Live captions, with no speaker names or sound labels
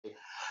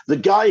The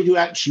guy who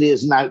actually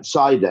is an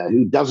outsider,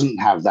 who doesn't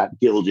have that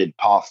gilded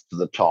path to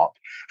the top,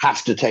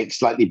 has to take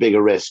slightly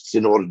bigger risks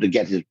in order to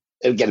get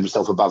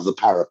himself above the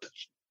parapet,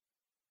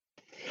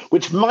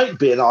 which might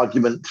be an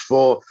argument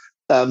for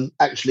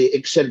actually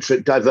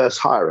eccentric, diverse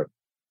hiring,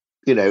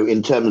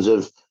 in terms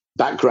of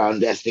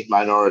background, ethnic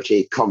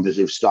minority,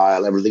 cognitive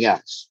style, everything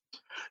else.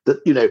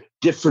 That,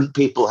 different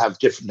people have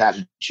different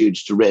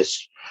attitudes to risk.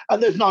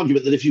 And there's an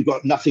argument that if you've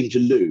got nothing to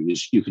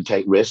lose, you can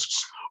take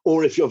risks.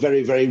 Or if you're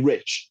very, very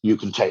rich, you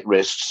can take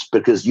risks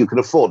because you can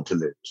afford to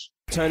lose.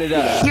 Turn it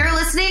up. You're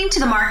listening to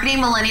the Marketing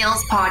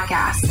Millennials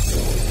podcast.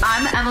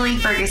 I'm Emily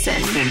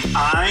Ferguson. And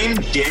I'm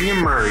Daniel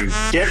Murray.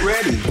 Get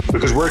ready,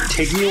 because we're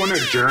taking you on a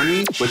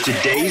journey with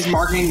today's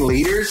marketing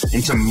leaders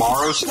and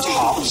tomorrow's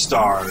top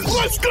stars.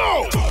 Let's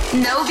go!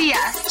 No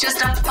BS,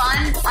 just a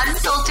fun,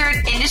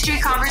 unfiltered industry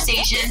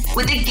conversation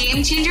with the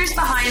game changers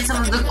behind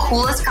some of the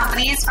coolest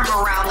companies from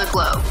around the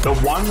globe. The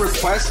one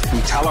request we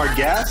tell our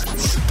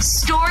guests: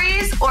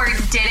 stories or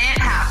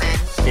didn't happen.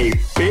 A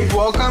big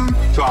welcome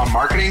to our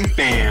marketing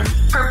fam.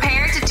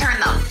 Prepare to turn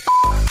the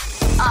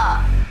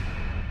up.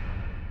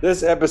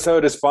 This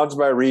episode is sponsored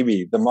by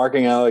Rory, the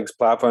marketing analytics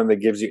platform that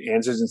gives you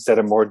answers instead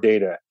of more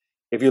data.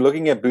 If you're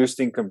looking at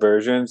boosting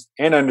conversions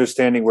and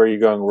understanding where you're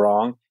going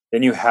wrong,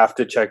 then you have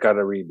to check out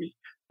Rory.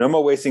 No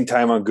more wasting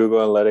time on Google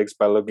Analytics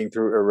by looking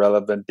through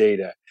irrelevant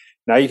data.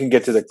 Now you can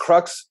get to the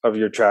crux of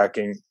your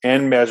tracking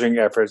and measuring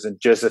efforts in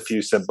just a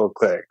few simple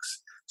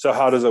clicks. So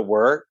how does it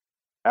work?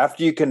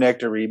 After you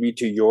connect Rory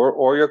to your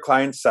or your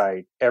client's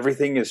site,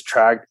 everything is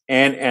tracked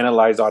and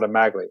analyzed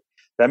automatically.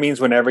 That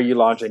means whenever you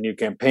launch a new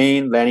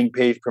campaign, landing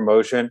page,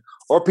 promotion,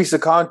 or piece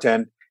of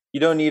content, you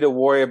don't need to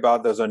worry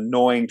about those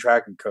annoying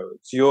tracking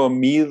codes. You'll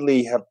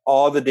immediately have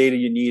all the data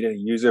you need in a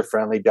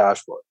user-friendly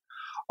dashboard.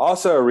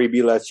 Also,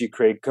 Rory lets you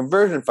create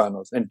conversion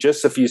funnels in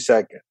just a few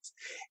seconds.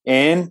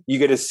 And you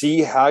get to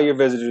see how your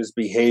visitors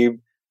behave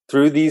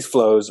through these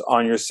flows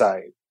on your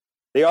site.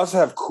 They also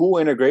have cool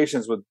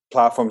integrations with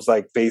platforms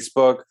like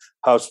Facebook,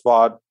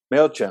 HubSpot,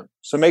 MailChimp.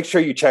 So make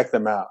sure you check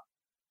them out.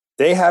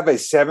 They have a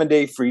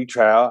 7-day free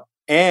trial,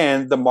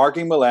 and the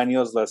Marketing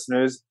Millennials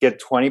listeners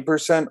get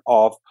 20%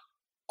 off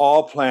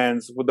all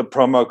plans with the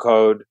promo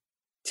code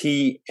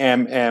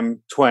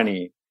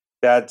TMM20.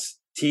 That's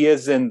T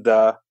as in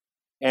the,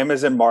 M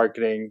as in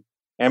marketing,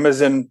 M as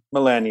in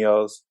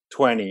millennials,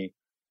 20.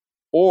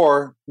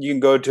 Or you can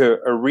go to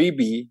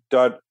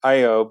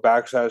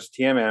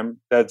oribi.io/TMM.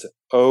 That's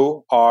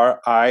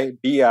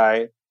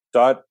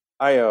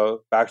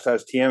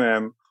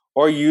oribi.io/TMM.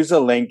 Or use a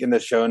link in the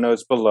show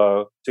notes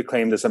below to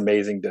claim this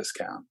amazing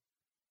discount.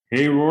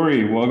 Hey,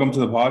 Rory, welcome to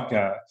the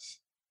podcast.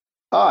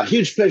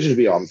 Huge pleasure to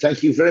be on.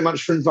 Thank you very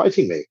much for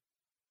inviting me.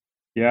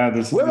 Yeah,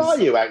 Where are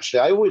you, actually?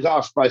 I always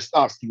ask by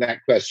asking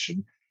that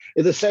question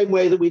in the same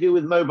way that we do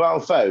with mobile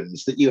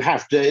phones, that you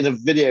have to, in a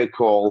video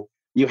call,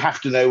 you have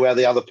to know where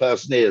the other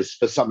person is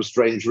for some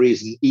strange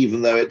reason,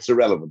 even though it's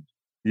irrelevant.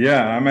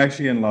 Yeah, I'm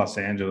actually in Los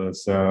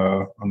Angeles,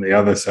 on the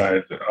other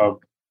side of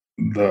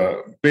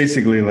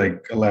basically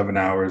like 11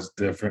 hours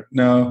different.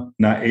 No,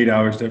 not 8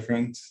 hours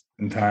difference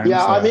in time.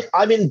 Yeah, so.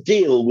 I'm in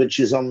Deal, which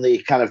is on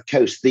the kind of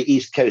coast, the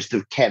east coast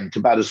of Kent,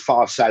 about as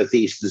far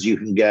southeast as you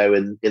can go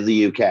in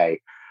the UK,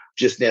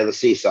 just near the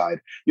seaside.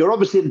 You're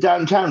obviously in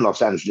downtown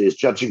Los Angeles,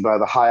 judging by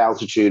the high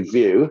altitude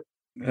view.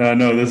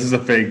 No, this is a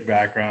fake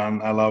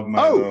background. I love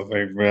my little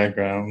fake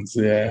backgrounds.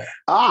 Yeah.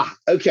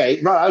 Okay.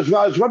 Right. I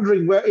was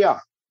wondering where. Yeah.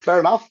 Fair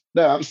enough.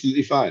 No,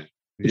 absolutely fine.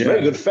 It's a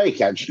very good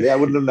fake, actually. I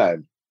wouldn't have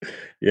known.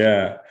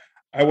 Yeah.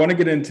 I want to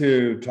get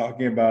into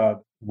talking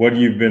about what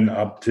you've been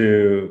up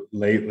to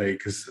lately,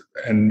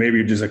 and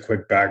maybe just a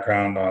quick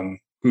background on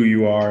who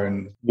you are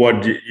and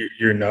what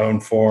you're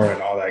known for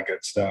and all that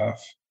good stuff.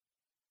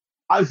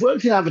 I've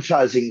worked in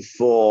advertising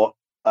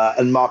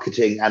and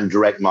marketing and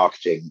direct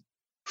marketing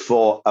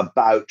for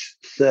about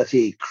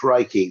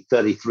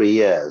 33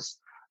 years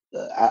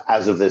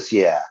as of this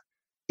year.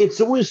 It's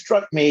always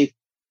struck me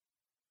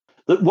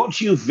that what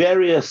you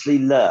variously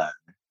learn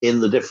in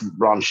the different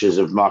branches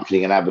of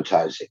marketing and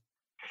advertising,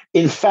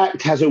 in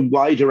fact, has a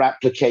wider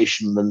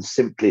application than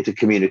simply to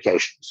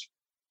communications.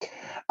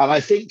 And I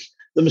think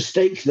the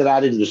mistake that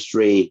ad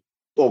industry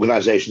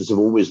organizations have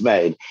always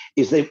made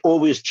is they've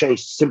always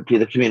chased simply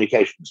the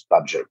communications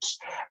budgets.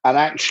 And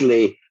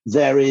actually,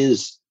 there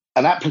is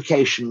an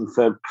application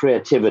for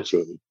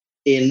creativity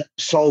in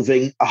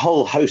solving a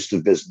whole host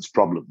of business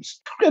problems.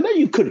 And then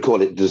you could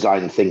call it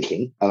design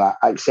thinking, and I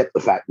accept the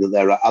fact that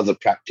there are other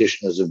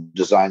practitioners of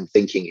design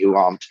thinking who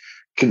aren't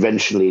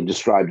conventionally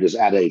described as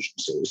ad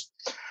agencies.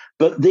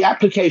 But the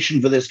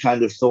application for this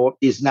kind of thought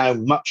is now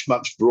much,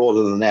 much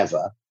broader than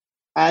ever.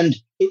 And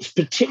it's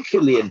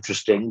particularly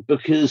interesting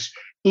because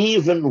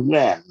even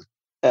when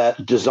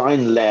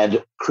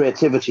design-led,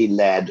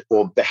 creativity-led,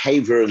 or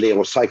behaviorally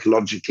or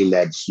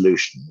psychologically-led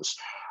solutions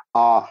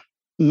are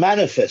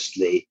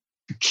manifestly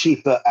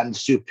cheaper and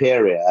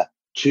superior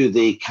to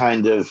the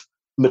kind of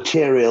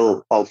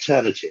material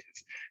alternative,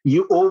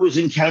 you always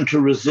encounter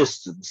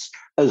resistance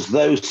as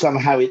though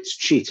somehow it's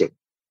cheating.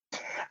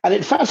 And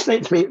it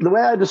fascinates me. The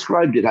way I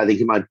described it, I think,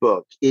 in my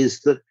book,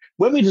 is that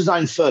when we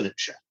design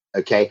furniture,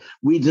 okay,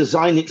 we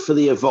design it for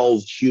the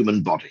evolved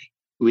human body.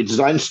 We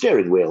design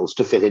steering wheels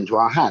to fit into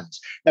our hands.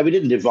 Now, we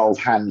didn't evolve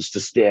hands to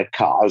steer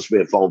cars. We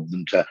evolved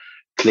them to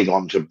cling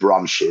onto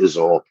branches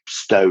or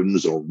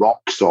stones or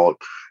rocks or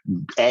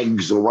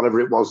eggs or whatever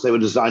it was they were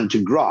designed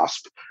to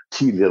grasp,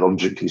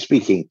 teleologically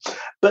speaking.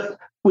 But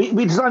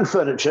we design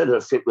furniture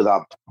to fit with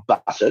our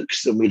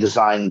buttocks, and we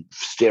design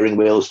steering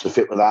wheels to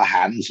fit with our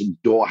hands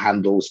and door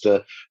handles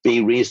to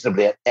be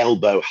reasonably at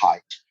elbow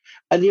height.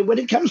 And yet when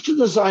it comes to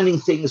designing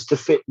things to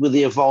fit with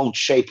the evolved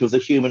shape of the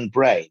human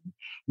brain,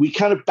 we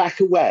kind of back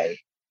away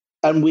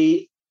and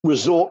we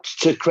resort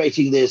to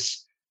creating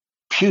this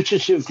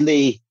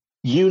putatively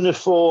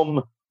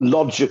uniform,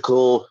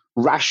 logical,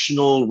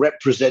 rational,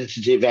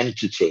 representative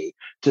entity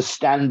to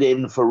stand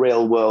in for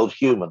real world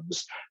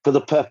humans for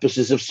the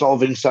purposes of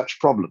solving such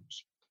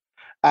problems.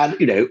 And,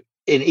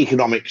 in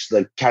economics,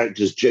 the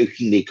character's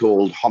jokingly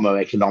called Homo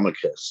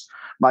economicus.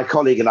 My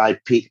colleague and I,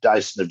 Pete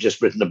Dyson, have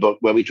just written a book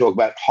where we talk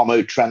about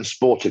Homo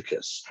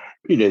transporticus,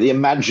 the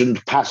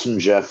imagined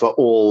passenger for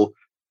all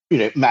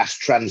mass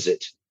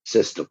transit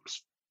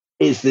systems,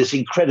 is this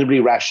incredibly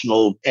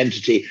rational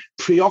entity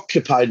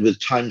preoccupied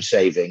with time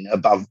saving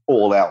above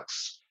all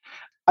else.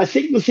 I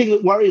think the thing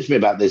that worries me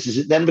about this is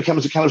it then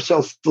becomes a kind of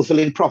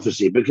self-fulfilling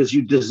prophecy, because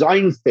you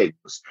design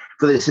things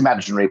for this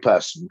imaginary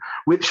person,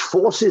 which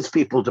forces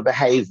people to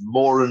behave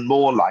more and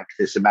more like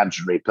this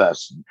imaginary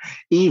person,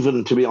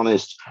 even, to be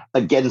honest,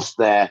 against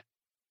their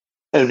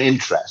own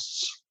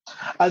interests.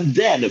 And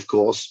then, of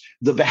course,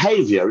 the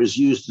behavior is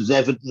used as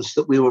evidence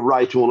that we were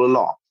right all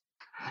along.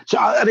 So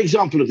an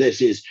example of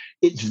this is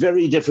it's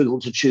very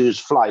difficult to choose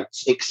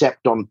flights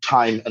except on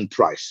time and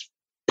price.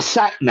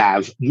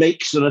 SatNav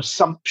makes an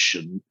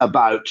assumption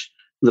about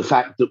the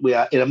fact that we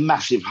are in a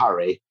massive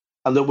hurry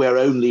and that we're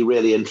only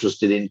really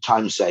interested in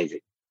time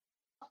saving.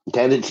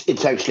 Okay, and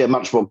it's actually a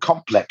much more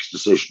complex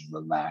decision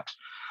than that.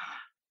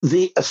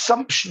 The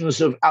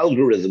assumptions of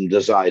algorithm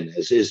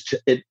designers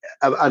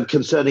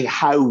concerning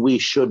how we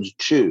should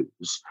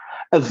choose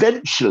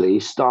eventually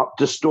start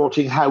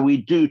distorting how we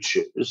do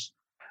choose,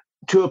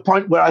 to a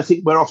point where I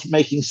think we're often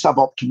making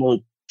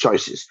suboptimal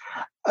choices.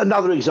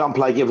 Another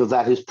example I give of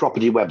that is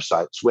property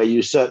websites, where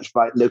you search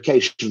by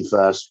location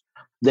first,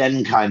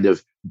 then kind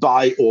of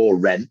buy or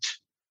rent,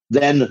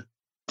 then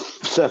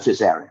surface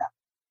area.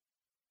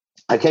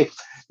 Okay,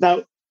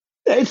 now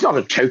it's not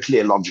a totally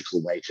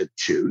illogical way to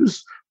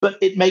choose, but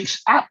it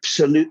makes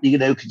absolutely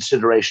no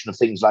consideration of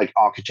things like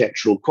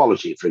architectural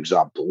quality, for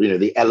example,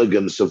 the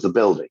elegance of the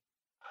building.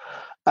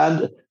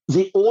 And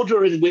the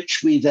order in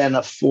which we then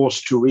are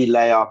forced to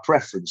relay our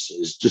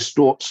preferences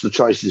distorts the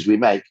choices we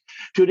make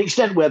to an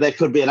extent where there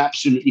could be an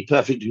absolutely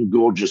perfect and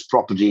gorgeous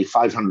property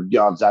 500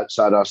 yards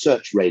outside our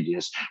search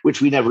radius,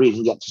 which we never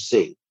even get to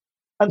see.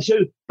 And so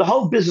the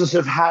whole business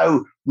of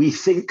how we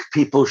think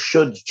people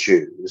should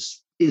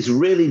choose is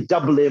really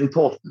doubly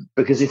important,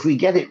 because if we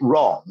get it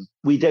wrong,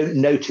 we don't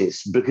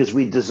notice, because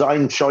we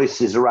design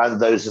choices around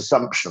those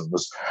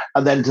assumptions.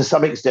 And then to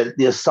some extent,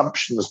 the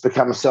assumptions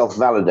become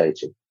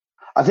self-validating.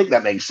 I think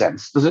that makes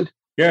sense, does it?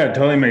 Yeah, it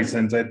totally makes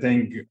sense. I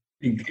think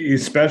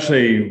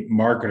especially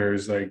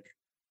marketers, like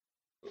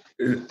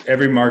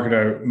every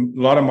marketer,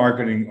 a lot of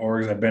marketing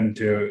orgs I've been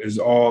to is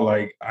all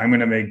like, I'm going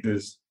to make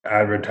this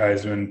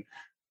advertisement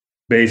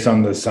based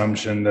on the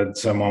assumption that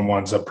someone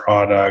wants a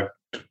product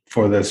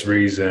for this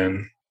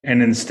reason.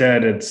 And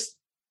instead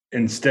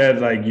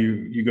like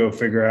you go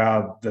figure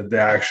out that the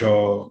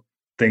actual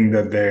thing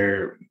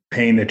that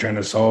pain they're trying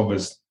to solve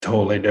is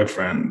totally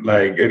different.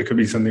 Like it could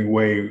be something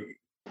way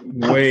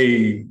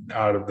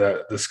out of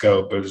the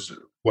scope is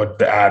what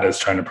the ad is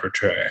trying to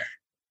portray.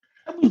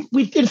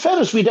 In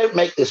fairness, we don't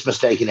make this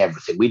mistake in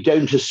everything. We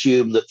don't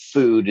assume that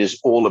food is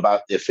all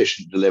about the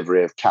efficient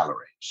delivery of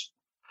calories.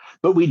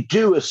 But we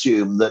do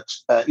assume that,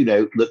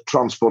 that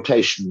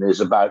transportation is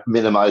about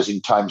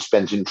minimizing time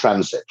spent in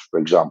transit, for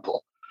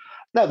example.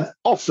 Now,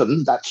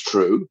 often that's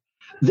true.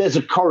 There's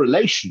a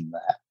correlation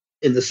there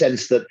in the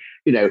sense that,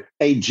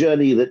 a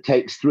journey that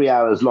takes 3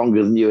 hours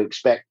longer than you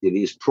expected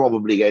is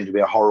probably going to be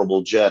a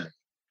horrible journey.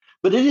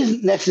 But it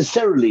isn't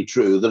necessarily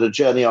true that a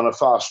journey on a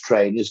fast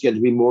train is going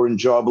to be more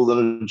enjoyable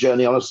than a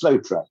journey on a slow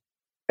train.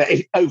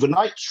 If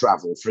overnight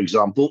travel, for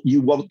example, you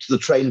want the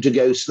train to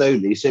go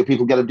slowly so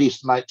people get a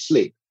decent night's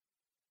sleep.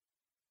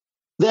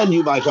 Then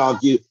you might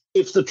argue,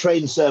 if the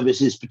train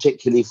service is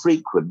particularly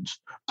frequent,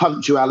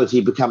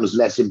 punctuality becomes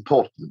less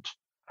important,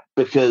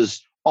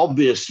 because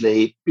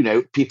obviously,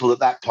 people at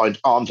that point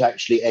aren't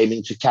actually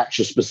aiming to catch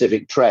a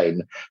specific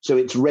train. So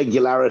it's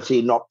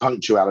regularity, not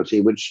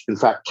punctuality, which in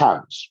fact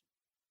counts.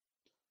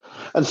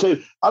 And so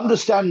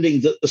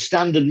understanding that the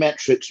standard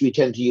metrics we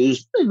tend to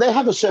use, they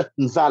have a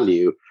certain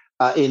value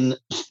in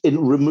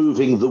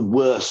removing the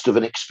worst of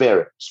an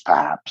experience,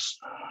 perhaps.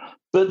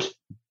 But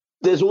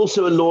there's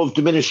also a law of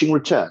diminishing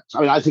returns.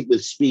 I mean, I think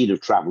with speed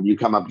of travel, you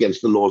come up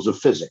against the laws of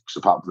physics,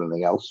 apart from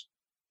anything else.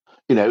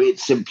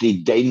 It's simply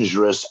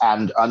dangerous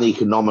and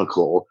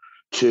uneconomical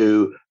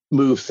to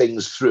move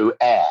things through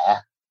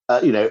air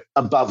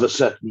above a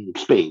certain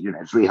speed,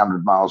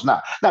 300 miles an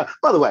hour. Now,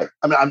 by the way,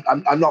 I mean,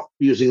 I'm not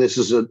using this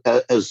as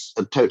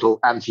a total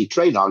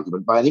anti-train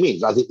argument by any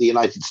means. I think the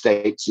United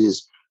States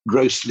is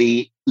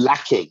grossly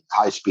lacking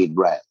high-speed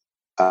rail,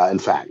 in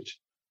fact.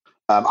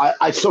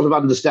 I sort of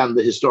understand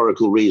the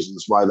historical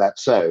reasons why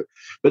that's so,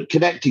 but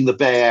connecting the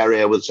Bay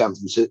Area with San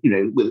Francisco,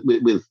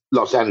 with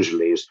Los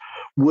Angeles,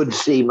 would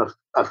seem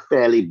a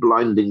fairly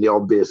blindingly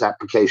obvious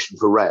application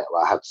for rail,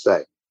 I have to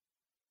say.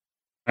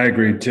 I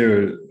agree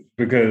too,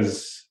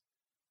 because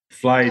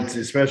flights,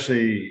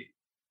 especially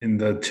in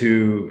the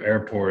two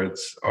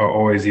airports, are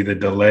always either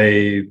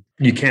delayed.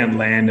 You can't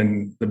land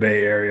in the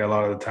Bay Area a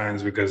lot of the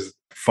times because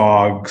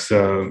fog.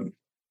 So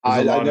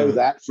I know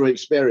that from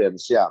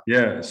experience. Yeah.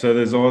 Yeah. So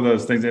there's all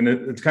those things. And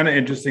it's kind of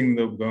interesting,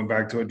 though, going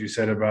back to what you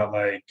said about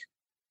like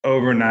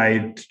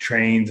overnight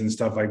trains and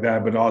stuff like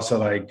that, but also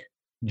like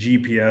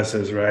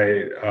GPSs,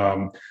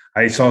 right?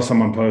 I saw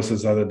someone post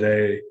this other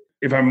day.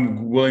 If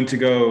I'm willing to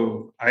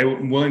go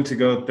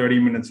 30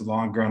 minutes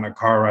longer on a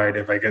car ride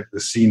if I get the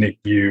scenic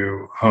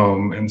view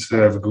home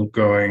instead of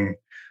going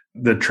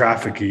the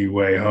trafficy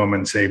way home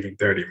and saving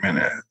 30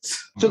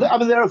 minutes. So,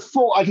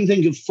 I can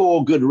think of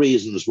 4 good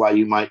reasons why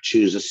you might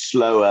choose a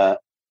slower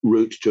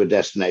route to a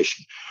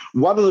destination.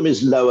 One of them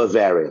is lower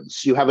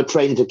variance. You have a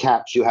train to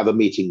catch, you have a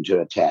meeting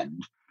to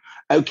attend.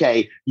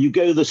 Okay, you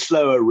go the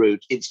slower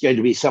route, it's going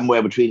to be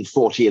somewhere between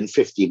 40 and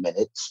 50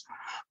 minutes.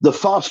 The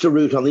faster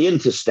route on the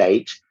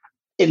interstate,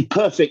 in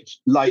perfect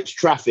light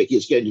traffic,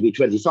 is going to be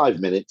 25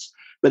 minutes.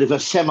 But if a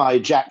semi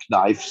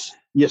jackknifes,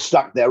 you're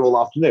stuck there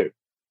all afternoon.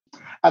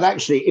 And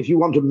actually, if you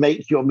want to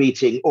make your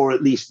meeting, or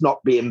at least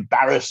not be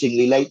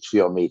embarrassingly late for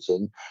your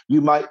meeting,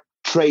 you might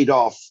trade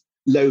off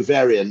low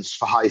variance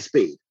for high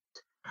speed.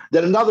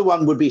 Then another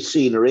one would be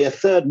scenery. A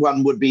third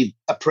one would be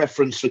a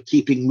preference for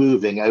keeping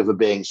moving over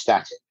being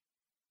static.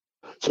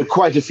 So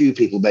quite a few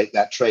people make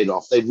that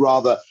trade-off. They'd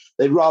rather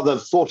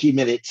 40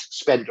 minutes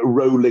spent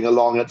rolling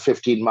along at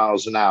 15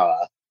 miles an hour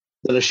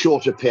than a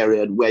shorter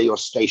period where you're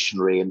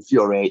stationary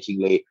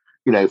infuriatingly,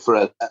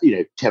 for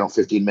 10 or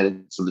 15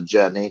 minutes of the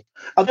journey.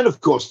 And then,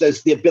 of course,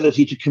 there's the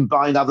ability to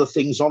combine other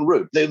things en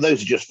route.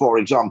 Those are just 4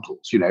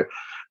 examples,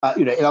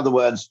 in other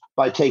words,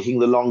 by taking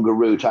the longer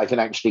route, I can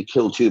actually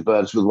kill 2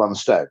 birds with 1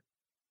 stone.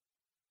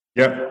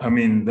 Yep. I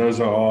mean, they're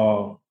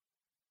all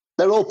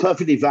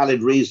perfectly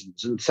valid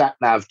reasons. And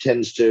SatNav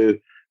tends to,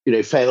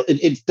 fail.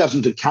 It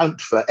doesn't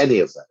account for any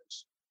of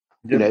those.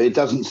 Yep. It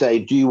doesn't say,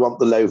 do you want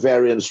the low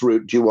variance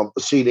route? Do you want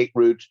the scenic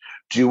route?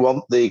 Do you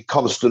want the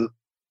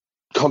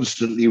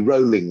constantly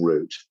rolling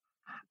route?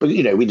 But,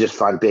 we just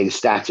find being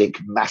static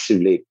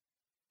massively,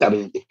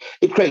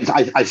 it creates,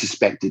 I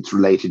suspect it's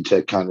related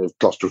to kind of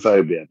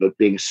claustrophobia, but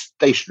being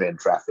stationary in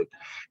traffic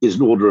is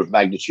an order of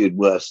magnitude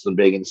worse than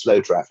being in slow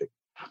traffic.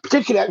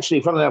 Particularly, actually,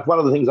 funnily enough, one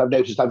of the things I've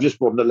noticed, I've just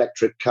bought an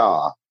electric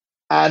car,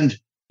 and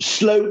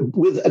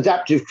with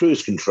adaptive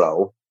cruise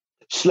control,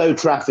 slow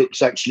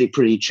traffic's actually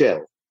pretty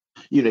chill.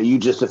 You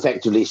just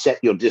effectively set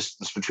your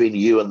distance between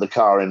you and the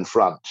car in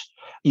front.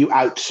 You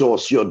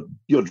outsource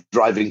your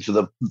driving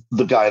to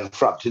the guy in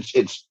front.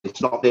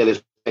 It's not nearly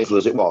as painful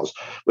as it was.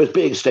 Whereas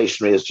being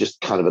stationary is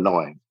just kind of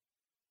annoying.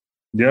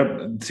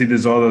 Yep. See,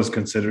 there's all those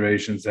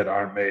considerations that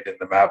aren't made in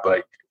the map.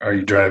 Like, are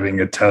you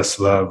driving a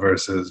Tesla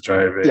versus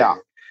driving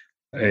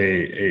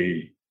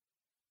a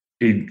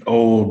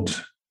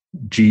old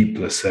Jeep,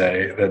 let's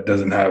say, that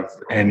doesn't have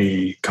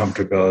any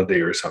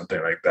comfortability or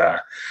something like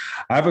that?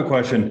 I have a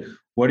question.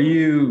 What do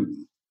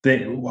you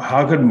think?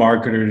 How could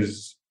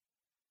marketers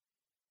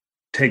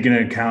take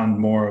into account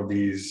more of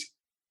these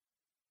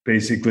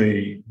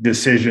basically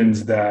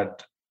decisions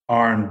that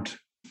aren't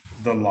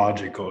the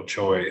logical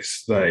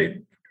choice,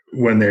 like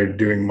when they're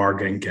doing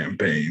marketing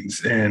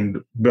campaigns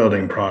and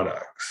building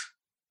products?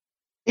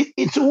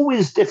 It's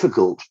always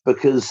difficult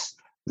because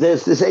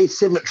there's this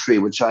asymmetry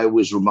which I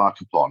always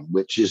remark upon,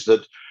 which is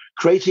that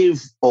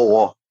creative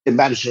or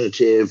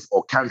imaginative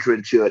or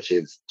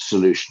counterintuitive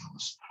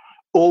solutions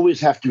always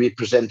have to be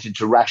presented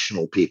to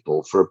rational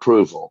people for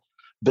approval,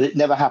 but it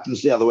never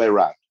happens the other way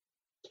around.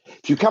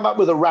 If you come up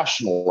with a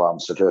rational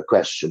answer to a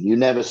question, you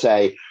never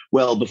say,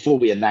 well, before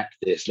we enact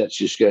this, let's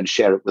just go and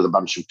share it with a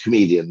bunch of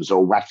comedians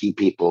or wacky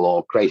people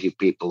or creative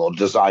people or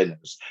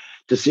designers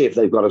to see if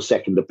they've got a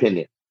second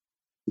opinion.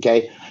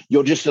 Okay,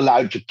 you're just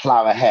allowed to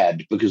plow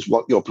ahead because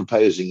what you're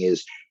proposing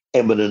is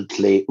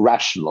eminently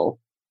rational.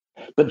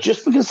 But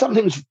just because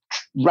something's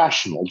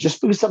rational,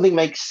 just because something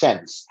makes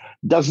sense,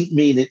 doesn't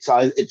mean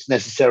it's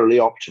necessarily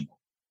optimal.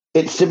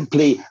 It's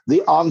simply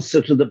the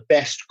answer to the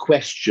best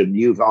question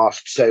you've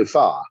asked so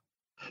far.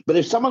 But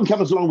if someone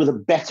comes along with a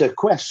better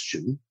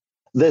question,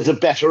 there's a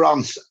better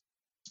answer.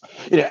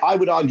 I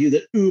would argue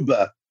that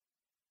Uber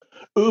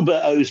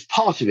owes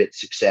part of its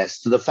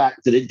success to the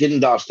fact that it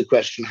didn't ask the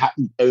question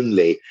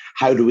only,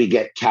 how do we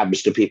get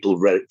cabs to people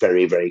very,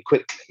 very, very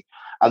quickly?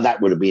 And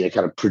that would have been a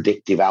kind of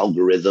predictive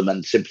algorithm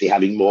and simply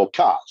having more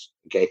cars.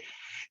 Okay.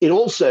 It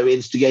also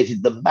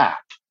instigated the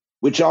map,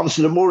 which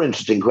answered a more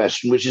interesting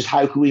question, which is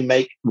how can we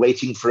make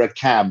waiting for a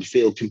cab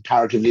feel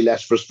comparatively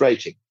less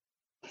frustrating?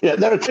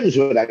 There are times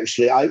when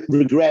actually I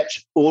regret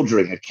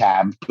ordering a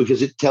cab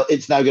because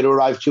it's now going to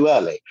arrive too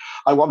early.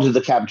 I wanted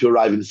the cab to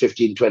arrive in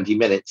 15, 20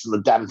 minutes and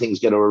the damn thing's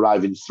going to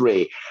arrive in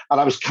 3. And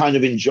I was kind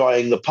of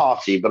enjoying the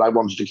party, but I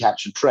wanted to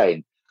catch a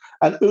train.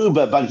 And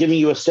Uber, by giving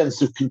you a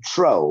sense of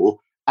control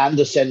and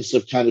a sense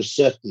of kind of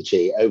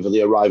certainty over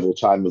the arrival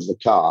time of the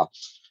car,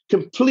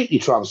 completely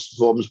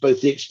transforms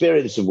both the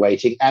experience of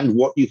waiting and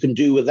what you can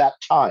do with that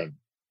time.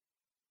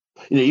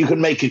 You can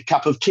make a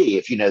cup of tea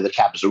if you know the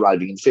cab's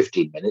arriving in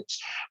 15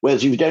 minutes,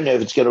 whereas if you don't know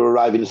if it's going to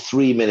arrive in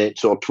 3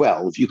 minutes or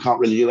 12, you can't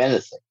really do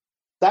anything.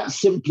 That's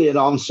simply an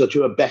answer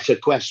to a better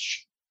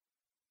question.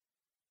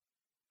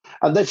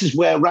 And this is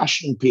where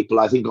rational people,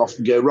 I think,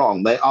 often go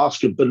wrong. They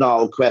ask a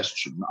banal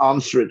question,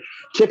 answer it,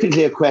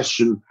 typically a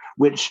question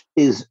which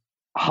is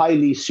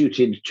highly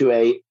suited to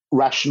a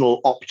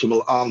rational,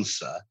 optimal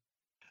answer.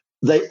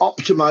 They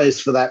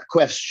optimize for that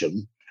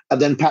question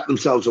and then pat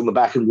themselves on the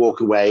back and walk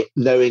away,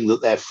 knowing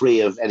that they're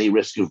free of any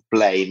risk of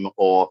blame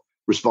or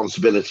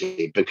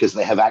responsibility because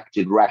they have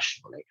acted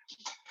rationally.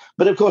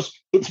 But of course,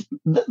 it's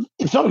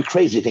not a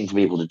crazy thing for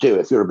people to do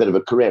if you're a bit of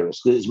a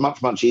careerist, because it's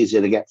much, much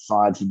easier to get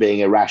fired for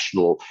being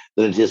irrational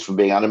than it is for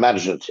being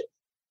unimaginative.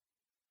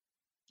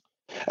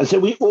 And so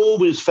we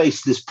always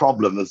face this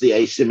problem of the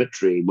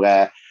asymmetry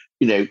where,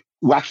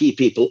 wacky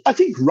people, I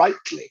think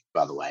rightly,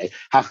 by the way,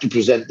 have to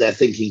present their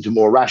thinking to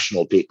more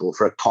rational people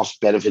for a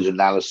cost-benefit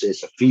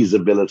analysis, a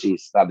feasibility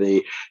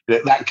study,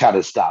 that kind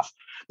of stuff.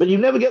 But you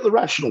never get the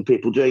rational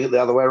people doing it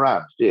the other way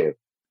around, do you?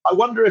 I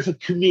wonder if a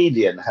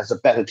comedian has a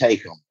better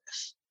take on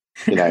this.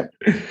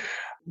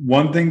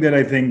 One thing that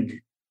I think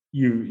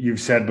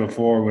you've said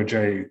before, which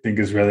I think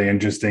is really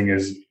interesting,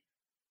 is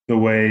the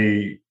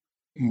way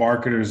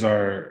marketers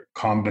are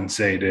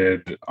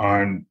compensated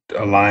aren't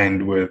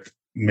aligned with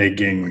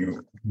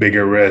making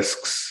bigger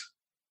risks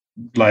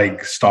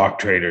like stock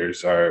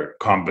traders are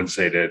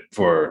compensated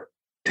for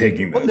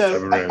taking those.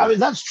 Well, no, I mean,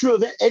 that's true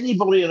of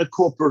anybody in a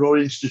corporate or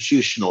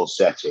institutional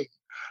setting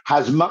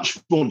has much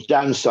more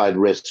downside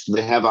risk than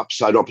they have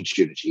upside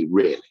opportunity,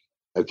 really.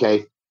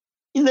 Okay.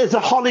 There's a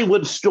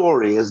Hollywood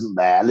story, isn't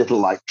there? A little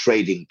like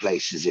Trading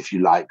Places, if you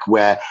like,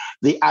 where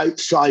the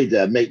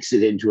outsider makes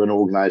it into an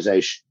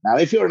organization. Now,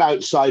 if you're an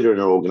outsider in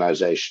an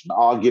organization,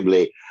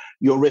 arguably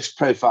your risk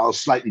profile is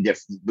slightly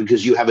different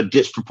because you have a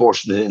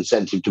disproportionate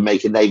incentive to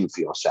make a name for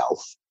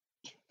yourself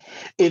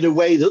in a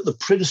way that the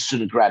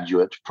Princeton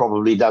graduate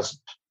probably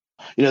doesn't.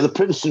 The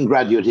Princeton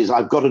graduate is,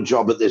 I've got a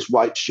job at this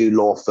white shoe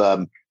law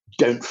firm,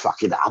 don't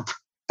fuck it up,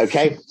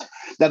 okay?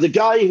 Now, the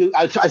guy who,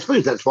 I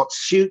suppose that's what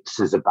Suits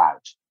is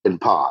about, in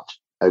part,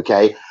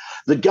 okay?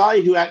 The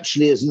guy who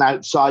actually is an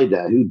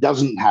outsider, who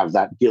doesn't have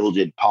that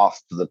gilded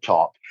path to the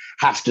top,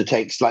 has to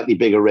take slightly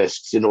bigger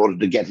risks in order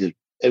to get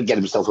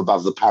himself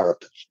above the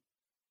parapet,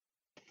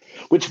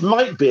 which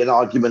might be an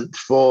argument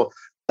for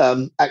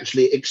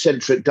actually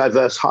eccentric,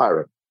 diverse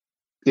hiring,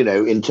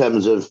 in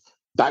terms of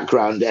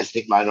background,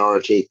 ethnic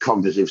minority,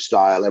 cognitive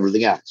style,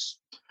 everything else.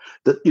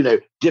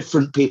 That,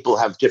 different people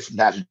have different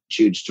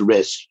attitudes to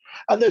risk.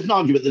 And there's an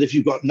argument that if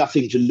you've got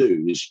nothing to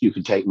lose, you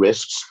can take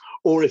risks.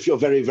 Or if you're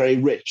very, very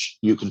rich,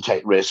 you can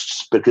take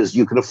risks because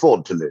you can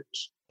afford to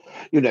lose.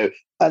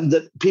 And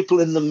that people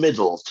in the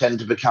middle tend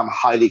to become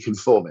highly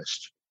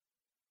conformist.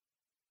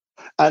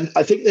 And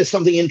I think there's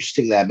something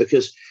interesting there,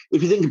 because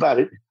if you think about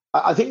it,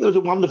 I think there's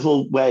a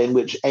wonderful way in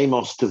which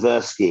Amos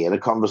Tversky, in a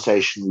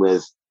conversation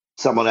with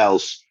someone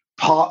else,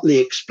 partly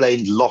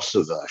explained loss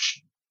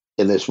aversion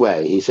in this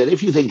way. He said,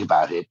 if you think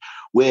about it,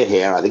 we're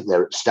here, I think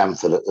they're at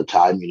Stanford at the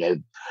time,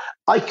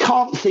 I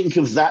can't think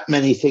of that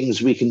many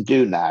things we can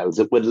do now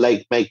that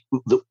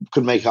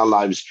could make our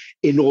lives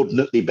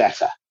inordinately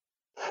better.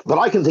 But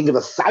I can think of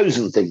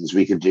 1,000 things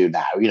we could do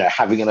now,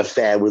 having an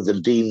affair with the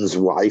dean's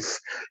wife,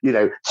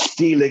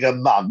 stealing a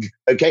mug,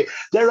 okay?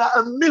 There are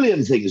a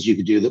million things you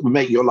could do that would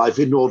make your life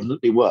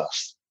inordinately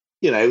worse,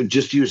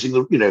 just using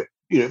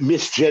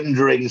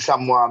misgendering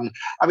someone.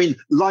 I mean,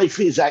 life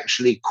is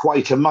actually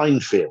quite a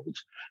minefield.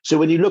 So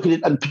when you look at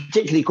it, and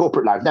particularly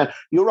corporate life, now,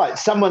 you're right,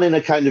 someone in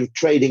a kind of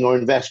trading or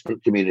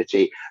investment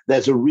community,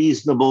 there's a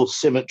reasonable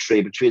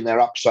symmetry between their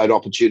upside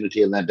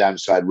opportunity and their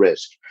downside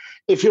risk.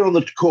 If you're on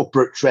the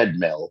corporate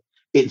treadmill,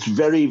 it's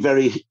very,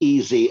 very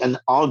easy, and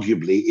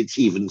arguably it's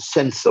even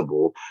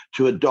sensible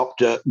to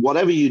adopt a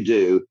whatever you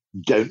do,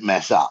 don't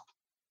mess up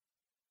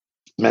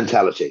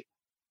mentality.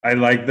 I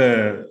like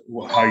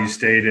how you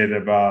stated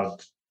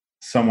about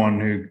someone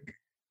who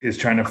is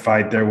trying to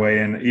fight their way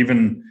in.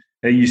 Even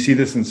you see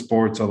this in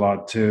sports a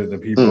lot too. The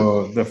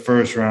people, the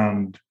first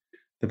round,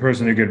 the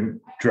person who get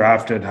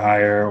drafted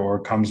higher or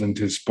comes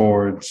into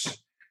sports,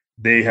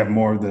 they have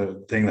more of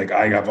the thing like,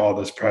 I have all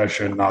this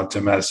pressure not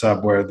to mess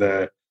up, where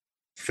the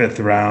fifth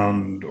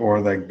round or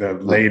like the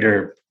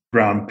later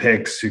round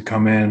picks who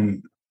come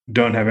in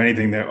don't have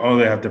anything there. All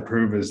they have to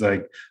prove is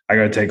like, I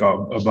got to take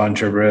a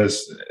bunch of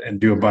risks and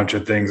do a bunch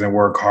of things and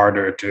work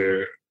harder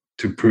to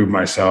prove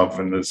myself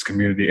in this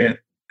community.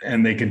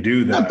 And they can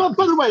do that. But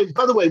by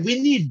the way, we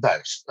need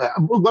both.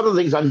 One of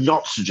the things I'm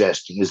not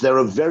suggesting is there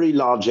are very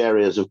large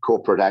areas of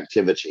corporate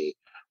activity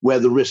where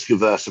the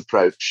risk-averse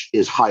approach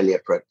is highly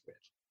appropriate.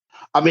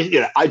 I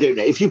mean, I don't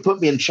know. If you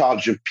put me in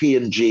charge of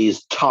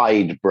P&G's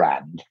Tide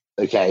brand,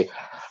 okay,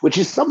 which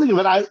is something of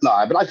an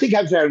outlier, but I think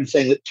I'm fair in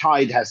saying that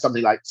Tide has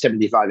something like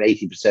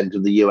 75-80%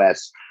 of the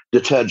US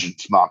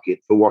detergents market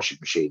for washing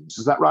machines.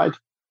 Is that right?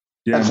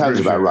 Yeah, that sounds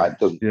about right,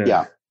 doesn't it?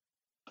 Yeah.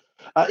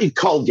 In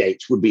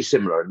Colgate would be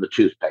similar in the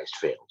toothpaste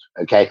field.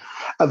 Okay.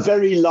 A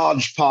very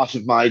large part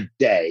of my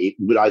day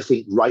would, I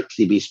think,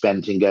 rightly be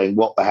spent in going,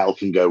 what the hell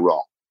can go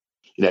wrong?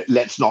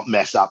 Let's not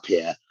mess up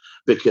here,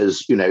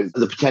 because,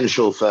 the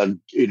potential for,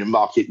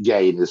 market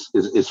gain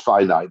is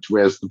finite,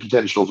 whereas the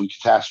potential for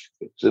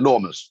catastrophe is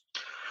enormous.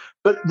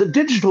 But the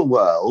digital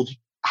world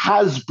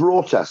has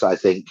brought us, I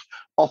think,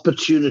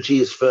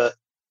 opportunities for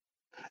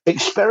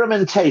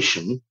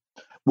experimentation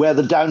where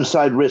the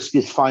downside risk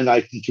is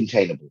finite and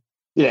containable.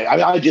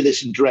 I do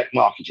this in direct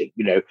marketing.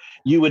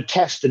 You would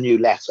test a new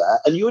letter,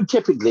 and you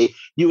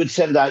would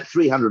send out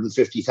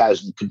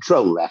 350,000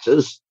 control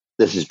letters.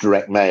 This is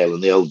direct mail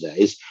in the old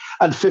days,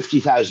 and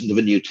 50,000 of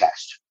a new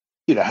test,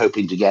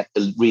 hoping to get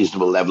a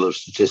reasonable level of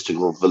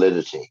statistical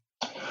validity.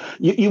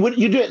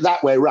 You do it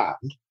that way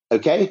round,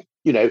 okay?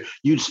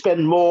 You'd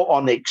spend more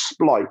on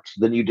exploit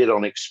than you did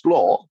on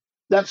explore.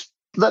 That's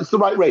the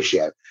right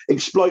ratio.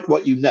 Exploit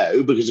what you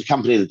know, because a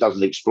company that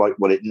doesn't exploit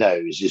what it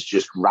knows is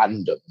just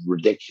random and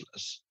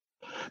ridiculous.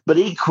 But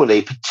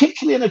equally,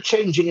 particularly in a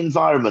changing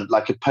environment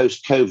like a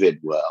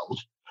post-COVID world,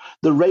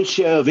 the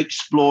ratio of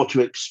explore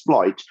to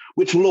exploit,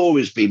 which will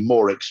always be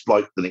more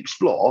exploit than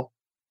explore,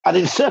 and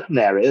in certain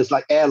areas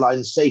like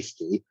airline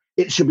safety,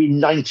 it should be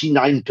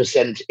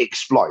 99%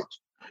 exploit.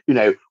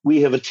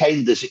 We have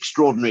attained this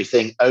extraordinary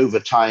thing over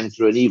time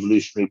through an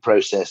evolutionary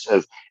process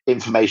of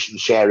information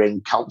sharing,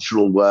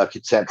 cultural work,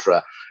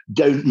 etc.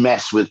 Don't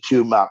mess with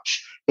too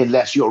much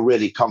unless you're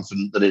really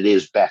confident that it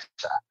is better,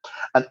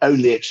 and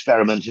only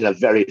experiment in a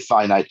very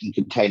finite and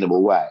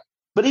containable way.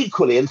 But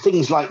equally, in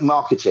things like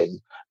marketing,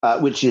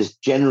 which is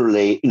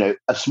generally,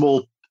 a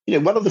small,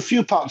 one of the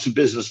few parts of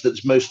business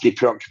that's mostly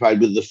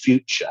preoccupied with the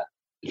future,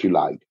 if you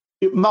like,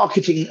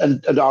 marketing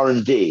and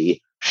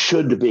R&D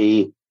should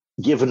be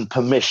given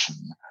permission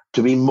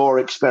to be more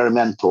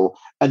experimental,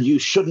 and you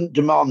shouldn't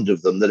demand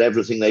of them that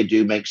everything they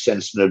do makes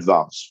sense in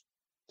advance.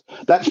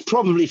 That's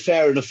probably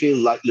fair in a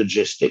field like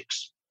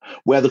logistics,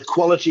 where the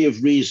quality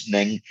of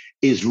reasoning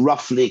is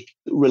roughly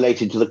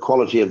related to the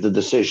quality of the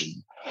decision.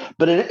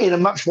 But in a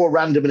much more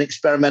random and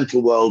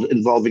experimental world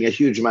involving a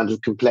huge amount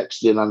of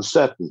complexity and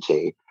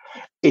uncertainty,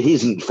 it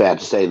isn't fair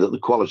to say that the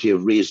quality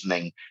of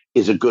reasoning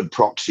is a good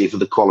proxy for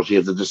the quality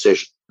of the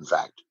decision, in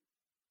fact.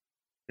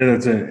 Yeah,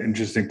 that's an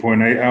interesting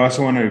point. I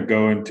also want to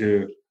go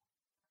into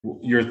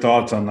your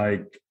thoughts on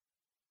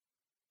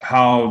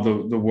how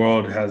the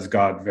world has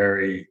got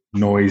very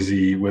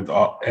noisy with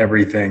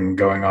everything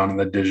going on in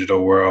the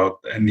digital world,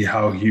 and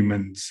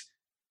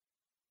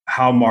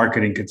how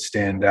marketing could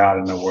stand out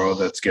in a world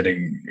that's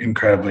getting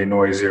incredibly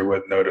noisier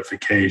with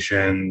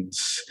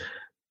notifications,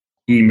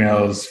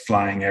 emails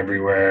flying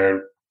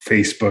everywhere,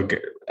 Facebook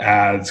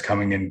ads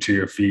coming into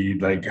your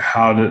feed.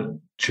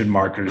 Should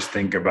marketers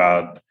think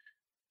about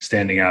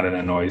standing out in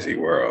a noisy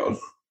world?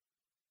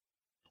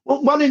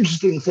 Well, one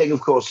interesting thing,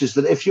 of course, is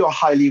that if you're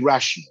highly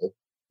rational,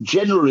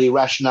 generally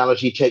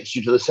rationality takes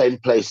you to the same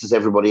place as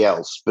everybody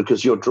else,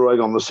 because you're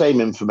drawing on the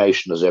same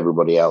information as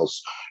everybody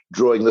else,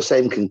 drawing the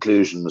same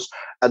conclusions,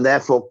 and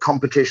therefore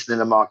competition in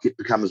a market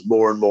becomes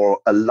more and more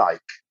alike,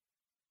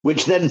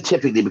 which then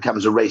typically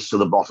becomes a race to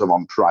the bottom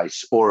on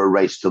price or a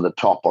race to the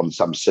top on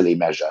some silly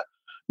measure,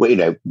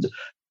 where,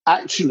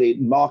 actually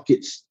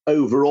markets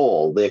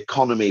overall, the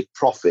economy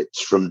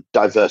profits from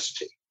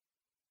diversity.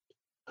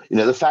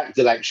 The fact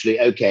that actually,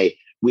 okay,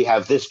 we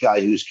have this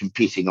guy who's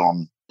competing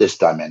on this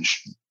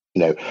dimension.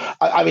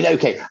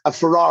 A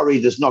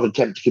Ferrari does not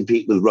attempt to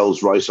compete with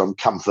Rolls-Royce on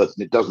comfort,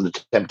 and it doesn't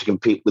attempt to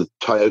compete with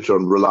Toyota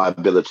on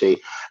reliability,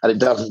 and it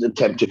doesn't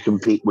attempt to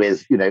compete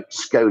with,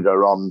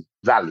 Skoda on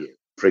value,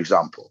 for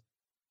example.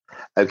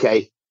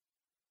 Okay.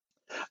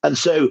 And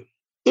so,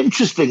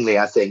 interestingly,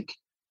 I think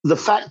the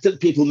fact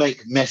that people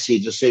make messy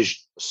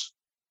decisions,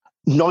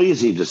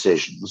 noisy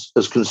decisions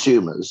as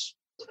consumers,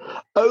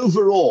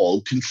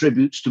 overall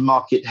contributes to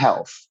market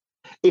health.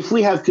 If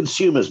we have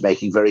consumers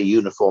making very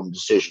uniform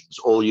decisions,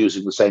 all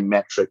using the same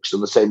metrics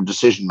and the same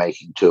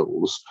decision-making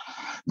tools,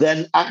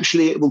 then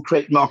actually it will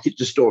create market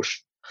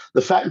distortion.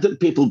 The fact that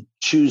people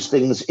choose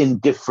things in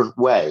different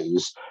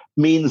ways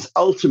means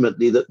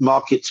ultimately that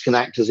markets can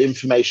act as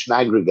information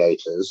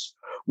aggregators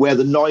where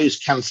the noise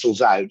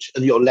cancels out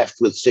and you're left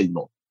with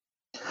signal.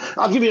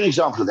 I'll give you an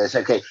example of this.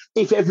 Okay,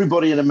 if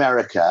everybody in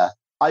America,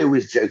 I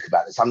always joke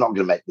about this. I'm not going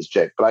to make this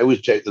joke, but I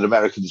always joke that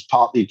Americans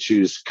partly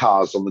choose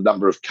cars on the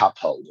number of cup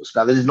holders.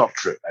 Now, that is not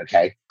true,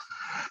 okay?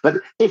 But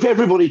if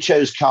everybody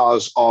chose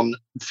cars on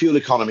fuel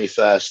economy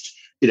first,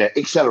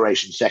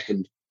 acceleration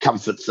second,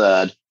 comfort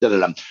third,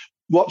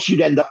 what you'd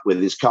end up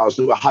with is cars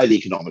that were highly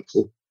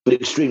economical, but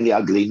extremely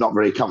ugly, not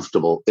very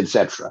comfortable,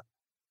 etc.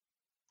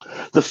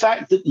 The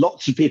fact that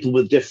lots of people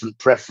with different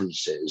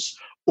preferences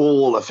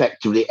all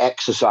effectively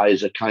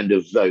exercise a kind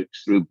of vote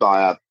through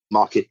buyer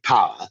market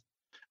power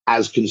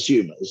as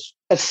consumers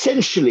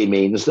essentially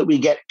means that we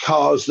get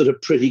cars that are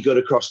pretty good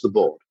across the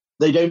board.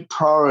 They don't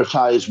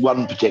prioritize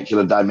one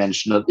particular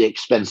dimension at the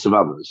expense of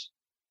others.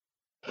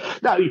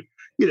 Now,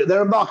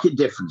 there are market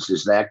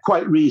differences there,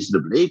 quite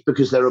reasonably,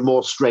 because there are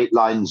more straight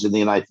lines in the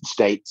United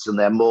States and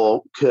there are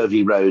more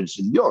curvy roads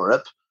in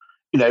Europe.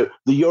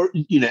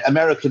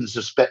 Americans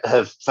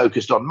have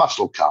focused on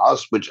muscle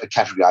cars, which a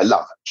category I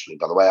love, actually,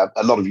 by the way.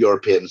 A lot of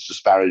Europeans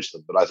disparage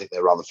them, but I think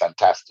they're rather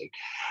fantastic.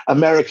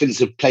 Americans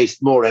have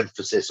placed more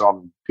emphasis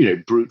on,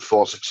 brute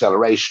force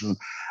acceleration,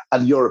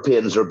 and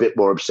Europeans are a bit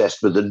more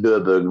obsessed with the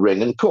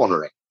Nürburgring and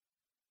cornering.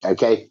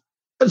 Okay.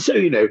 And so,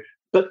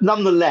 but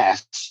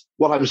nonetheless,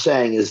 what I'm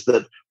saying is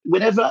that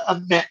whenever a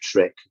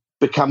metric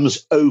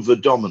becomes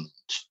over-dominant,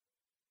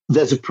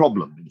 there's a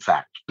problem, in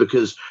fact,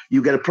 because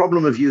you get a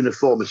problem of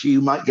uniformity,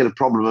 you might get a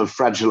problem of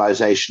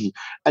fragilization,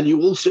 and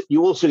you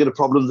also get a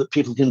problem that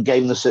people can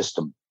game the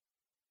system.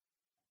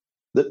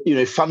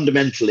 That,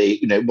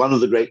 fundamentally, one of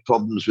the great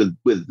problems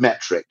with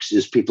metrics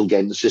is people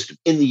game the system.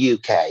 In the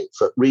UK,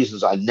 for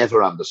reasons I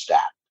never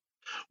understand,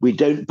 we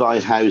don't buy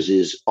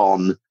houses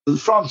on...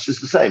 France is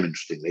the same,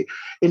 interestingly.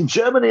 In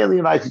Germany and the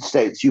United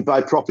States, you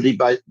buy property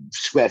by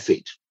square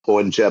feet,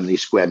 or in Germany,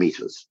 square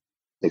meters.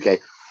 Okay.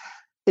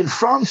 In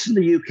France and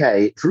the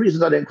UK, for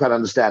reasons I don't quite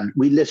understand,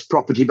 we list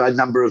property by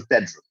number of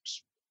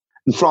bedrooms.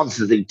 In France,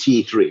 I think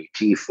T3,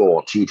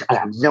 T4, T2. I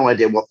have no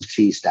idea what the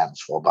T stands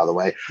for, by the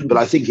way, but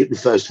I think it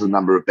refers to the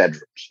number of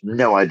bedrooms.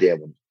 No idea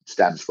what it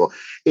stands for.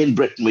 In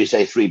Britain, we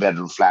say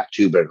 3-bedroom flat,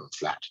 2-bedroom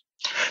flat.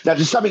 Now,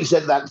 to some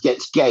extent, that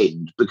gets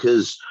gained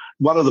because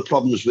one of the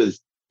problems with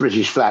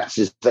British flats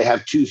is they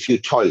have too few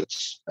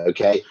toilets,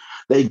 okay?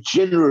 They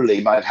generally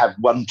might have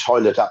one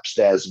toilet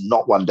upstairs and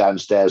not one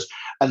downstairs,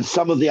 and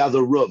some of the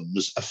other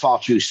rooms are far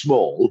too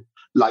small,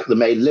 like the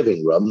main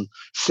living room,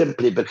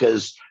 simply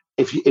because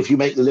if you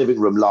make the living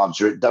room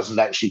larger, it doesn't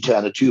actually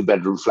turn a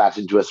 2-bedroom flat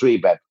into a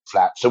 3-bedroom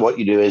flat. So what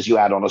you do is you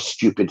add on a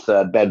stupid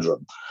 3rd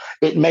bedroom.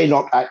 It may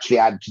not actually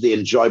add to the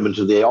enjoyment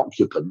of the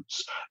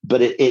occupants,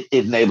 but it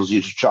enables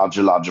you to charge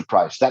a larger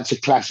price. That's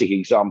a classic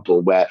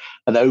example where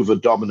an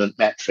over-dominant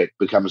metric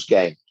becomes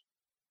gained.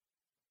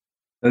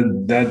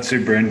 That's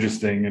super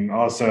interesting. And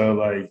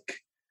also,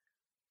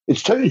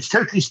 it's totally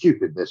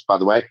stupid, this, by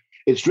the way.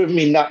 It's driven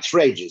me nuts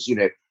for ages,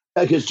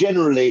 because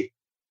generally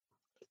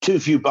too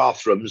few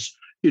bathrooms,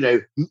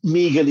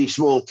 meagerly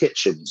small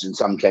kitchens in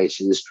some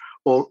cases,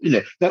 or,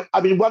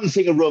 one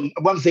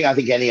thing I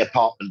think any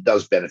apartment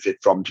does benefit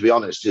from, to be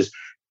honest, is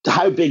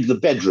how big the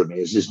bedroom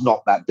is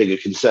not that big a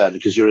concern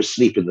because you're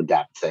asleep in the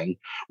damn thing.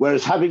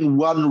 Whereas having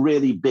one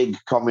really big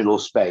communal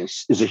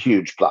space is a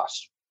huge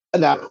plus.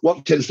 And now,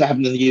 what tends to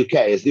happen in the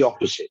UK is the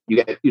opposite.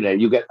 You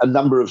get a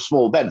number of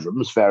small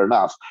bedrooms, fair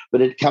enough,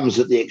 but it comes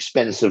at the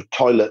expense of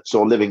toilets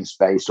or living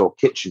space or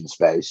kitchen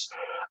space,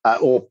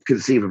 or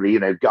conceivably,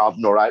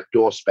 garden or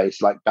outdoor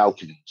space like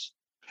balconies,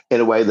 in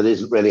a way that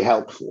isn't really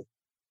helpful.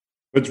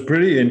 What's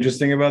pretty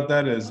interesting about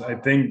that is I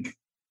think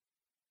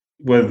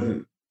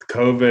with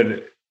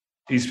COVID,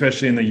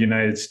 especially in the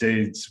United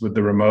States with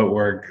the remote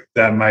work,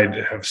 that might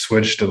have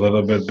switched a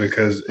little bit,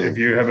 because if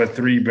you have a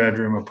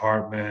 3-bedroom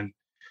apartment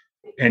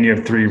and you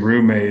have 3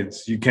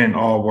 roommates, you can't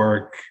all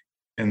work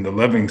in the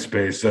living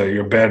space. So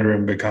your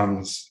bedroom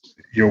becomes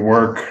your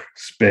work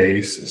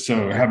space.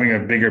 So having a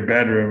bigger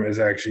bedroom is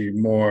actually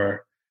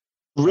more...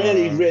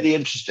 Really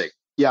interesting.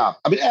 Yeah.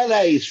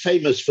 LA is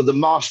famous for the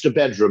master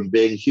bedroom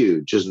being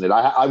huge, isn't it?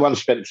 I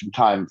once spent some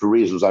time, for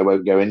reasons I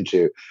won't go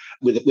into,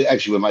 with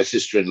my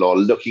sister-in-law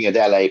looking at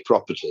LA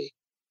property,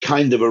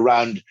 kind of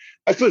around,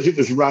 I suppose it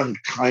was around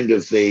kind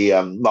of the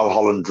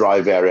Mulholland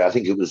Drive area. I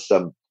think it was...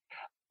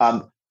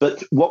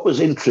 But what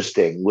was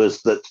interesting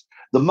was that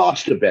the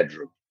master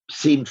bedroom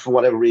seemed, for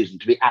whatever reason,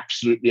 to be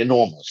absolutely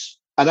enormous.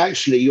 And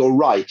actually, you're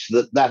right,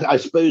 that I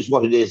suppose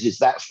what it is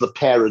that's the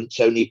parents'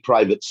 only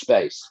private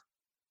space.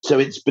 So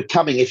it's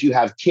becoming, if you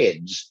have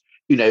kids,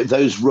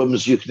 those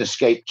rooms you can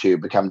escape to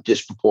become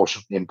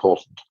disproportionately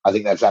important. I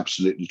think that's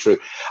absolutely true.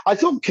 I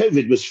thought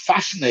COVID was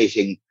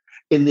fascinating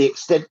in the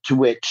extent to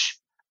which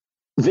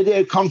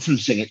video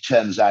conferencing, it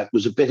turns out,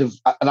 was a bit of,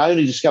 and I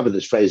only discovered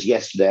this phrase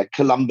yesterday,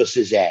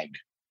 Columbus's egg.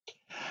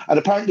 And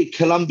apparently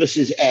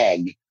Columbus's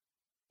egg,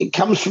 it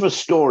comes from a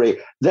story.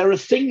 There are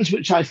things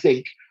which I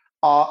think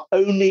are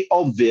only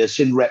obvious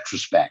in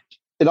retrospect.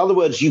 In other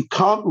words, you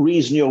can't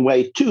reason your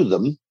way to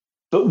them,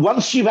 but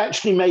once you've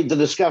actually made the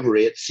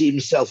discovery, it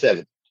seems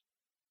self-evident.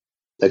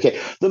 Okay,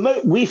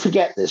 we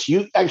forget this.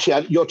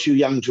 You're too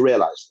young to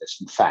realize this,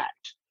 in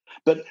fact.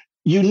 But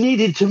you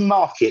needed to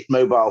market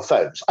mobile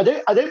phones. I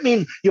don't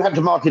mean you had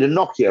to market a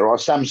Nokia or a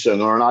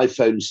Samsung or an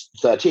iPhone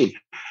 13.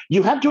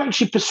 You had to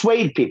actually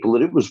persuade people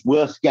that it was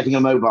worth getting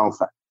a mobile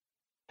phone.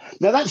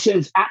 Now, that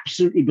sounds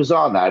absolutely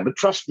bizarre now, but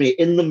trust me,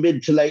 in the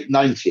mid to late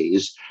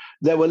 90s,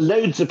 there were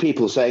loads of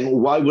people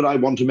saying, why would I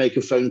want to make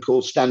a phone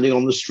call standing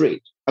on the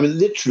street?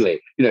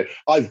 Literally,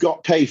 I've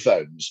got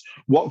payphones.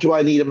 What do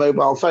I need a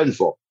mobile phone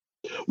for?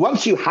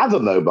 Once you have a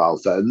mobile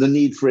phone, the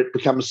need for it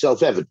becomes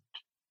self-evident.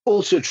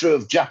 Also true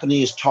of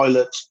Japanese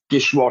toilets,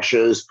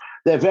 dishwashers.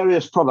 There are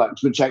various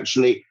products which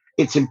actually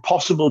it's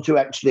impossible to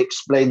actually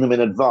explain them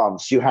in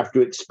advance. You have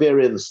to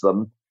experience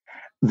them.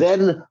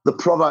 Then the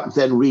product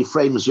then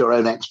reframes your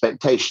own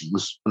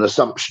expectations and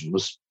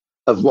assumptions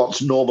of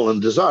what's normal and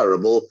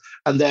desirable,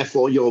 and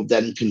therefore you're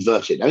then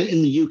converted. I mean,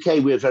 in the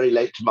UK, we're very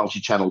late to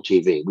multi-channel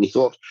TV. We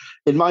thought,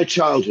 in my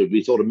childhood,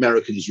 we thought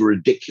Americans were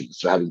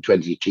ridiculous for having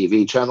 20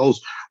 TV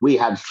channels. We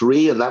had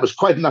 3, and that was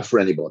quite enough for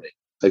anybody.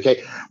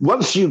 Okay,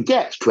 once you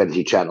get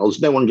 20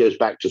 channels, no one goes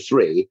back to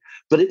 3,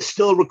 but it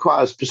still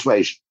requires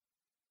persuasion.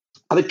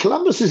 And the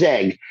Columbus's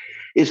egg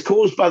is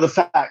caused by the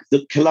fact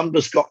that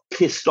Columbus got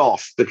pissed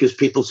off because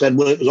people said,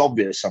 well, it was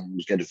obvious someone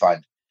was going to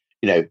find,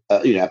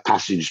 a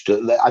passage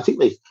to. I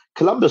think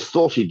Columbus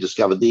thought he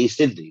discovered the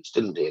East Indies,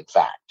 didn't he? In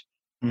fact,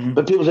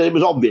 but people said it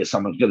was obvious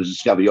someone was going to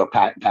discover your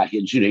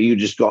package. You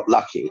just got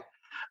lucky.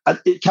 And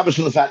it comes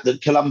from the fact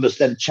that Columbus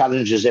then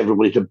challenges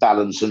everybody to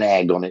balance an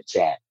egg on its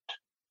end,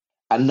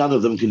 and none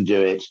of them can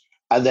do it.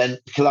 And then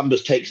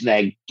Columbus takes an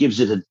egg, gives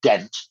it a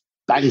dent,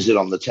 bangs it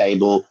on the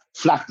table,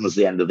 flattens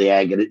the end of the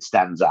egg, and it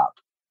stands up.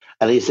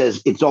 And he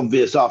says, it's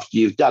obvious after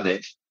you've done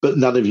it, but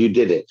none of you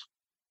did it.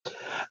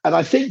 And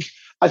I think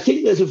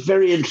there's a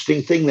very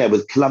interesting thing there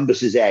with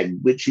Columbus's egg,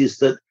 which is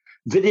that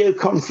video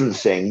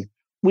conferencing,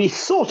 we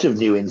sort of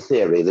knew in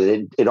theory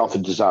that it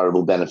offered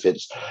desirable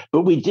benefits,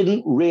 but we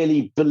didn't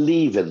really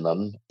believe in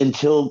them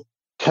until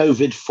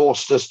COVID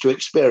forced us to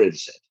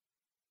experience it.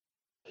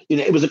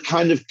 It was a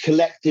kind of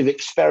collective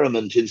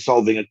experiment in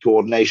solving a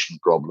coordination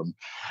problem.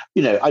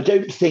 I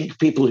don't think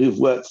people who've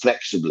worked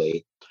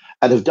flexibly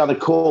and have done a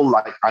call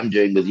like I'm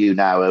doing with you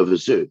now over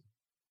Zoom,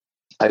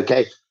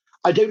 okay,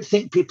 I don't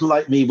think people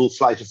like me will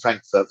fly to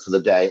Frankfurt for the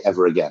day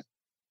ever again.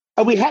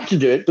 And we had to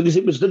do it because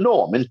it was the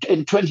norm.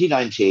 In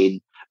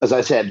 2019, as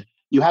I said,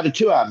 you had a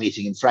 2-hour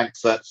meeting in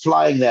Frankfurt.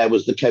 Flying there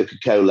was the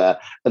Coca-Cola,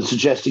 and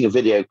suggesting a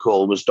video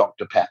call was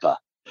Dr. Pepper.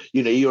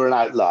 You're an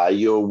outlier,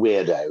 you're a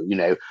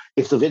weirdo.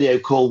 If the video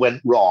call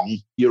went wrong,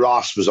 your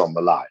ass was on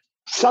the line.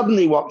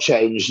 Suddenly what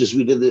changed is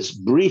we did this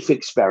brief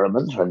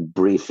experiment, and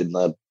brief in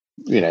the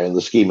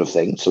scheme of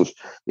things, of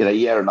a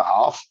year and a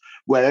half,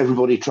 where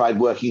everybody tried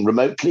working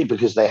remotely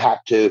because they had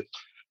to.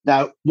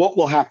 Now, what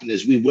will happen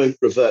is we won't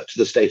revert to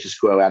the status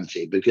quo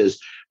ante, because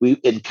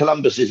in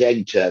Columbus's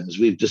egg terms,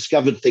 we've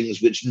discovered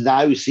things which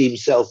now seem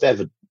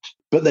self-evident,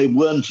 but they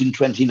weren't in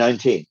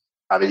 2019.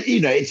 I mean,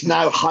 it's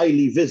now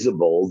highly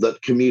visible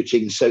that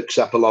commuting soaks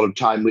up a lot of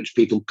time which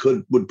people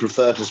would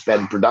prefer to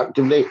spend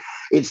productively.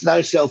 It's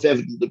now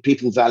self-evident that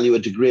people value a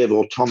degree of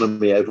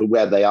autonomy over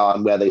where they are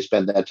and where they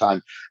spend their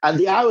time, and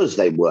the hours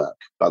they work,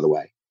 by the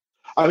way.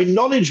 I mean,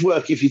 knowledge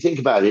work, if you think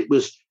about it,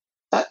 was,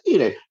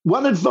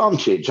 one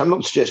advantage. I'm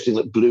not suggesting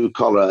that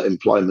blue-collar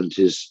employment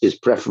is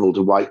preferable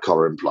to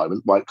white-collar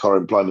employment. White-collar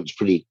employment is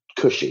pretty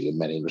cushy in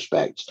many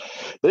respects.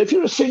 But if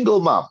you're a single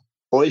mum,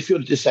 or if you're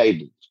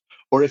disabled,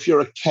 or if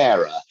you're a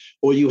carer,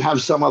 or you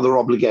have some other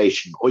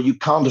obligation, or you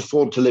can't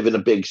afford to live in a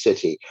big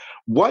city,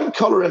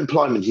 white-collar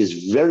employment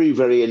is very,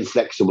 very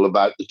inflexible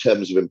about the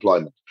terms of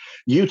employment.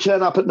 You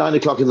turn up at 9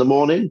 o'clock in the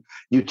morning,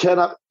 you turn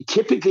up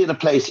typically in a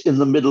place in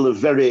the middle of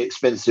very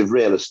expensive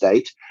real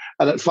estate,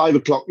 and at 5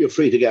 o'clock, you're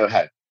free to go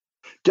home.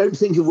 Don't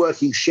think of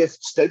working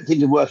shifts, don't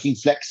think of working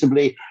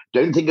flexibly,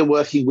 don't think of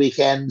working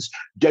weekends,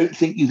 don't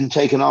think you can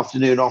take an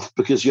afternoon off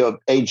because your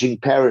aging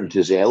parent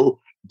is ill,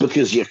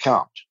 because you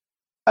can't.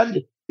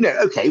 And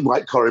okay,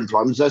 white-collar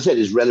employment, as I said,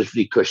 is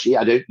relatively cushy.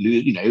 I don't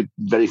lose,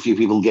 very few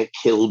people get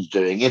killed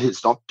doing it.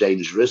 It's not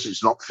dangerous.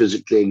 It's not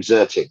physically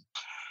exerting.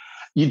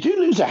 You do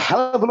lose a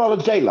hell of a lot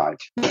of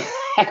daylight.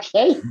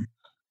 Okay?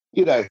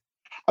 The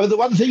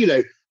one thing,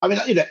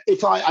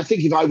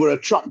 if I were a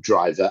truck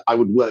driver, I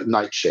would work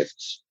night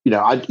shifts.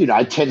 I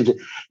tend to,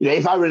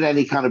 if I were in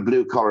any kind of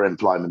blue-collar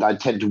employment, I'd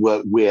tend to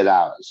work weird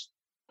hours.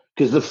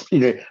 Because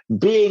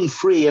being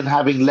free and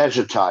having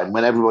leisure time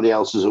when everybody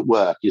else is at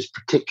work is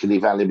particularly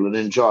valuable and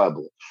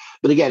enjoyable.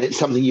 But again, it's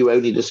something you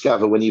only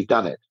discover when you've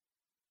done it.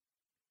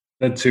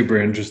 That's super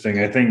interesting.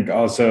 I think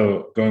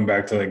also going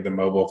back to the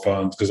mobile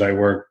phones, because I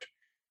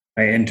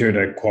entered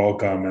at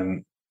Qualcomm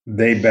and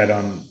they bet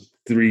on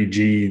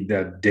 3G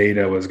that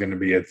data was going to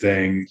be a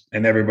thing.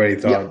 And everybody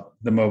thought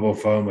the mobile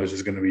phone was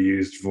just going to be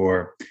used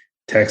for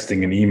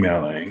texting and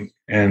emailing.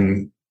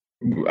 And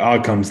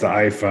out comes the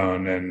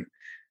iPhone and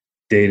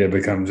data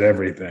becomes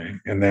everything.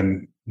 And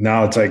then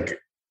now it's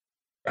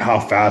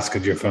how fast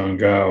could your phone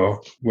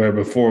go? Where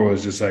before it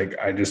was just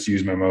I just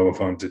use my mobile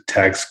phone to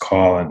text,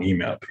 call, and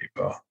email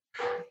people.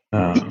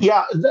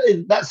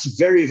 That's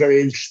very, very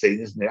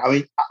interesting, isn't it? I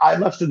mean, I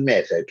must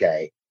admit,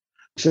 okay,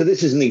 so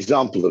this is an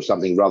example of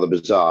something rather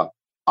bizarre.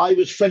 I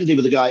was friendly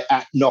with a guy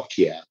at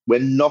Nokia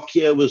when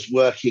Nokia was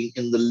working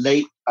in the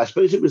late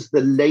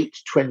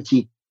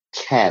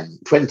 2010,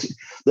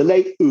 the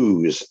late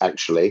ooze,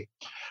 actually,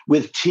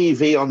 with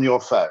TV on your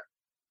phone.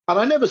 And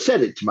I never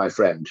said it to my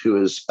friend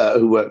who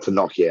worked for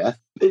Nokia.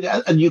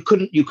 And you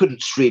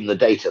couldn't stream the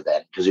data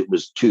then because it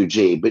was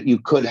 2G, but you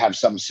could have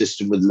some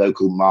system with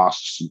local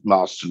masts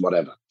and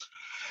whatever.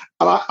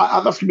 And I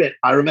must admit,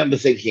 I remember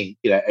thinking,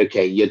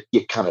 okay, you're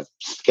kind of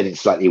getting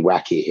slightly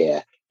wacky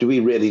here. Do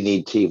we really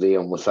need TV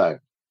on the phone?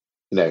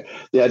 You know,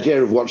 the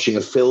idea of watching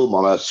a film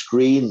on a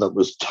screen that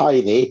was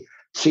tiny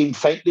seemed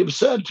faintly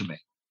absurd to me.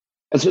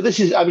 And so this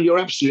is, I mean, you're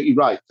absolutely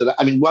right.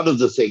 I mean, one of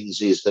the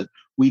things is that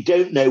we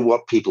don't know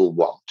what people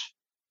want.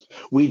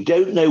 We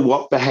don't know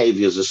what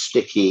behaviors are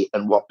sticky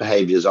and what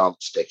behaviors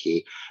aren't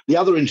sticky. The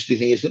other interesting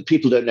thing is that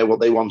people don't know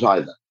what they want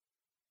either.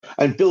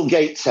 And Bill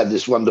Gates had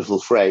this wonderful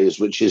phrase,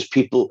 which is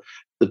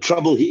the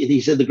trouble, he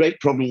said, the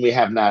great problem we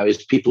have now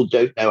is people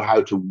don't know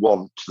how to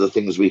want the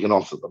things we can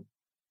offer them.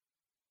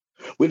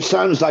 Which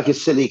sounds like a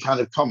silly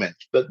kind of comment,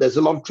 but there's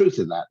a lot of truth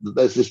in that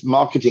there's this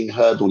marketing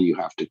hurdle you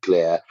have to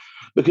clear,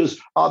 because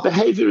our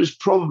behavior is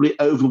probably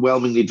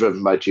overwhelmingly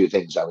driven by two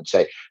things, I would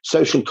say: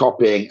 social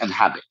copying and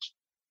habit.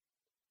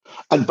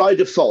 And by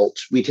default,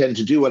 we tend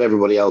to do what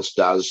everybody else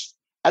does.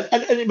 And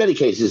in many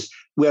cases,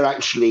 we're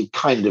actually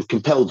kind of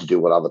compelled to do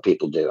what other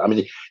people do. I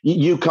mean,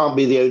 you can't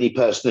be the only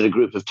person in a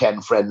group of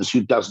 10 friends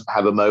who doesn't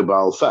have a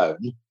mobile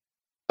phone,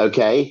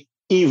 okay?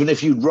 Even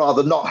if you'd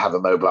rather not have a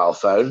mobile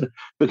phone,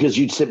 because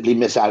you'd simply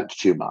miss out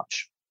too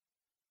much.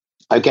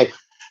 Okay,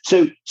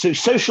 so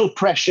social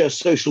pressure,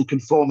 social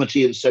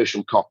conformity, and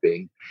social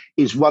copying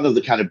is one of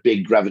the kind of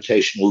big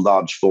gravitational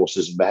large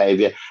forces of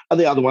behavior,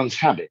 and the other one's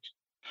habit.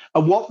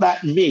 And what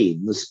that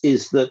means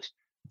is that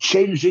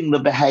changing the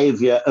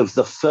behavior of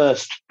the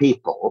first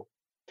people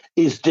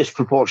is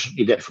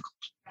disproportionately difficult.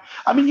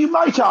 I mean, you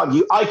might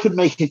argue, I could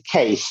make a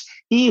case,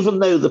 even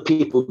though the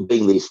people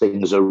doing these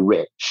things are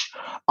rich,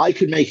 I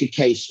could make a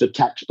case for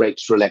tax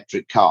breaks for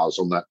electric cars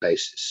on that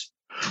basis,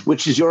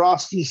 which is you're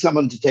asking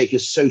someone to take a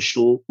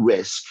social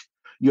risk.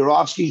 You're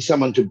asking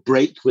someone to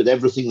break with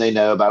everything they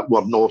know about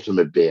what an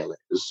automobile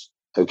is,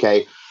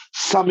 okay?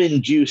 Some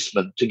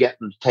inducement to get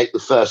them to take the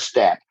first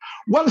step.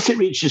 Once it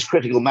reaches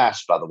critical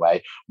mass, by the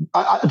way,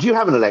 do you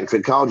have an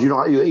electric car? Do you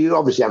not? You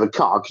obviously have a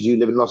car because you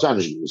live in Los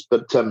Angeles,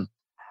 but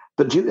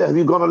have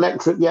you gone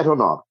electric yet or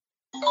not?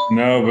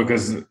 No,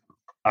 because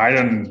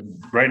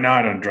right now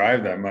I don't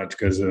drive that much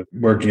because of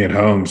working at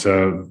home.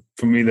 So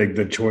for me, like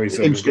the choice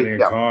of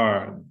getting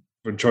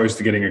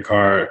a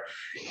car,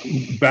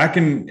 back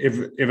in,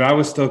 if I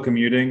was still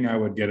commuting, I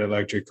would get an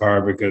electric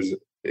car because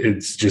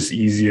it's just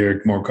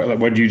easier, more like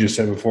what you just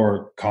said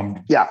before,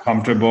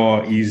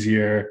 comfortable,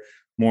 easier,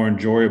 more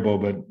enjoyable.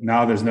 But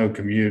now there's no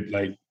commute.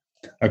 Like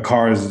a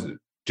car is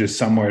just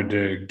somewhere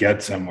to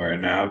get somewhere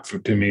now.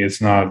 To me,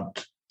 it's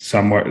not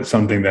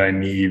something that I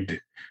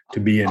need to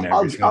be in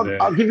every single day.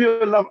 I'll give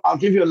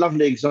you a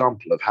lovely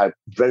example of how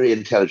very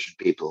intelligent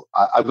people.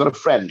 I've got a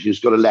friend who's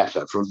got a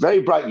letter from a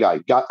very bright guy.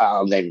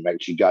 I'll name him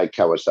actually, Guy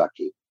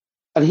Kawasaki,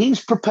 and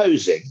he's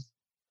proposing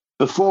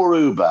before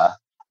Uber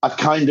a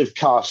kind of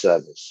car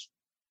service.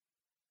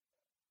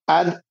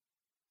 And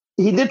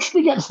he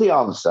literally gets the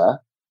answer.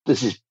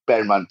 This is,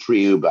 bear in mind,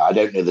 pre-Uber. I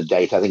don't know the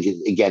date. I think,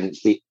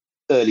 it's the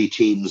early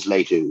teens,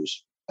 late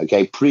ooze.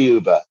 Okay,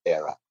 pre-Uber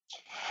era.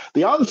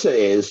 The answer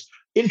is,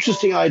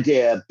 interesting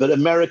idea, but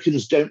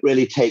Americans don't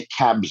really take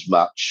cabs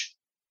much.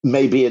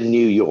 Maybe in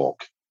New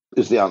York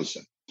is the answer.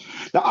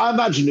 Now, I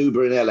imagine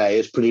Uber in LA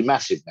is pretty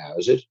massive now,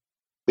 is it?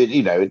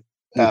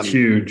 It's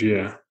huge,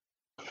 yeah.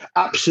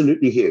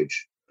 Absolutely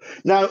huge.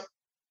 Now,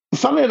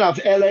 funnily enough,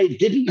 LA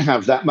didn't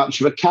have that much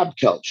of a cab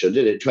culture,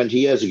 did it, 20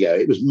 years ago?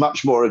 It was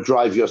much more a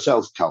drive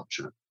yourself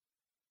culture.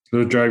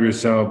 So drive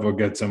yourself or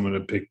get someone to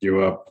pick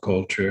you up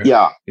culture.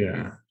 Yeah.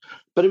 Yeah.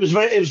 But it was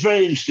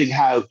very interesting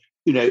how,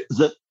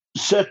 that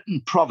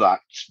certain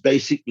products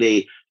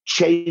basically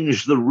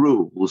change the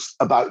rules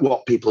about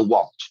what people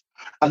want.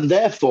 And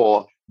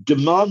therefore,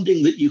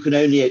 demanding that you can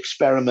only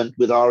experiment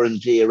with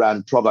R&D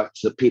around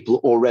products that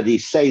people already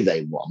say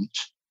they want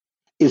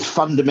is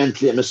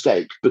fundamentally a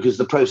mistake, because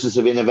the process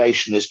of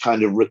innovation is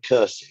kind of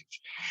recursive.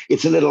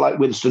 It's a little like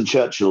Winston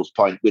Churchill's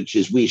point, which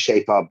is we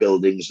shape our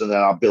buildings and then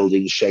our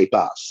buildings shape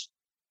us.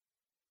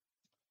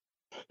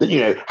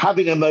 That,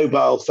 having a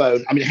mobile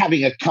phone,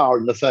 having a car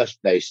in the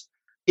first place,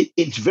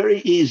 it's very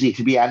easy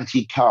to be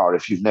anti-car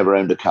if you've never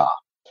owned a car.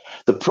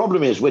 The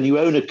problem is when you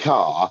own a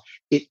car,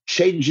 it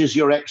changes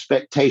your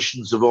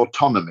expectations of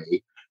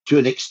autonomy to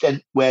an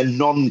extent where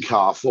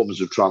non-car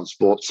forms of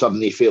transport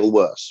suddenly feel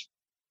worse.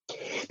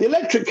 The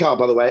electric car,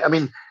 by the way,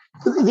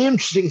 the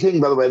interesting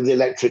thing, by the way, with the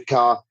electric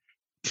car,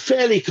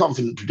 fairly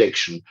confident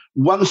prediction.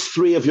 Once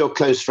 3 of your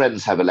close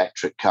friends have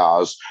electric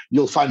cars,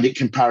 you'll find it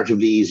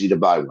comparatively easy to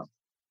buy one.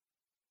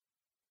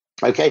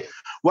 Okay,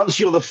 once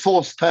you're the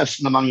 4th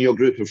person among your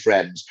group of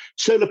friends,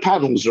 solar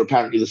panels are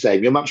apparently the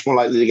same. You're much more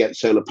likely to get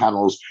solar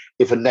panels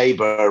if a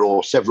neighbor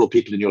or several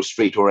people in your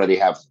street already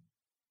have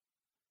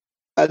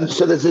them. And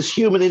so there's this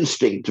human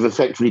instinct of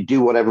effectively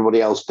do what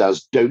everybody else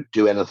does, don't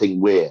do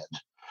anything weird,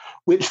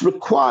 which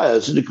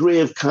requires a degree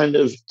of kind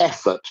of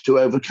effort to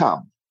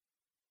overcome.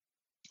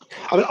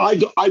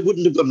 I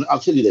wouldn't have gotten, I'll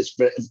tell you this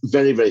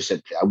very, very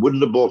simply, I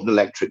wouldn't have bought an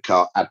electric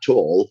car at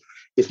all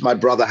if my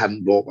brother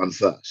hadn't bought one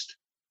first.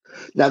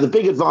 Now, the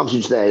big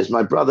advantage there is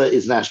my brother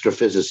is an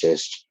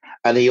astrophysicist,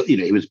 and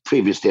he was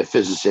previously a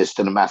physicist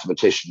and a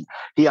mathematician.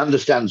 He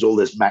understands all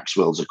this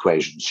Maxwell's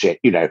equations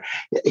shit.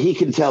 He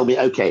can tell me,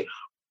 okay,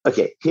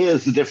 okay,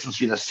 here's the difference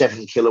between a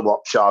 7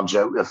 kilowatt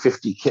charger, a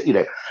 50,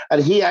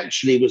 and he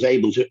actually was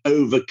able to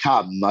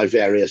overcome my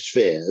various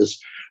fears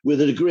with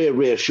a degree of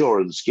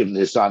reassurance given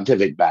his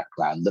scientific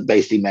background that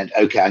basically meant,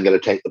 okay, I'm going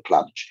to take the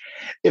plunge.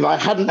 If I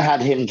hadn't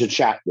had him to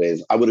chat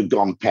with, I would have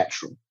gone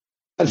petrol.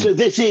 And so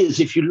this is,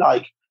 if you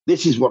like,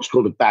 this is what's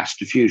called a Bass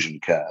diffusion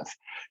curve.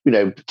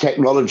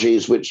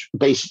 Technologies which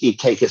basically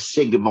take a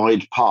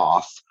sigmoid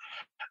path,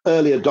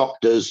 early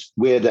adopters,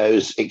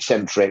 weirdos,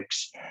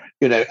 eccentrics,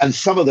 and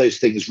some of those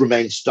things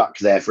remain stuck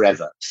there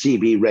forever.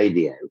 CB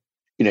radio,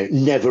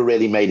 never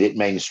really made it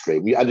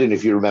mainstream. I don't know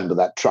if you remember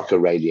that trucker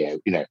radio,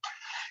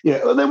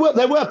 there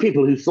were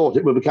people who thought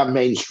it would become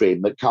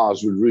mainstream, that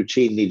cars would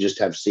routinely just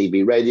have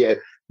CB radio.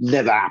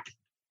 Never happened,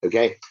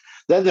 okay?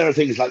 Then there are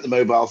things like the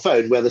mobile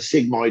phone, where the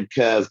sigmoid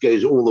curve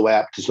goes all the way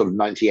up to sort of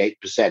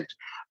 98%. Of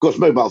course,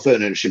 mobile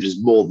phone ownership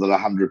is more than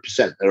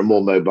 100%. There are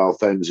more mobile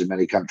phones in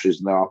many countries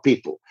than there are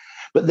people.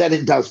 But then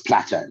it does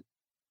plateau.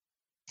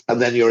 And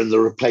then you're in the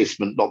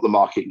replacement, not the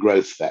market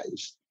growth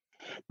phase.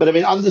 But I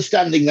mean,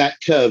 understanding that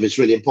curve is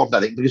really important, I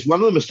think, because one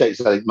of the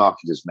mistakes I think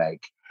marketers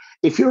make,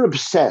 if you're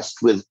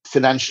obsessed with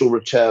financial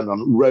return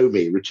on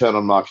ROMI, return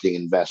on marketing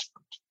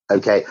investment,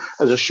 okay,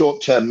 as a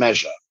short-term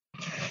measure,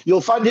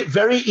 you'll find it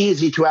very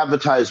easy to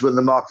advertise when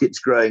the market's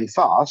growing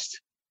fast,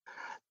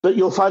 but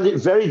you'll find it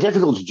very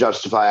difficult to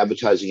justify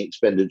advertising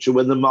expenditure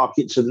when the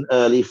market's in an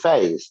early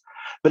phase.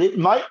 But it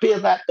might be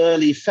in that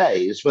early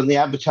phase when the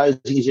advertising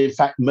is in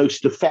fact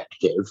most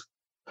effective,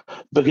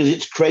 because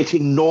it's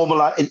creating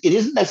it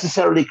isn't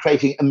necessarily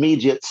creating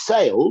immediate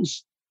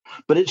sales,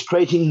 but it's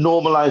creating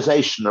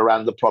normalization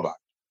around the product.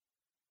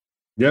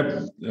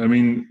 Yep. I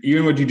mean,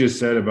 even what you just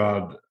said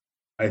about,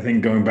 I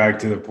think, going back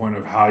to the point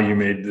of how you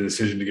made the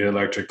decision to get an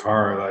electric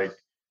car, like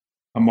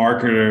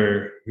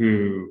marketers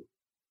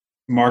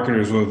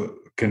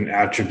can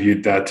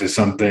attribute that to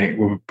something,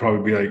 will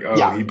probably be like, oh,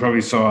 yeah, he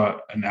probably saw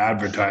an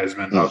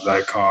advertisement of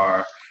that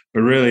car.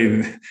 But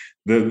really,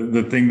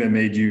 the thing that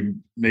made you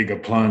make a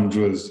plunge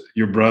was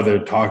your brother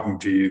talking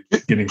to you,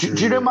 getting through.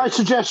 Do you know my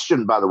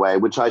suggestion, by the way,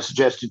 which I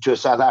suggested to a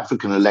South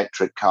African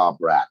electric car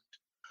brand?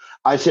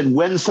 I said,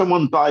 when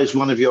someone buys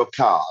one of your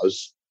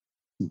cars,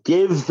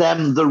 give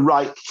them the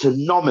right to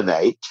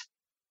nominate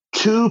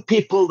 2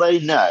 people they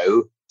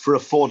know for a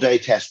 4-day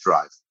test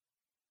drive.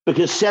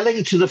 Because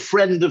selling to the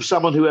friend of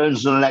someone who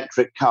owns an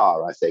electric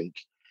car, I think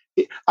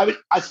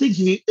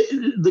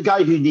the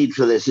guy who you need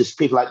for this is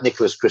people like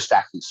Nicholas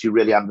Christakis, who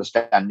really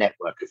understand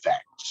network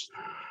effects.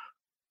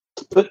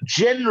 But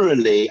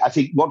generally, I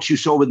think what you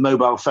saw with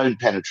mobile phone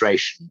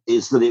penetration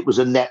is that it was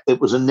a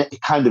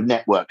kind of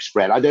network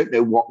spread. I don't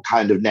know what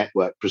kind of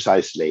network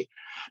precisely,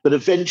 but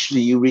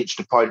eventually you reached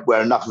a point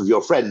where enough of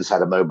your friends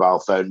had a mobile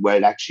phone where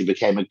it actually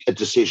became a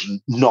decision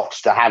not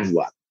to have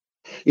one.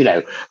 In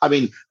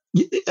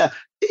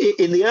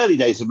the early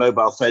days of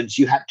mobile phones,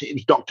 it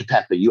was Dr.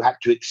 Pepper. You had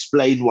to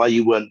explain why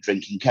you weren't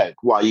drinking Coke,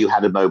 why you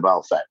had a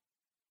mobile phone.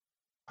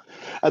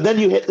 And then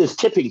you hit this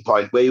tipping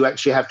point where you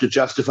actually have to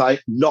justify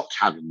not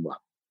having one.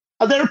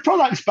 And there are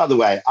products, by the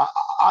way.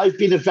 I've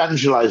been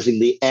evangelizing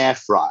the air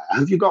fryer.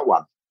 Have you got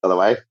one, by the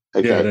way?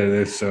 Okay. Yeah,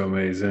 they're so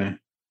amazing.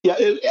 Yeah,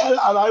 and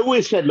I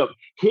always said, look,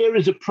 here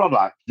is a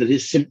product that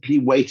is simply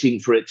waiting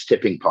for its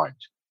tipping point.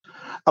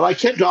 And I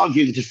kept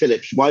arguing to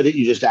Philips, why don't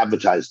you just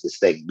advertise this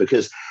thing?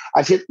 Because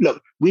I said,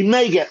 look, we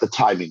may get the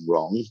timing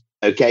wrong,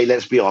 okay,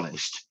 let's be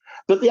honest,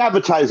 but the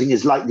advertising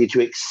is likely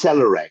to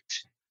accelerate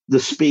the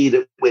speed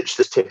at which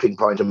this tipping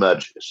point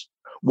emerges.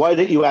 Why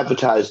don't you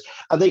advertise?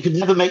 And they could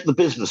never make the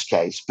business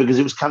case because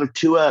it was kind of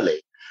too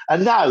early.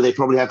 And now they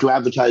probably have to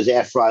advertise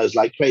air fryers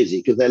like crazy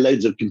because there are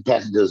loads of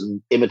competitors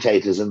and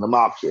imitators in the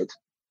market.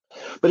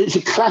 But it's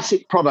a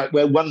classic product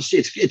where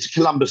it's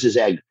Columbus's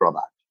egg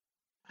product.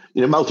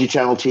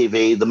 Multi-channel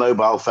TV, the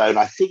mobile phone.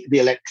 I think the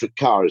electric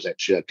car is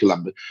actually a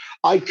Columbus.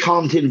 I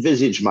can't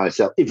envisage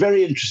myself.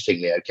 Very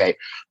interestingly, okay,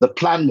 the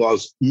plan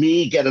was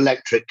me get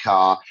electric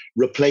car,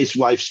 replace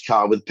wife's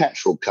car with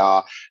petrol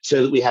car,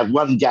 so that we have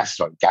one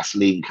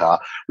gasoline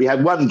car. We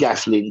had one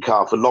gasoline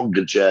car for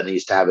longer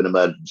journeys to have an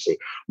emergency.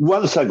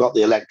 Once I got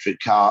the electric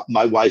car,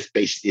 my wife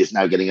basically is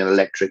now getting an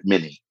electric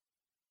Mini.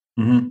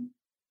 Mm-hmm.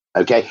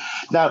 Okay.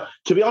 Now,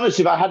 to be honest,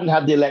 if I hadn't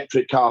had the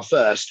electric car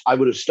first, I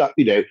would have stuck,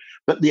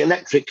 but the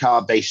electric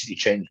car basically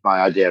changed my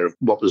idea of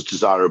what was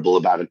desirable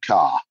about a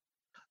car.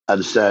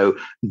 And so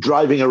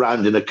driving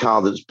around in a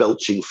car that's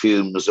belching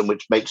fumes and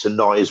which makes a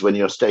noise when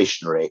you're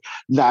stationary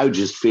now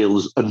just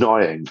feels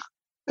annoying.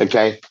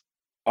 Okay.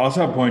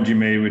 Also a point you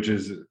made, which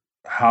is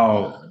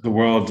how the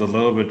world's a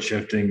little bit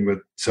shifting with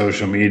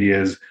social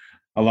media, is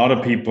a lot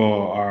of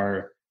people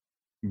are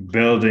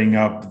building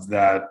up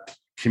that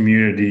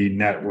community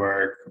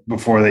network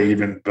before they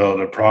even build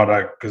a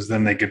product, because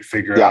then they could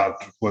figure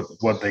out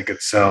what they could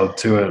sell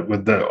to it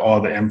with all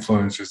the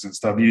influencers and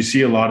stuff. You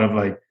see a lot of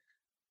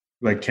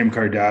like Kim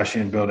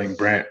Kardashian building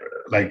brand,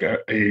 like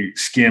a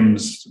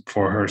Skims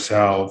for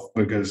herself,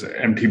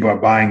 and people are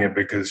buying it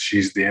because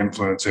she's the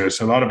influencer.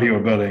 So a lot of people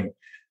are building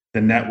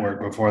the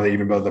network before they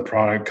even build the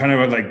product. Kind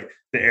of like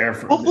the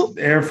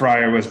air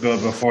fryer was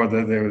built before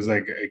there was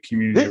like a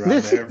community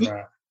around the air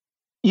fryer.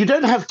 You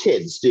don't have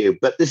kids, do you?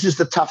 But this is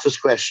the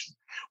toughest question.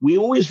 We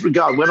always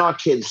regard, when our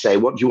kids say,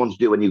 what do you want to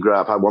do when you grow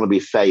up? I want to be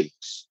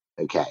famous.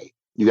 Okay.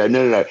 You go,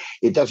 no.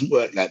 It doesn't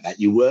work like that.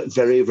 You work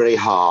very, very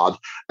hard,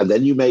 and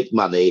then you make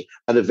money,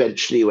 and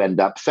eventually you end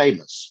up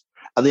famous.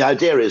 And the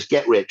idea is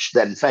get rich,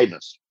 then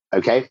famous.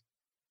 Okay.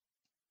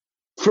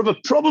 From a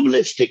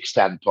probabilistic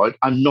standpoint,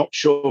 I'm not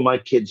sure my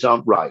kids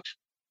aren't right.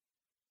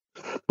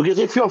 Because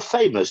if you're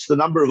famous, the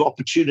number of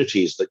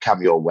opportunities that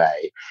come your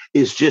way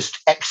is just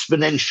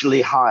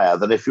exponentially higher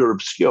than if you're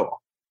obscure.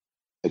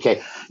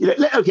 Okay,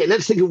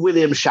 let's think of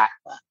William Shatner,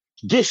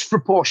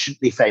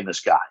 disproportionately famous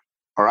guy.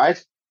 All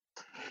right,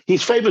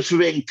 he's famous for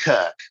being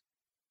Kirk.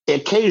 He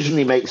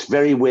occasionally makes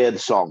very weird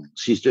songs.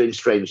 He's doing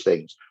strange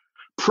things.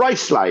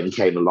 Priceline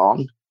came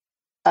along,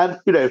 and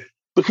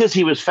because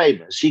he was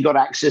famous, he got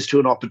access to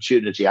an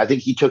opportunity. I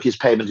think he took his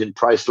payment in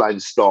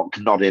Priceline stock,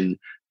 not in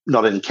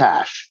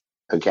cash.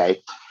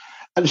 Okay.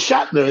 And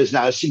Shatner is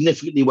now a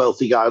significantly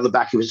wealthy guy on the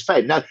back of his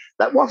fame. Now,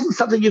 that wasn't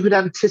something you could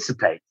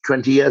anticipate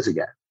 20 years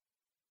ago.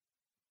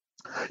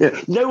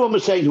 No one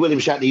was saying to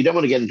William Shatner, you don't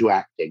want to get into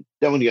acting.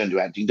 Don't want to go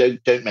into acting.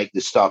 Don't make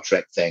this Star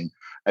Trek thing.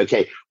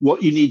 Okay.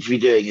 What you need to be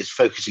doing is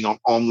focusing on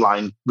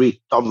online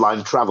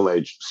travel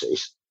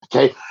agencies.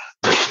 Okay.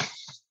 But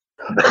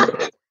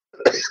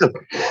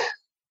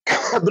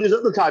at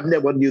the time, no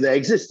one knew they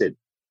existed.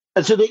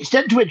 And so the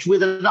extent to which,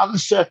 with an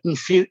uncertain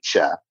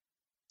future,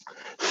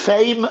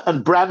 fame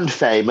and brand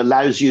fame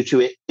allows you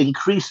to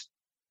increase.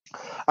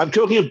 I'm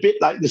talking a bit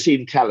like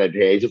Nassim Taleb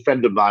here. He's a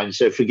friend of mine,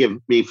 so forgive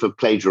me for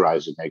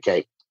plagiarizing,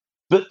 okay?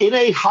 But in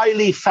a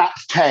highly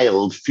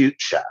fat-tailed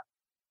future,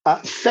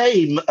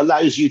 fame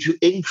allows you to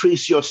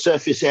increase your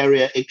surface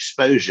area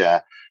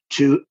exposure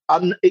to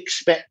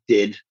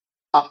unexpected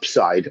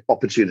upside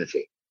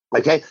opportunity,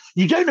 okay?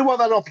 You don't know what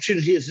that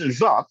opportunity is in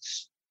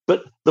advance,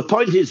 but the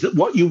point is that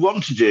what you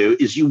want to do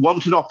is you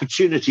want an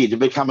opportunity to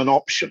become an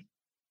option.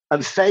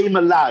 And fame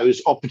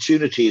allows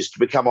opportunities to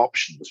become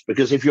options,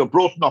 because if you're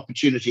brought an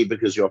opportunity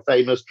because you're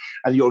famous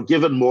and you're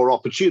given more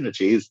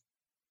opportunities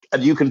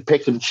and you can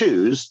pick and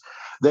choose,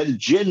 then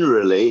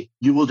generally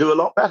you will do a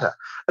lot better.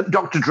 And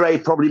Dr. Dre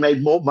probably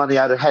made more money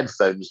out of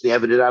headphones than he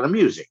ever did out of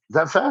music. Is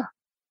that fair?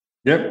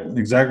 Yep,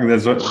 exactly.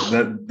 That's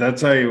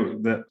how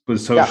that with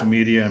social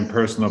media and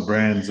personal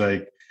brands.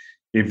 Like,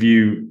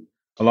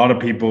 a lot of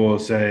people will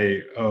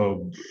say,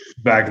 oh,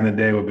 back in the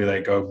day would be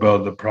like, oh,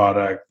 build the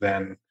product,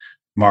 then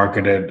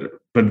marketed.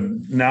 But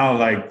now,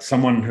 like,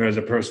 someone who has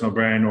a personal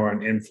brand or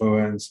an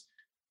influence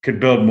could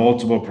build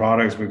multiple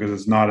products because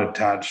it's not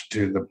attached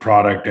to the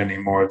product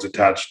anymore. It's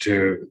attached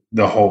to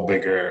the whole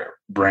bigger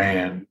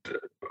brand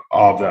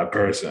of that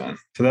person.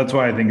 So that's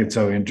why I think it's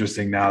so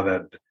interesting now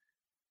that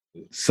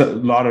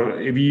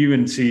if you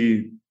even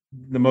see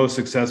the most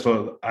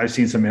successful, I've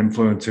seen some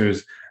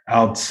influencers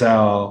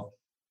outsell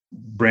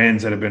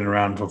brands that have been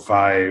around for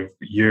 5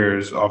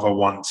 years off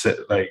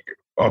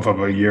of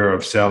a year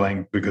of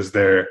selling, because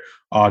their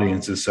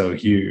audience is so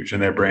huge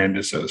and their brand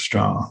is so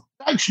strong.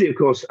 Actually, of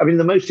course, I mean,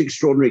 the most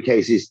extraordinary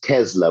case is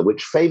Tesla,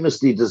 which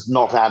famously does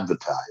not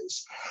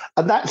advertise.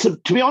 And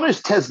to be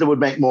honest, Tesla would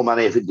make more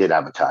money if it did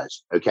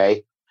advertise,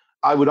 okay?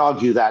 I would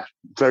argue that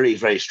very,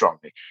 very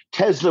strongly.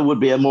 Tesla would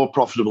be a more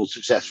profitable,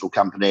 successful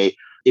company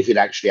if it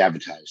actually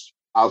advertised.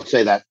 I'll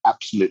say that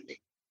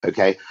absolutely,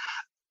 okay?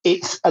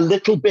 It's a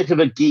little bit of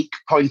a geek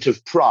point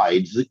of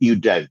pride that you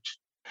don't,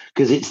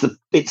 because it's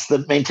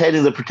the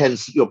maintaining the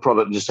pretense that your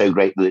product is so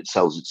great that it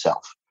sells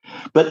itself.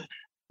 But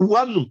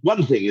one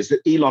thing is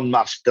that Elon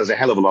Musk does a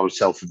hell of a lot of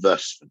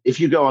self-advertisement. If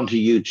you go onto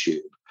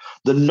YouTube,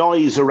 the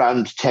noise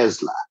around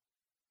Tesla,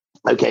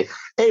 okay,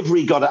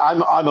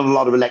 I'm on a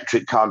lot of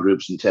electric car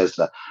groups in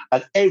Tesla,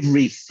 and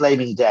every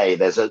flaming day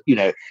there's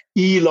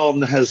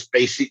Elon has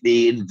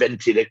basically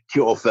invented a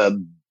cure for,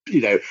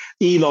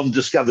 Elon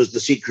discovers the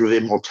secret of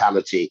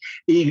immortality.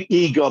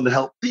 Elon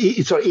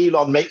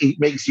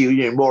makes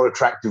you more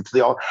attractive to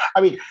the.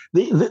 I mean,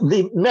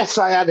 the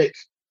messianic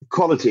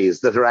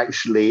qualities that are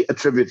actually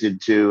attributed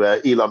to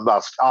Elon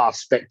Musk are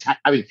spectacular.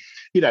 I mean,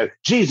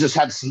 Jesus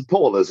had St.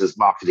 Paul as his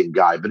marketing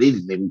guy, but he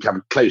didn't even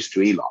come close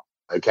to Elon.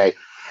 Okay,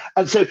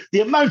 and so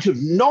the amount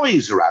of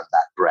noise around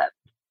that brand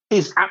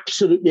is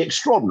absolutely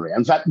extraordinary.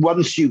 In fact,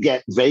 once you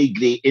get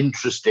vaguely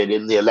interested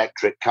in the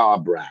electric car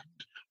brand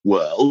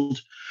world,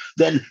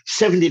 then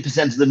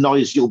 70% of the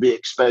noise you'll be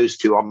exposed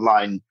to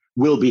online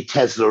will be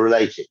Tesla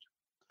related.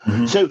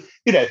 Mm-hmm. So,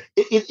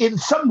 in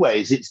some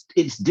ways, it's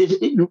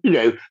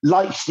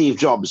like Steve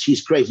Jobs,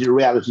 he's created a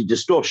reality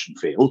distortion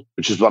field,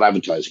 which is what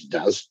advertising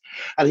does.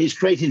 And he's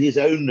created his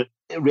own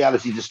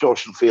reality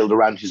distortion field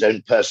around his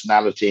own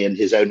personality and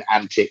his own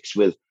antics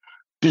with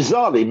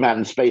bizarrely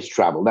manned space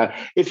travel. Now,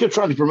 if you're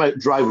trying to promote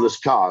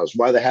driverless cars,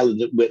 why the hell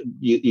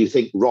you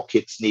think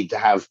rockets need to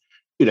have,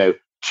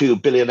 2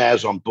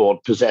 billionaires on board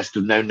possessed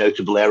of no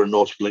notable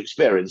aeronautical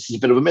experience? It's a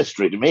bit of a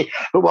mystery to me,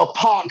 but we'll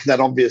park that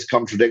obvious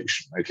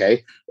contradiction,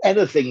 okay?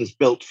 Anything's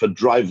built for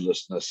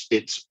driverlessness,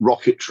 it's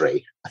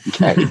rocketry,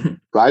 okay,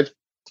 right?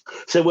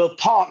 So we'll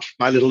park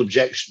my little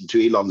objection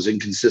to Elon's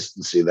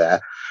inconsistency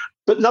there.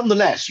 But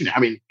nonetheless,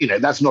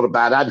 that's not a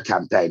bad ad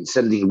campaign,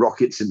 sending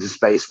rockets into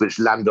space which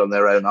land on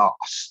their own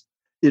arse.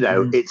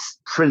 It's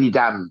pretty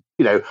damn,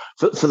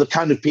 for the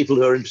kind of people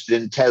who are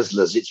interested in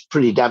Teslas, it's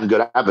pretty damn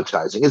good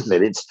advertising, isn't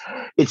it?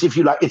 It's if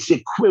you like, it's the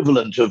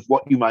equivalent of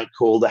what you might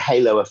call the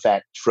halo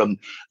effect from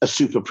a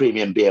super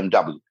premium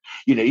BMW.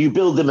 You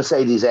build the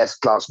Mercedes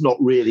S-Class not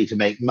really to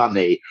make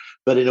money,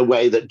 but in a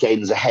way that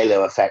gains a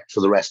halo effect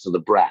for the rest of the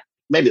brand.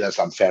 Maybe that's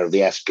unfair of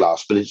the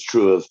S-Class, but it's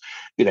true of,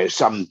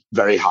 some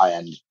very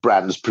high-end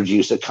brands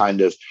produce a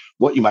kind of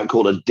what you might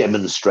call a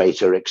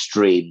demonstrator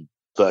extreme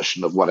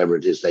version of whatever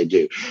it is they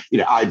do.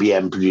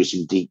 IBM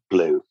producing Deep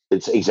Blue.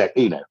 It's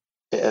exactly,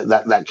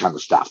 that kind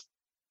of stuff.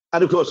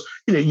 And of course,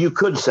 you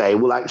could say,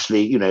 well,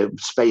 actually,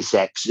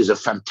 SpaceX is a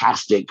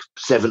fantastic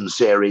 7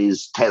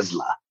 Series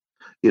Tesla,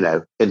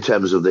 in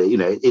terms of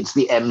it's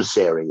the M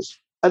series.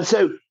 And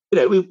so,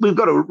 we've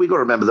got to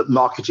remember that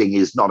marketing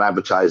is not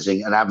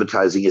advertising and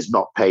advertising is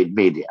not paid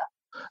media.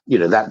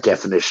 That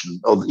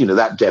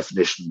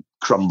definition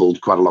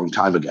crumbled quite a long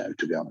time ago,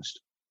 to be honest.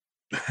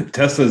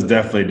 Tesla's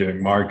definitely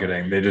doing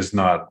marketing. They're just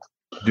not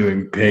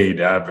doing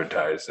paid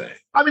advertising.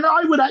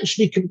 I would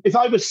actually, if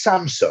I was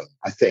Samsung,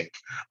 I think,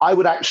 I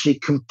would actually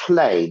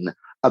complain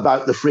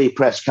about the free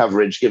press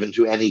coverage given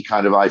to any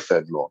kind of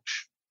iPhone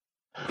launch.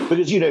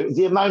 Because,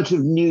 the amount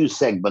of news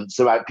segments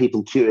about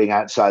people queuing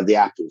outside the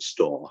Apple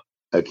store,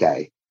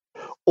 okay,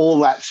 all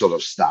that sort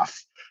of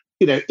stuff,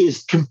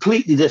 is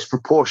completely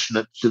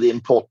disproportionate to the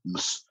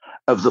importance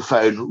of the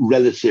phone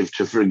relative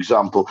to, for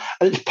example,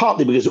 and it's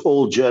partly because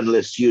all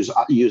journalists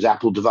use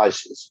Apple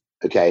devices.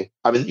 Okay,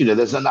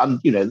 there's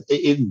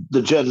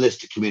the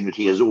journalistic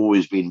community has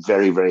always been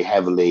very, very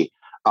heavily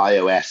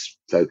iOS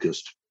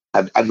focused,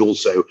 and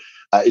also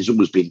it's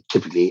always been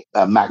typically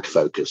Mac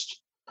focused.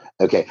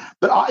 Okay,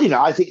 but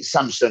I think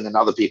Samsung and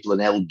other people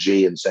and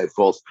LG and so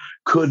forth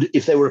could,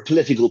 if they were a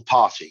political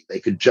party, they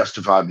could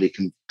justifiably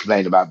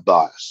complain about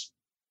bias.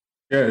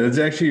 Yeah, that's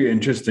actually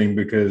interesting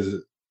because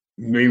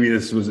maybe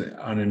this was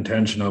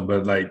unintentional,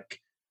 but like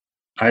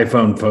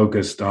iPhone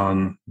focused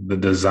on the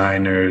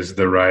designers,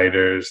 the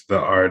writers, the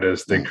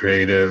artists, the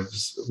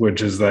creatives,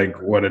 which is like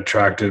what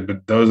attracted,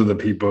 but those are the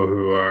people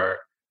who are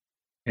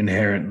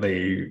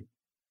inherently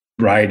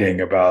writing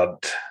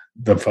about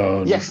the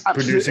phone, yes,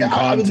 producing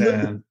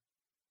content.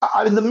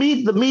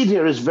 The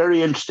media is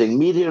very interesting.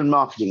 Media and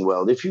marketing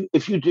world.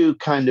 If you do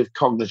kind of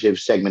cognitive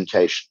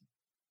segmentation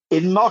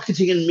in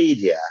marketing and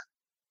media,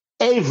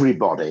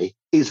 everybody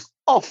is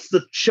off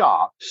the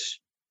charts.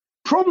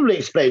 Probably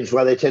explains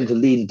why they tend to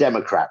lean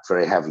Democrat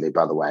very heavily,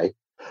 by the way.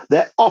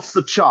 They're off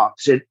the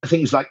charts in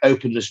things like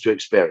openness to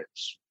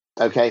experience.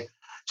 Okay.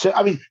 So,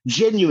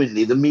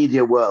 genuinely, the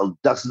media world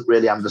doesn't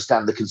really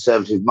understand the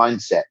conservative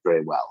mindset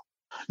very well.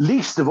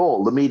 Least of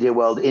all, the media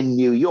world in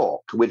New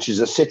York, which is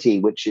a city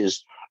which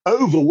is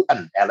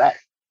and LA,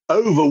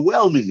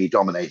 overwhelmingly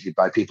dominated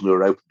by people who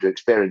are open to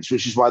experience,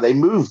 which is why they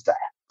moved there,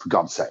 for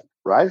God's sake,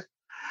 right?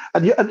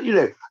 And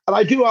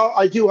I do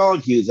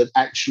argue that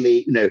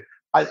actually,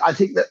 I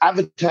think that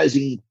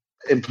advertising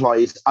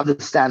employees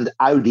understand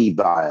Audi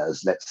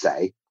buyers, let's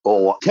say,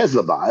 or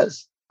Tesla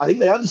buyers. I think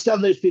they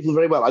understand those people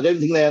very well. I don't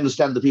think they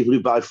understand the people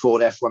who buy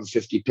Ford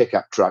F-150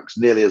 pickup trucks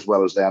nearly as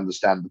well as they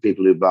understand the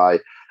people who buy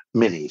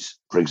Minis,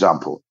 for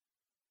example.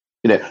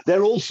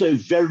 They're also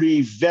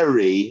very,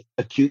 very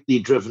acutely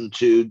driven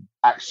to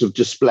acts of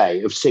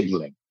display, of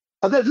signaling.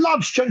 And there's a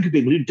large chunk of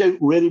people who don't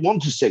really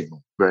want to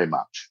signal very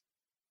much.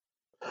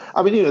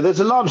 There's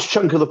a large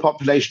chunk of the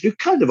population who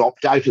kind of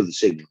opt out of the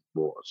signaling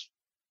wars.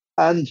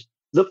 And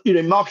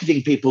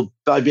marketing people,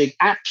 by being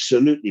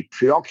absolutely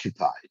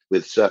preoccupied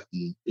with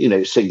certain,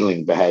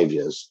 signaling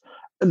behaviors,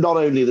 and not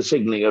only the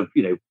signaling of,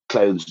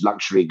 clothes,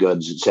 luxury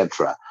goods,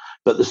 etc.,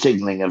 but the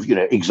signaling of,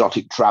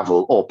 exotic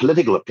travel or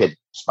political opinions.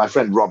 My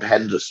friend Rob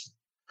Henderson,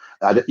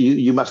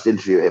 you must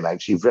interview him,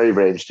 actually, very,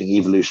 very interesting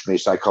evolutionary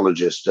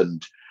psychologist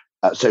and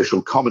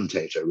social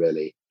commentator,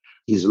 really.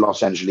 He's a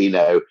Los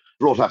Angelino,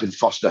 brought up in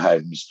foster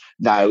homes.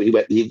 Now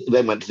he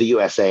then went to the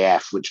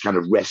USAF, which kind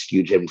of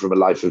rescued him from a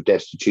life of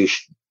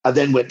destitution, and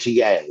then went to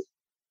Yale,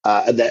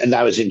 and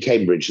now is in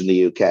Cambridge in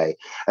the UK.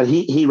 And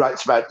he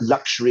writes about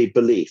luxury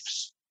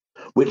beliefs,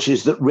 which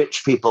is that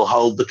rich people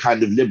hold the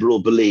kind of liberal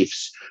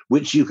beliefs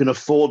which you can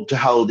afford to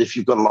hold if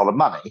you've got a lot of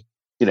money,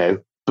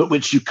 but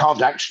which you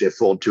can't actually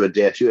afford to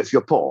adhere to if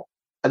you're poor.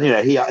 And,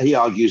 he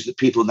argues that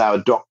people now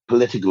adopt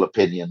political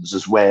opinions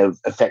as a way of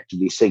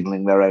effectively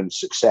signaling their own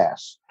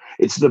success.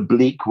 It's an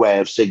oblique way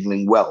of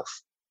signaling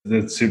wealth.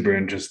 That's super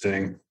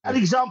interesting. An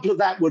example of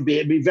that would be,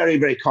 it'd be very,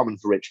 very common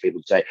for rich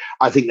people to say,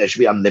 I think there should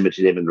be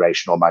unlimited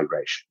immigration or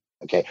migration.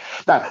 Okay.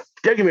 Now,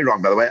 don't get me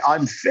wrong, by the way,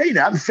 I'm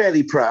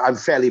fairly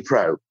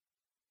pro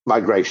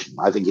migration.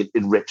 I think it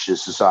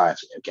enriches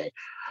society. Okay.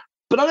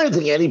 But I don't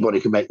think anybody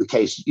can make the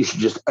case that you should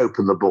just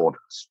open the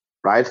borders,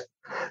 right?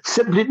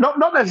 Simply, not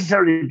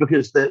necessarily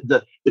because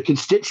the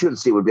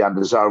constituency would be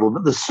undesirable,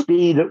 but the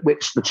speed at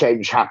which the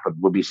change happened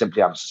would be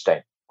simply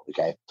unsustainable.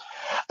 Okay.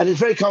 And it's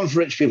very common for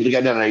rich people to go,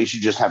 no, you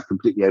should just have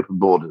completely open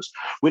borders,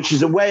 which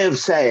is a way of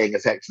saying,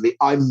 effectively,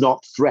 I'm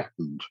not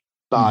threatened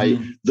by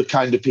the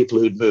kind of people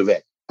who'd move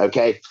in.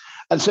 Okay.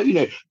 And so,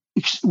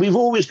 we've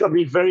always got to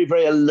be very,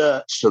 very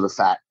alert to the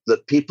fact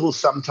that people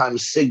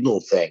sometimes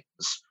signal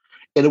things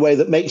in a way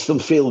that makes them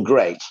feel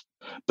great.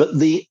 But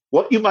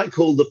what you might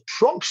call the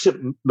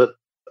proximate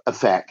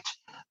effect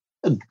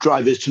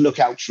drive is to look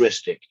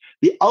altruistic.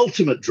 The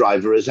ultimate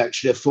driver is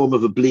actually a form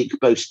of oblique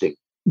boasting.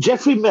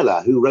 Jeffrey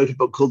Miller, who wrote a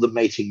book called The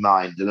Mating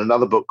Mind and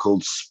another book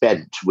called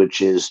Spent,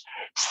 which is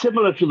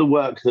similar to the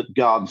work that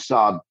Gard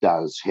Saad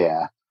does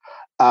here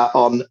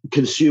on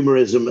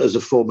consumerism as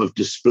a form of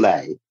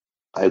display,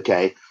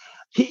 okay,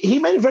 he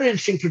made a very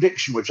interesting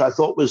prediction, which I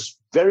thought was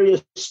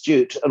very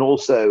astute and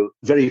also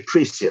very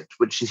prescient,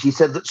 which is he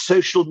said that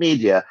social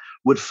media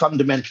would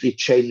fundamentally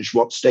change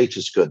what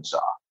status goods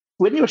are.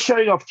 When you're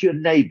showing off to your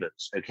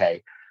neighbors,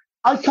 okay,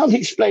 I can't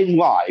explain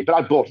why, but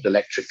I bought an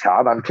electric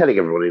car, and I'm telling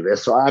everybody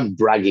this, so I'm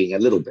bragging a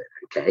little bit,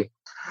 okay?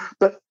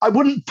 But I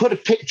wouldn't put a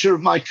picture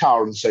of my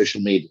car on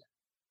social media.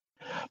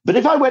 But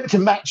if I went to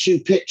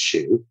Machu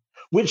Picchu,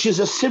 which is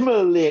a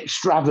similarly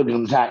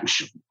extravagant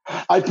action,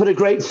 I put a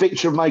great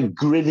picture of my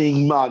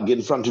grinning mug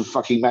in front of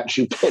fucking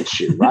Machu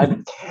Picchu, right?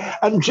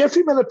 And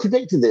Jeffrey Miller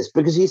predicted this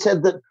because he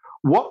said that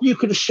what you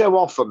can show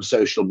off on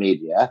social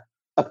media,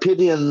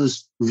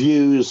 opinions,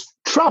 views,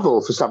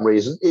 travel for some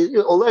reason,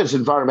 although it's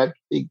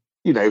environmentally,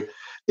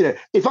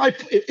 if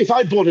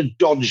I bought a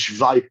Dodge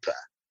Viper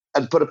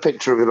and put a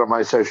picture of it on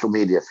my social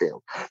media feed.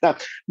 Now,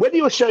 when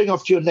you were showing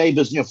off to your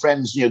neighbors and your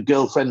friends and your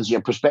girlfriends and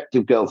your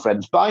prospective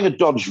girlfriends, buying a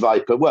Dodge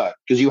Viper worked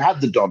because you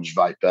had the Dodge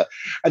Viper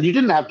and you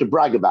didn't have to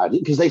brag about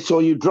it because they saw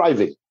you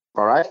driving,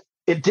 all right?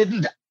 It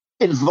didn't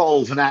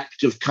involve an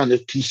act of kind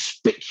of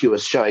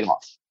conspicuous showing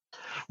off.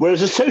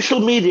 Whereas a social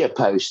media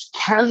post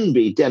can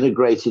be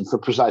denigrated for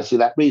precisely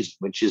that reason,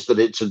 which is that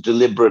it's a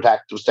deliberate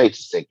act of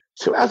status thing.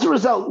 So as a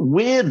result,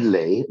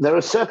 weirdly, there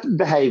are certain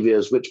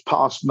behaviors which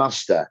pass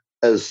muster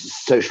as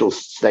social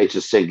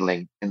status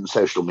signaling in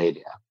social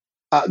media,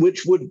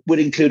 which would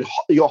include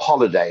your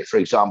holiday, for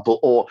example,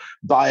 or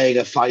buying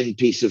a fine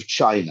piece of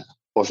china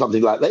or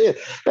something like that.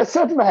 There are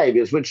certain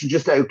behaviors which are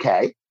just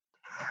okay.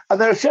 And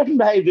there are certain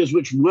behaviors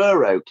which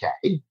were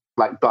okay,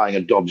 like buying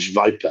a Dodge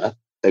Viper,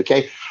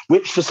 okay,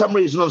 which for some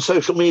reason on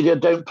social media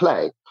don't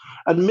play.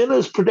 And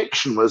Miller's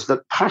prediction was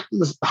that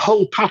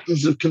whole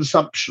patterns of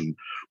consumption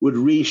would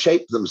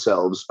reshape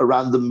themselves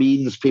around the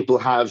means people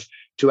have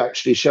to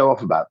actually show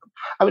off about them.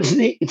 I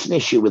mean, it's an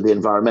issue with the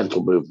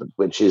environmental movement,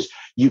 which is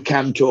you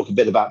can talk a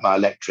bit about my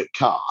electric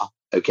car,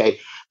 okay,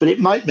 but it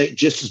might make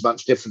just as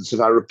much difference if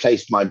I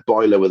replaced my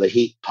boiler with a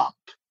heat pump,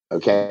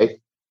 okay.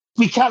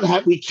 We can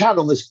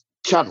on this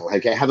channel,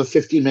 okay, have a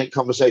 15-minute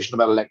conversation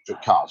about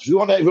electric cars. If you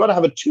want to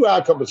have a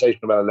 2-hour conversation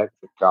about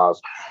electric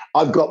cars,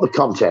 I've got the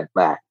content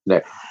there.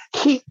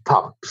 Heat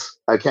pumps,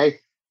 okay.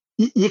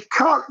 You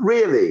can't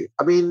really.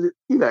 I mean,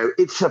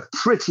 it's a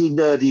pretty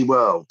nerdy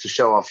world to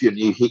show off your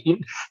new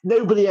heat.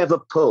 Nobody ever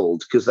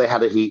pulled because they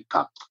had a heat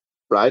pump,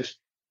 right?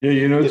 Yeah,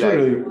 it's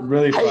really,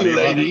 really funny.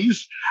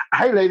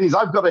 Hey, ladies,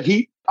 I've got a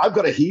heat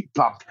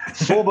pump.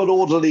 Form an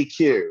orderly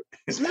queue.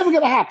 It's never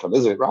going to happen,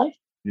 is it? Right?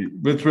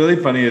 What's really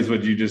funny is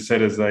what you just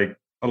said is like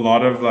a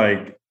lot of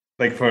like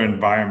for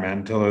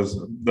environmentalists,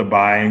 the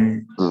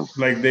buying,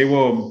 like they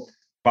will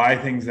buy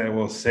things that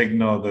will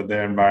signal that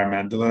they're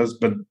environmentalists,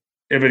 but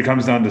if it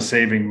comes down to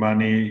saving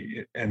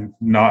money and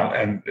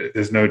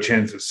there's no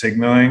chance of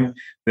signaling,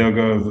 they'll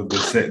go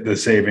the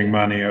saving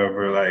money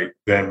over like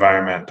the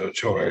environmental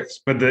choice.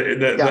 But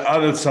the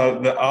other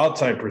side, the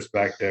outside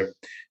perspective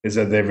is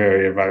that they're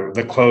very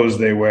the clothes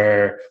they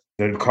wear,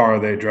 the car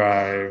they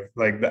drive,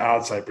 like the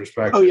outside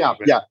perspective. Oh yeah,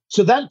 yeah.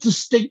 So that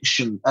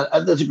distinction,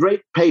 and there's a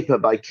great paper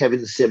by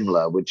Kevin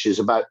Simler, which is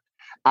about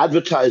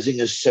advertising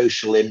as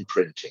social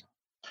imprinting,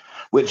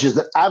 which is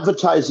that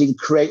advertising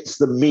creates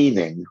the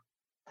meaning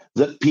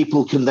that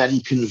people can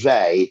then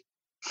convey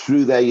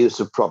through their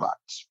use of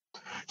products.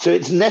 So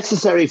it's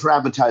necessary for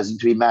advertising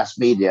to be mass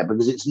media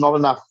because it's not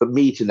enough for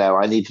me to know.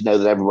 I need to know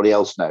that everybody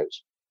else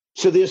knows.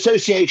 So the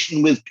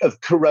association of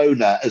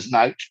Corona as an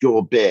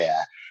outdoor beer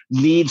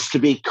needs to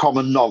be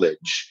common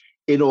knowledge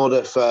in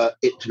order for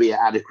it to be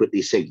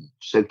adequately signaled.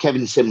 So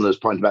Kevin Simler's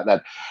point about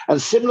that. And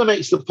Simler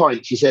makes the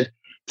point, he said,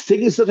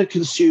 things that are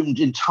consumed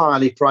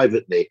entirely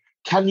privately,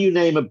 can you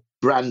name a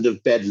brand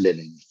of bed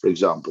linen, for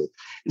example?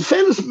 In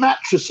fairness,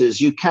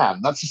 mattresses, you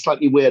can. That's a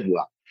slightly weird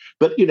one.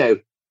 But,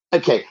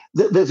 okay,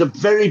 there's a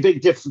very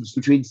big difference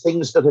between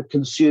things that are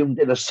consumed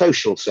in a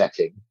social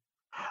setting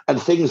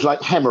and things like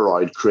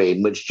hemorrhoid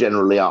cream, which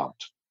generally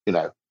aren't.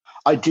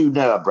 I do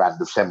know a brand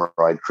of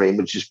hemorrhoid cream,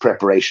 which is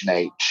Preparation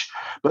H,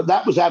 but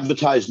that was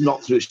advertised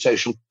not through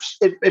social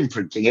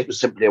imprinting. It was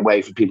simply a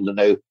way for people to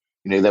know,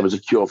 there was a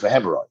cure for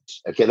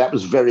hemorrhoids. Okay, that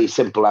was very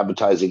simple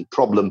advertising,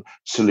 problem,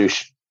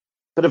 solution.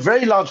 But a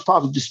very large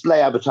part of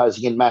display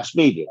advertising in mass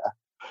media.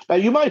 Now,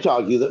 you might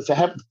argue that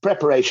for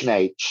Preparation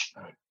H,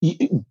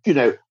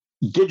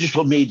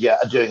 digital media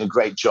are doing a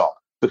great job.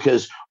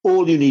 because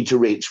all you need to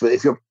reach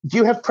with, do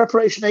you have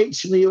Preparation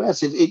H in the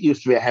US? It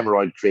used to be a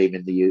hemorrhoid cream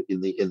in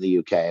the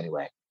UK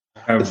anyway.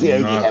 It's the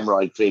only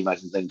hemorrhoid cream I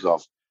can think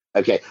of.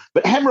 Okay,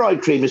 but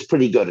hemorrhoid cream is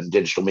pretty good in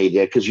digital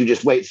media because you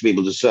just wait for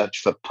people to search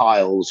for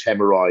piles,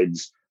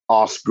 hemorrhoids,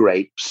 arse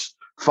grapes.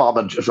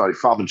 Farmer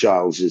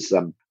Giles is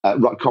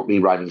Cockney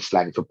rhyming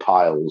slang for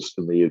piles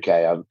in the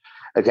UK.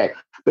 Okay,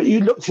 but you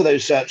look for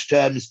those search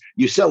terms,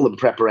 you sell them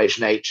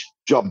Preparation H,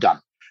 job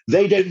done.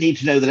 They don't need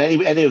to know that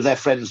any of their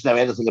friends know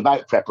anything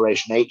about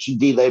Preparation H.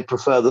 Indeed, they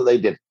prefer that they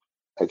didn't.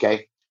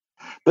 Okay.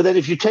 But then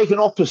if you take an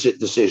opposite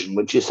decision,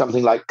 which is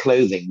something like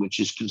clothing, which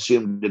is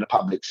consumed in a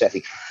public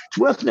setting, it's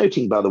worth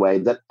noting, by the way,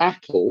 that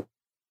Apple,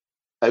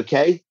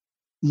 okay,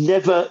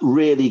 never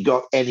really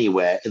got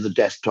anywhere in the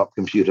desktop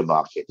computer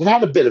market. It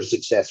had a bit of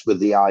success with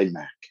the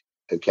iMac,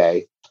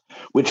 okay,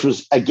 which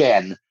was,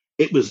 again,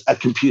 it was a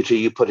computer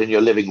you put in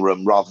your living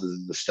room rather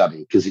than the study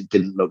because it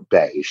didn't look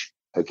beige,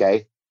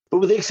 okay? But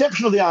with the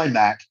exception of the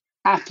iMac,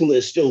 Apple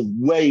is still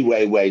way,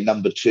 way, way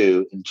number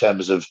 2 in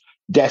terms of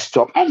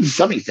desktop and to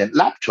some extent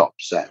laptops.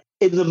 So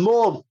in the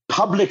more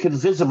public and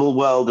visible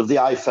world of the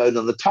iPhone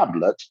and the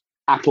tablet,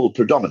 Apple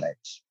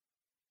predominates.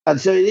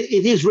 And so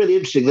it is really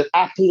interesting that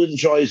Apple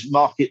enjoys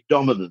market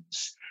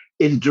dominance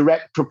in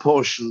direct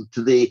proportion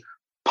to the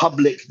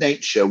public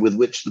nature with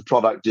which the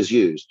product is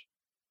used.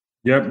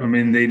 Yep. I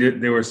mean,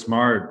 they were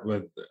smart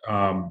with,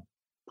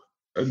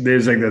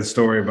 there's like that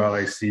story about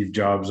like Steve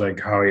Jobs,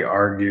 like how he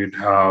argued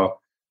how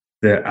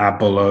the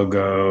Apple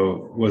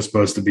logo was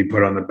supposed to be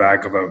put on the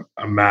back of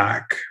a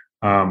Mac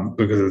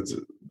because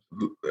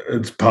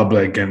it's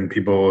public and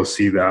people will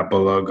see the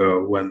Apple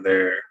logo when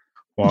they're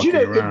walking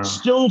around. It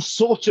still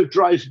sort of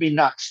drives me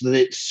nuts that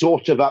it's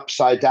sort of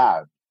upside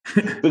down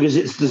because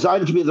it's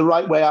designed to be the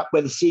right way up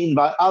when seen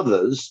by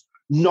others,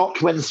 not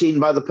when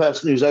seen by the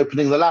person who's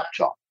opening the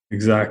laptop.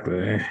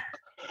 Exactly.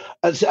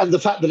 And the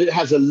fact that it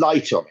has a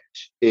light on it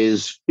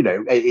is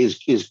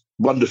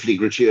wonderfully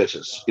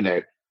gratuitous,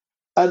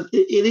 And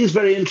it is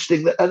very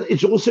interesting and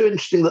it's also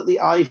interesting that the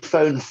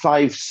iPhone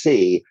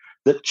 5C,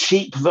 that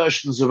cheap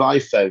versions of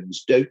iPhones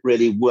don't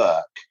really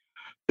work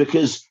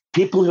because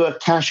people who are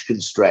cash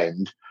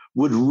constrained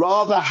would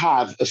rather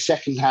have a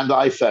second-hand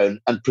iPhone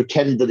and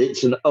pretend that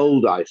it's an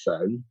old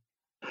iPhone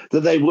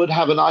than they would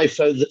have an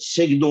iPhone that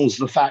signals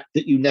the fact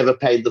that you never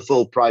paid the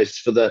full price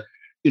for the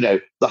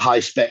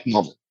high-spec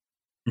model.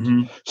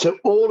 Mm-hmm. So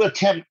all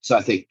attempts,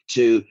 I think,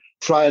 to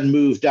try and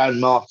move down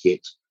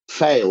market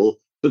fail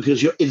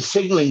because in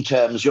signaling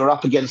terms, you're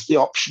up against the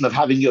option of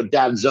having your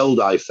dad's old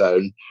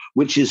iPhone,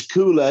 which is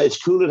cooler.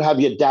 It's cooler to have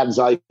your dad's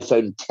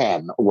iPhone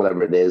 10 or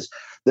whatever it is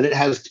than it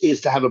is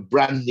to have a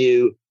brand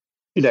new,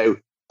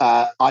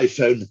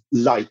 iPhone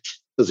Lite,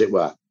 as it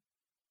were.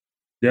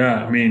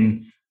 Yeah, I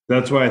mean,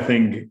 that's why I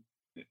think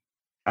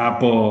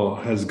Apple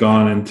has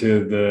gone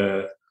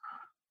into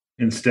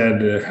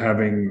instead of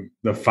having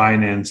the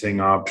financing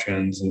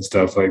options and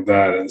stuff like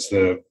that,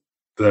 instead of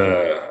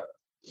the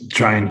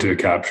trying to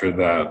capture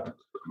that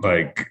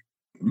like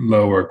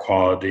lower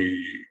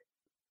quality,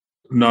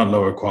 not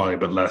lower quality,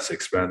 but less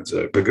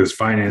expensive, because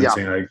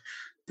financing, like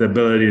the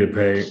ability to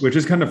pay, which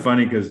is kind of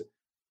funny because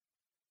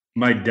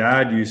my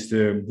dad used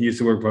to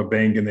work for a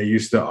bank and they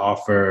used to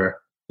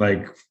offer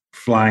like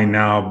fly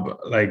now,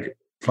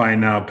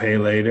 pay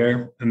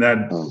later. And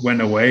that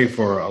went away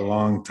for a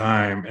long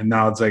time. And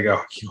now it's like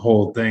a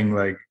whole thing.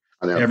 Like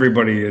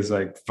everybody is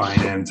like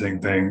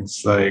financing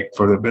things like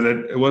but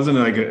it wasn't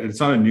like, it's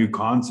not a new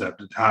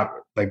concept. It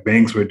happened. Like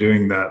banks were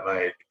doing that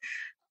like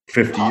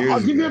 50 years ago. I'll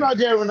give you an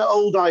idea of an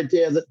old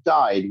idea that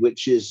died,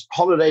 which is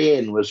Holiday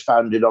Inn was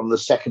founded on the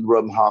second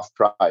room half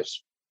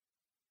price.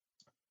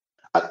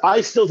 And I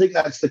still think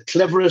that's the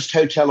cleverest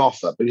hotel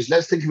offer because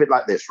let's think of it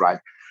like this, right?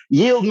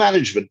 Yield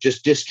management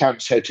just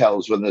discounts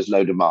hotels when there's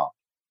low demand.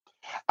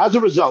 As a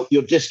result,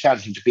 you're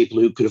discounting to people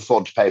who could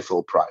afford to pay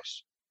full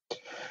price.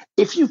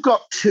 If you've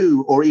got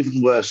 2 or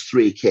even worse,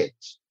 3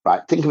 kids,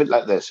 right? Think of it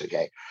like this,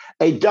 okay?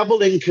 A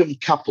double income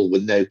couple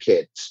with no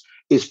kids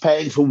is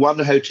paying for 1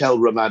 hotel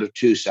room out of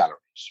 2 salaries.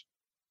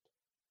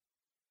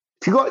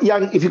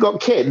 If you've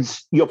got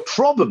kids, you're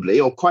probably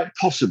or quite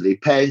possibly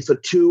paying for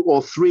 2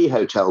 or 3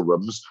 hotel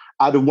rooms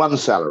out of 1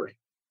 salary.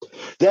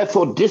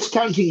 Therefore,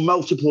 discounting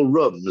multiple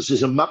rooms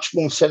is a much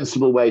more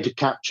sensible way to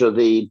capture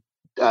the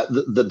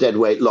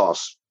deadweight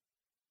loss,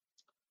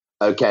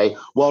 okay,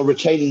 while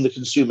retaining the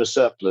consumer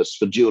surplus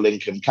for dual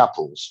income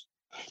couples.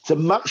 It's a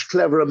much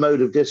cleverer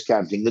mode of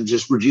discounting than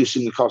just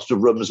reducing the cost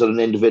of rooms on an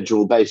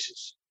individual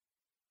basis.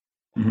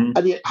 Mm-hmm.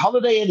 And yet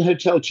Holiday Inn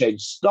hotel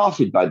chains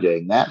started by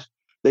doing that.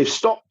 They've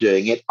stopped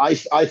doing it. I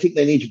think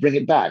they need to bring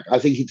it back. I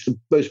think it's the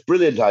most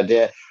brilliant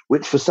idea,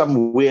 which for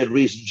some weird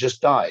reason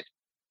just died.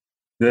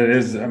 That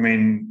is, I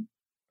mean,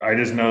 I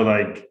just know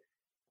like,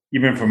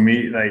 even for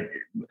me, like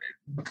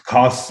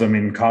costs of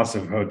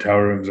hotel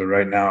rooms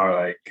right now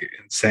are like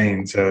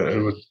insane. So it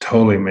would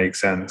totally make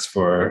sense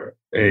for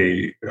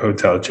a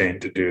hotel chain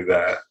to do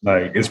that.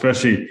 Like,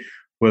 especially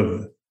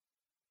with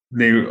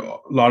a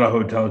lot of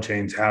hotel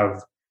chains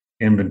have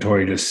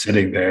inventory just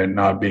sitting there and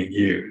not being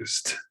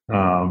used.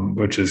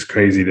 which is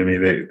crazy to me.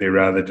 They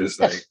rather just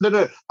like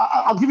no.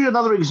 I'll give you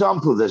another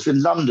example of this.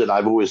 In London,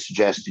 I've always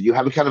suggested you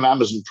have a kind of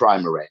Amazon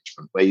Prime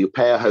arrangement where you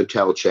pay a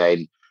hotel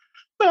chain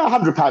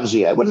 £100 a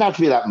year. It wouldn't have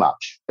to be that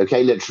much.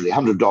 Okay, literally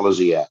 $100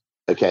 a year.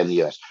 Okay, in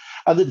the US,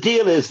 and the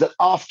deal is that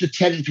after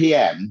 10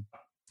 p.m.,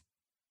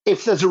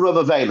 if there's a room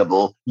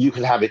available, you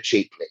can have it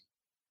cheaply.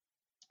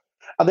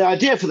 And the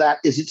idea for that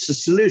is it's a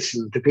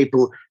solution to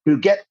people who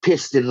get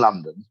pissed in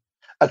London,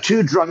 are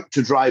too drunk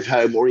to drive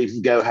home or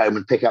even go home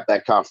and pick up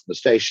their car from the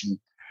station.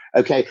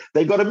 Okay,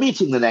 they've got a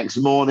meeting the next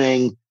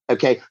morning.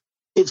 Okay,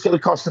 it's going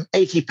to cost them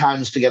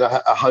 £80 to get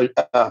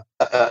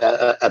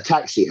a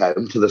taxi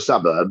home to the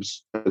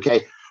suburbs.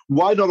 Okay,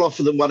 why not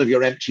offer them one of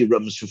your empty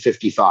rooms for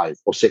 55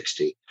 or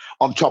 60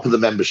 on top of the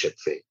membership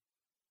fee?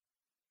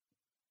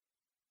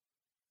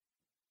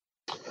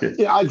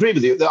 Yeah, I agree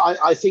with you.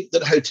 I think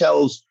that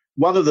hotels,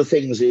 one of the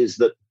things is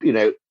that,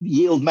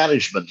 yield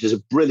management was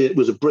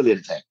a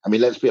brilliant thing. I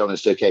mean, let's be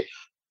honest, okay.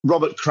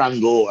 Robert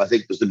Crandall, I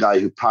think, was the guy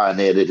who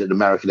pioneered it at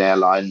American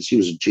Airlines. He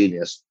was a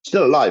genius.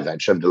 Still alive,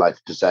 actually, I'm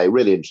delighted to say.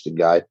 Really interesting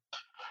guy.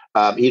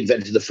 He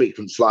invented the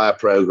frequent flyer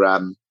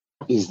program.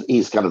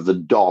 He's kind of the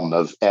don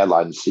of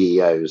airline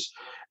CEOs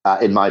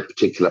in my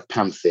particular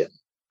pantheon.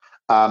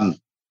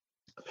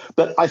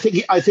 But I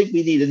think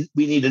we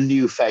need a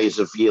new phase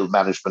of yield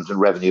management and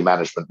revenue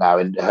management now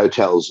in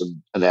hotels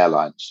and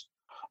airlines.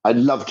 I'd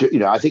love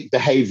to, I think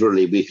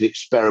behaviorally we could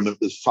experiment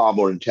with far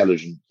more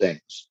intelligent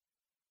things.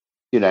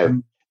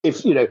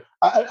 If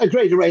a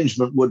great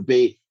arrangement would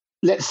be,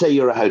 let's say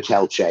you're a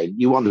hotel chain,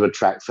 you want to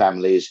attract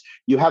families,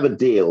 you have a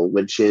deal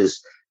which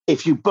is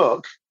if you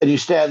book and you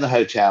stay in the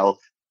hotel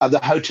and the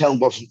hotel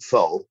wasn't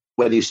full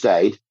when you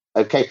stayed,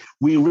 okay,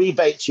 we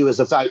rebate you as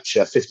a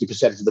voucher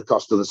 50% of the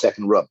cost of the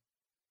second room.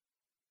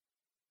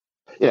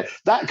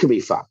 That could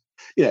be fun.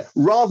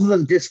 Rather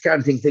than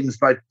discounting things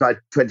by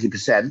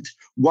 20%,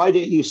 why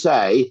don't you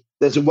say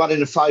there's a 1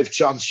 in 5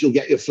 chance you'll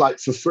get your flight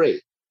for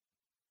free?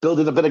 Build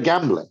in a bit of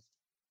gambling.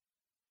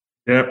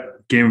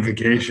 Yep,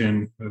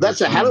 gamification.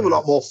 That's a hell of a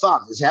lot more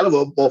fun. It's a hell of a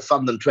lot more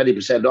fun than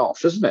 20%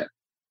 off, isn't it?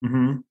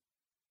 Mm-hmm.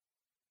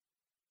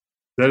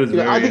 That is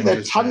I think there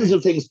are tons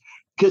of things,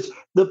 because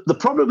the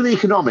problem with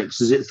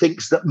economics is it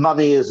thinks that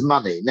money is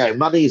money. No,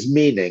 money is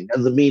meaning,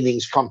 and the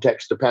meaning's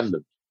context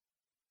dependent.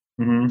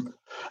 Mm-hmm.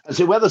 And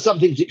so whether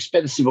something's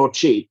expensive or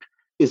cheap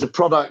is a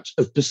product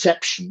of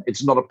perception.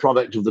 It's not a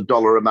product of the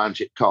dollar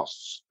amount it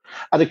costs.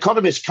 And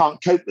economists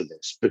can't cope with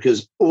this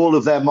because all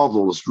of their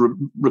models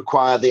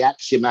require the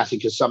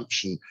axiomatic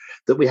assumption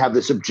that we have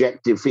this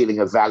objective feeling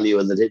of value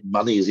and that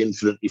money is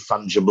infinitely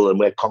fungible, and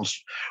we're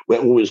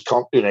always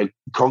conscious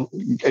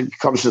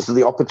of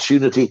the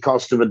opportunity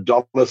cost of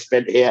 $1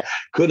 spent here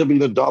could have been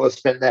 $1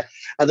 spent there,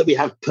 and that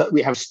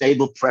we have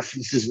stable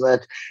preferences.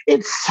 That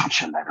it's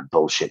such a load of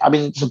bullshit. I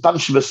mean, it's a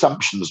bunch of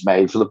assumptions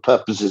made for the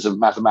purposes of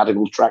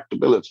mathematical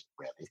tractability.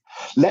 Really,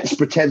 let's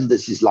pretend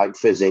this is like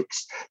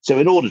physics. So,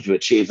 in order to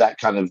achieve that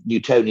kind of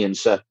Newtonian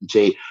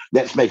certainty,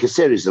 let's make a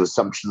series of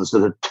assumptions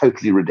that are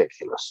totally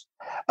ridiculous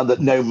and that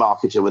no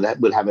marketer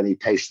would have any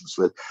patience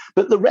with.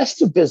 But the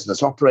rest of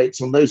business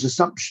operates on those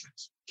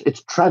assumptions.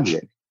 It's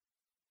tragic.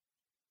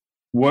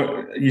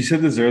 What you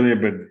said this earlier,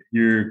 but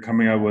you're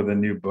coming out with a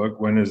new book.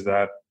 When is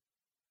that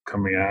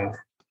coming out?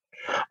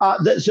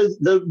 So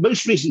the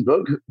most recent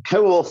book,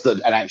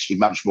 co-authored, and actually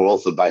much more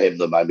authored by him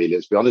than by me,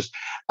 let's be honest,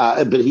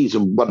 but he's a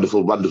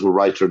wonderful, wonderful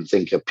writer and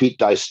thinker, Pete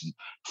Dyson,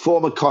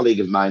 former colleague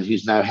of mine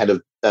who's now head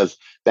of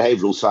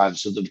behavioural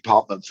science at the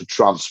Department for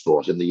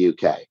Transport in the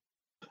UK.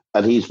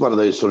 And he's one of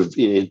those sort of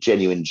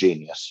genuine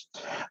genius.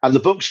 And the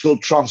book's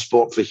called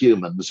Transport for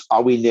Humans,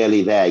 Are We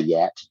Nearly There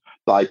Yet?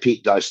 By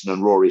Pete Dyson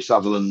and Rory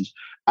Sutherland.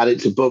 And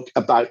it's a book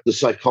about the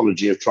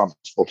psychology of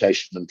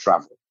transportation and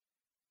travel.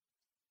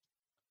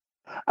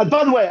 And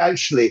by the way,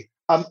 actually,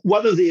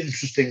 one of the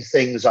interesting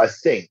things, I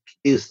think,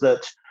 is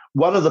that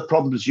one of the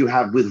problems you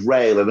have with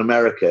rail in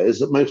America is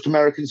that most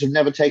Americans have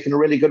never taken a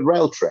really good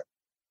rail trip.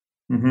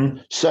 Mm-hmm.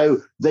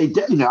 So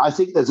I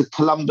think there's a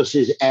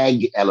Columbus's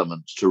egg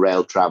element to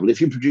rail travel. If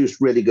you produced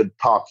really good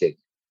parking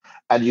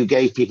and you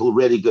gave people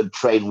really good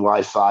train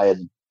Wi-Fi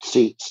and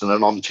seats and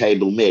an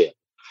on-table meal,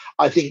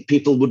 I think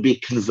people would be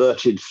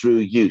converted through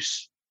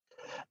use.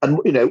 And,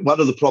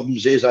 one of the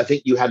problems is I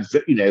think you had,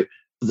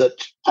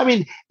 that, I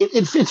mean,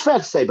 it's fair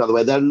to say, by the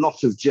way, there are a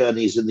lot of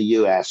journeys in the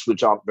US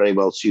which aren't very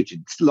well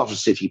suited. A lot of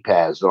city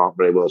pairs that aren't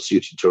very well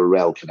suited to a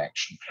rail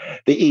connection.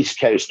 The East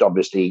Coast,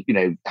 obviously,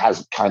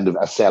 has kind of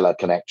a cellar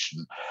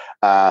connection.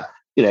 San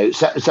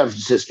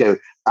Francisco,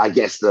 I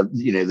guess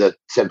the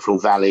Central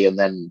Valley, and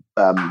then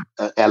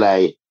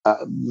LA,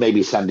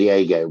 maybe San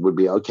Diego would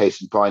be a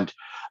case in point.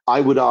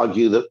 I would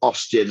argue that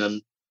Austin,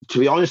 and to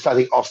be honest, I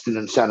think Austin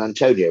and San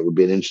Antonio would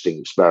be an interesting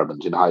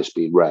experiment in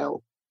high-speed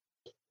rail.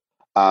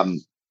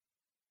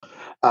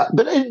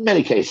 But in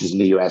many cases in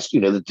the US,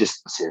 the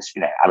distances,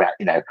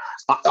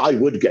 I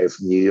would go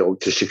from New York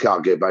to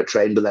Chicago by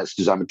train, but that's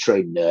because I'm a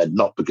train nerd,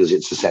 not because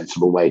it's a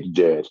sensible way to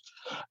do it.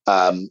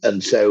 I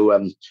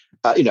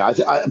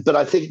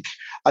think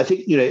I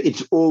think,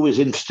 it's always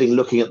interesting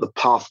looking at the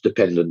path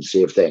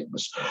dependency of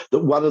things.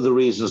 That one of the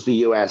reasons the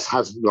US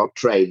hasn't got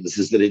trains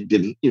is that it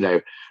didn't,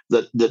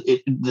 that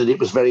it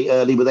was very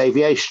early with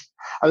aviation.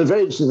 I mean,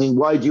 very interesting thing.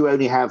 Why do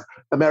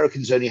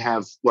Americans only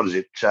have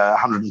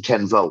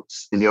 110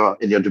 volts in your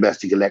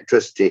domestic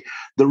electricity?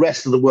 The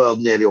rest of the world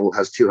nearly all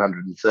has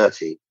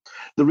 230.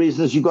 The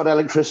reason is you got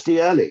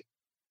electricity early.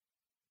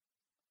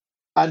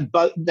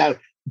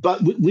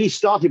 But we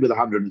started with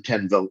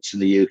 110 volts in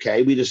the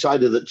UK. We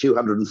decided that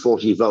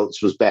 240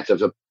 volts was better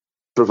for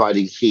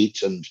providing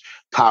heat and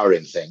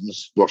powering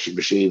things, washing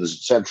machines,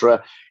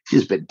 etc.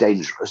 It's a bit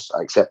dangerous.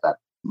 I accept that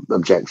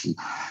objection.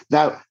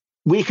 Now,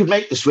 we could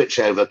make the switch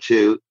over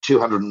to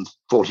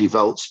 240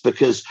 volts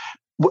because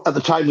at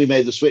the time we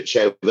made the switch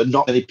over,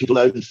 not many people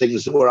owned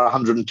things that were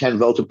 110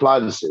 volt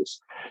appliances.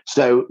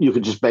 So you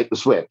could just make the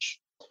switch.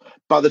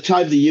 By the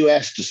time the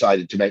US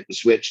decided to make the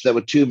switch, there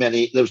was too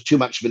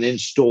much of an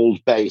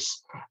installed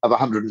base of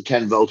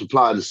 110 volt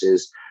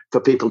appliances for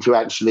people to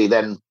actually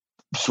then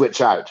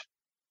switch out.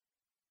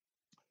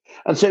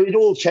 And so in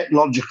all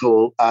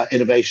technological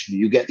innovation,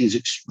 you get these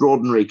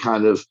extraordinary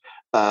kind of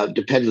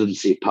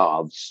dependency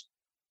paths,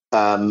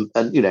 that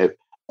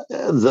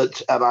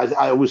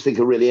I always think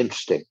are really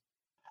interesting.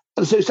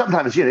 And so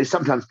sometimes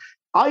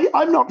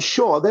I'm not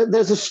sure.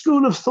 There's a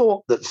school of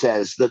thought that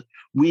says that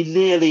we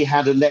nearly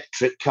had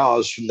electric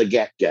cars from the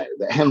get-go,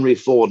 that Henry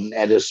Ford and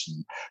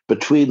Edison,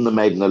 between them,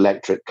 made an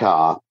electric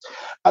car.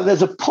 And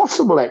there's a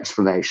possible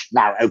explanation.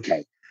 Now,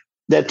 okay,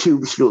 there are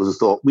two schools of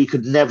thought. We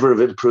could never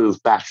have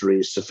improved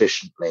batteries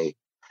sufficiently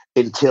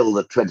until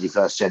the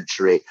 21st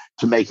century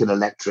to make an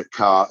electric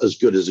car as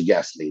good as a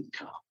gasoline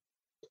car.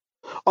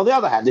 On the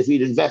other hand, if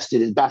we'd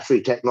invested in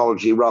battery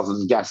technology rather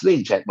than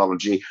gasoline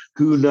technology,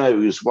 who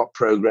knows what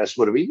progress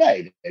would have been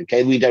made?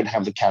 Okay, we don't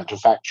have the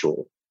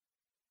counterfactual.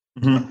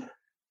 Mm-hmm.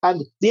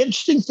 And the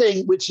interesting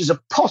thing, which is a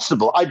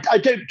possible, I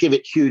don't give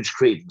it huge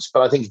credence,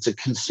 but I think it's a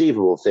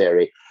conceivable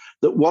theory,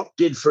 that what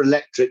did for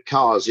electric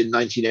cars in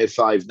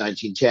 1905,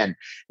 1910,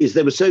 is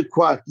they were so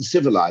quiet and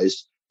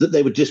civilized that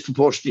they were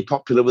disproportionately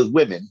popular with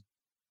women,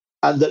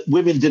 and that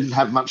women didn't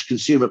have much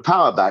consumer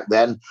power back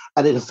then,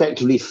 and it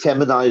effectively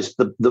feminized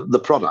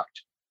the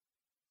product.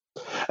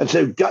 And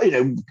so,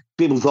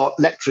 people thought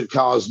electric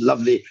cars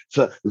lovely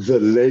for the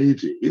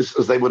ladies,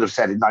 as they would have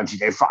said in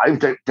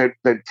 1905.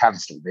 Don't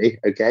cancel me,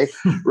 okay?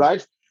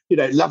 Right?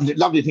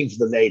 Lovely thing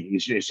for the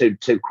ladies.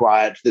 So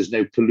quiet. There's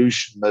no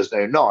pollution. There's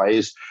no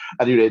noise,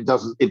 and it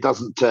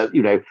doesn't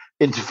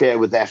interfere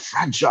with their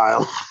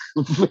fragile,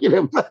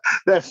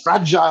 their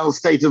fragile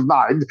state of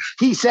mind.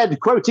 He said,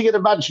 quoting an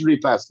imaginary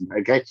person,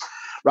 okay,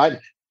 right?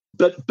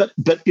 But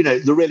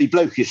the really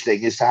blokish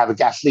thing is to have a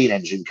gasoline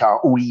engine car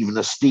or even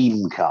a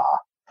steam car,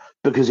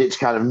 because it's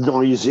kind of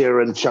noisier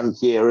and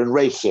chunkier and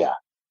racier.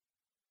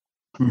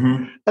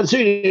 Mm-hmm. And so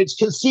it's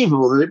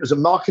conceivable that it was a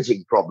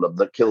marketing problem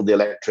that killed the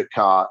electric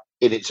car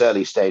in its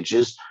early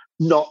stages,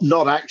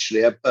 not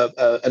actually an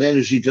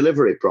energy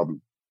delivery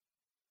problem.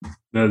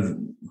 That's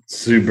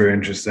super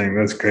interesting.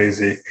 That's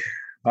crazy.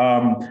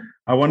 I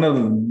want to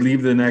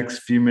leave the next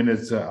few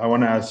minutes. I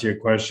want to ask you a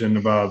question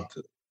about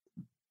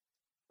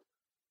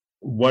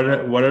what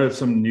are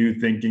some new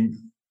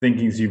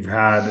thinkings you've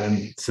had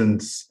and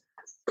since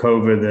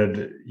COVID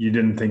that you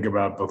didn't think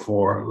about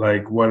before?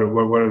 Like what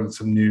are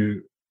some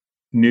new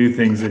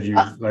things that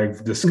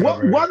you've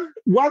discovered?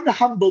 One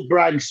humble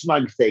brag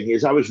smug thing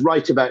is I was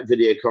right about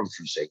video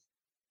conferencing.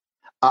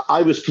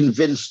 I was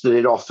convinced that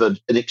it offered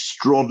an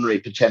extraordinary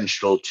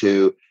potential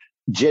to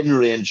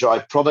genuinely enjoy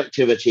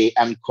productivity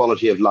and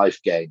quality of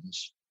life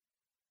gains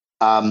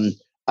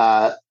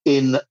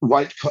in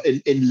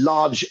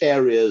large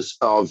areas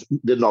of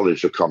the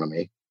knowledge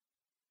economy.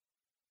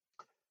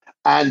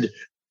 And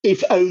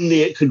if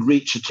only it could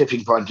reach a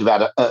tipping point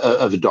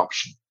of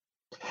adoption.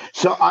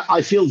 So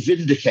I feel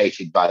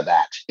vindicated by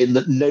that, in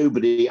that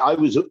I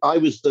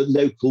was the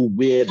local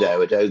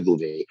weirdo at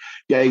Ogilvy,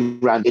 going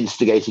around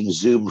instigating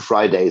Zoom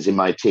Fridays in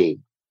my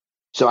team.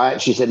 So I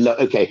actually said, look,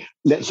 okay,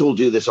 let's all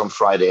do this on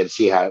Friday and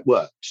see how it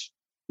works.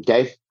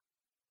 Okay.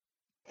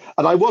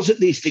 And I was at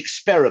least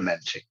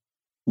experimenting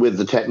with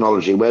the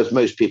technology, whereas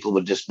most people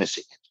were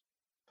dismissing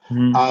it.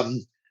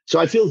 Mm. So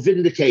I feel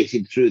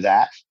vindicated through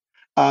that.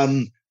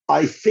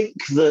 I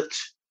think that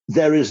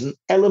there is an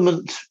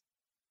element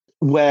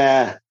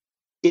where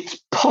it's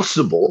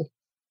possible.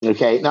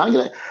 Okay, now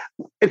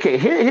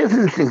here's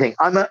an interesting thing.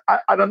 I'm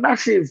a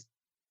massive.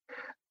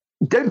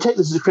 Don't take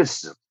this as a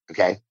criticism.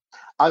 Okay,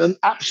 I'm an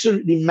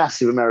absolutely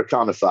massive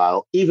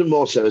Americanophile. Even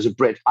more so as a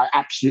Brit, I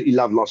absolutely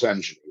love Los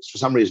Angeles. For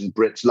some reason,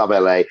 Brits love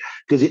LA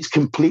because it's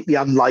completely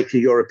unlike a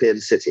European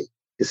city.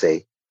 You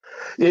see,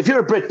 if you're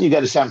a Brit and you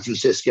go to San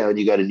Francisco and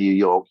you go to New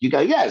York, you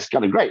go, yeah, it's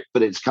kind of great,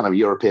 but it's kind of a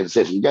European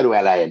city. You go to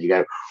LA and you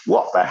go,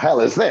 what the hell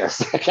is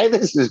this? Okay,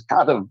 this is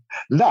kind of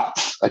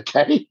nuts.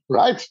 Okay,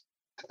 right?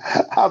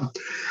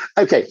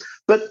 Okay,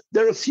 but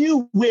there are a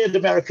few weird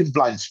American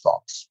blind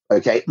spots.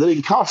 Okay, the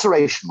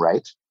incarceration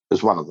rate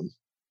is one of them.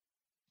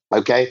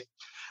 Okay,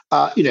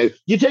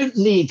 you don't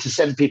need to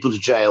send people to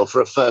jail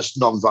for a first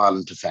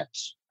non-violent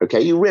offense. Okay,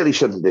 you really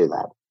shouldn't do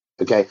that.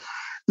 Okay.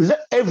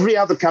 every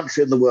other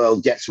country in the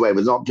world gets away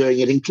with not doing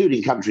it,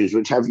 including countries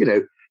which have,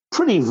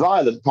 pretty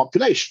violent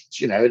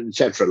populations,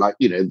 etc. Like,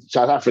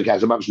 South Africa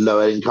has a much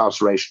lower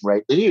incarceration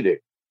rate than you do.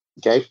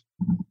 Okay.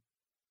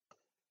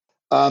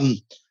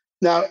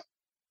 Now,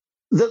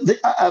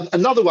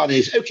 another one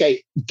is,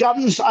 okay,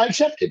 guns, I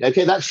accept it.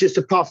 Okay, that's just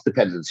a path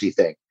dependency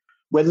thing.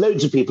 When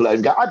loads of people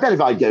own guns, I bet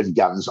if I'd own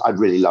guns, I'd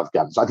really love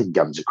guns. I think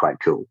guns are quite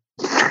cool.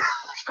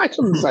 I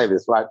shouldn't say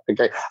this, right?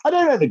 Okay, I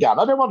don't own a gun.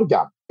 I don't want a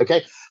gun.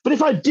 Okay, but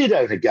if I did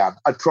own a gun,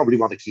 I'd probably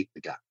want to keep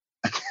the gun.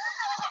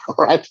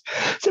 All right.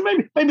 So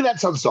maybe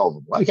that's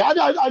unsolvable. Okay, I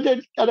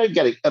don't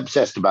get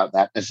obsessed about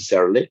that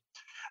necessarily.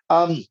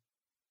 But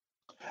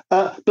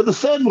the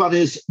third one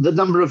is the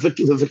number of the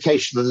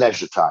vacation and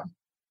leisure time.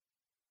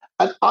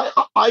 And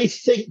I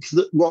think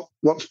that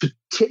what's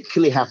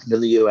particularly happened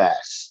in the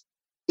US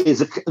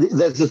is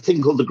there's a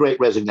thing called the Great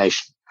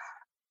Resignation.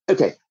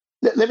 Okay,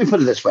 let me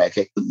put it this way.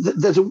 Okay,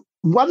 there's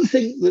one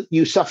thing that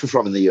you suffer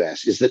from in the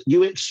US is that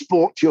you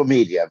export your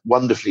media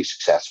wonderfully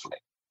successfully.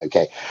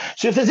 Okay,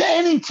 so if there's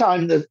any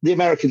time that the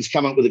Americans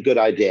come up with a good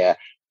idea,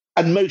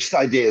 and most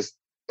ideas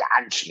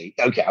actually,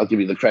 okay, I'll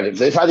give you the credit for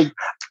this. I think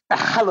a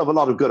hell of a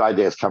lot of good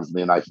ideas come from the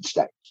United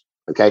States.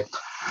 Okay,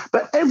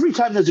 but every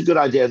time there's a good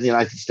idea in the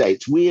United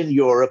States, we in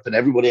Europe and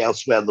everybody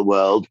elsewhere in the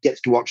world gets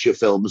to watch your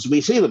films.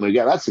 We see them and we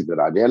go, that's a good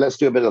idea. Let's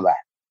do a bit of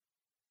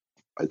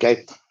that.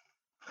 Okay,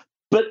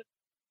 but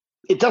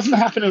it doesn't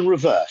happen in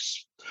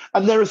reverse.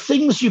 And there are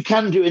things you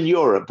can do in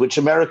Europe which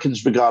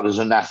Americans regard as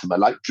anathema,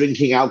 like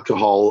drinking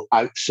alcohol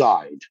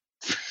outside,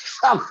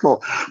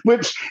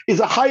 which is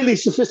a highly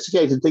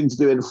sophisticated thing to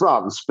do in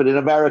France, but in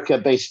America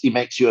basically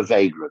makes you a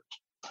vagrant.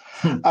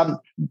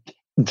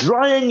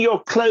 Drying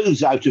your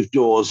clothes out of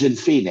doors in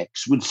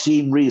Phoenix would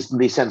seem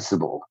reasonably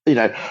sensible.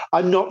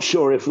 I'm not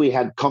sure if we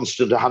had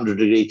constant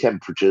 100-degree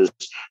temperatures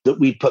that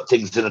we'd put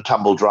things in a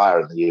tumble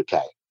dryer in the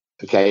UK,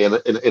 okay,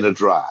 in a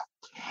dryer.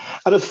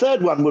 And a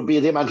third one would be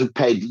the amount of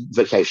paid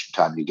vacation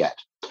time you get.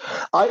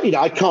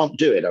 I can't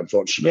do it,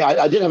 unfortunately.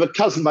 I did have a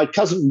cousin. My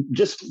cousin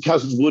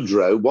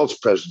Woodrow was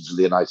president of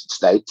the United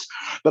States,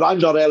 but I'm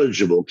not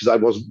eligible because I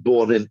wasn't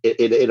born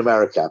in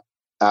America.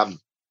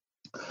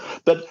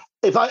 But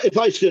if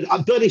I stood,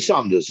 Bernie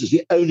Sanders is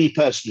the only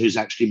person who's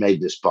actually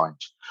made this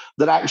point,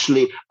 that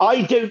actually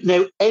I don't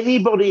know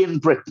anybody in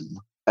Britain,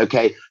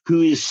 okay,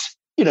 who is,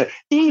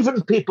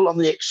 even people on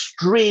the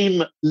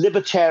extreme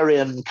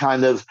libertarian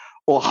kind of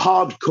or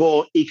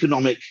hardcore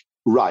economic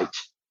right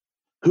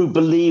who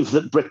believe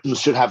that Britons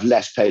should have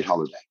less paid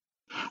holiday.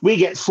 We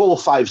get 4,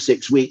 5,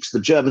 6 weeks. The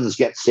Germans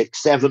get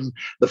 6, 7.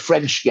 The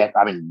French get,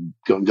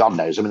 God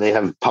knows. They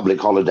have public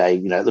holiday,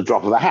 at the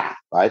drop of a hat,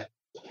 right?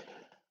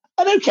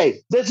 And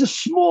okay, there's a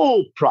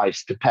small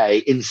price to pay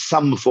in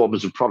some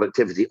forms of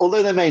productivity,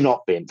 although there may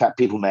not be. In fact,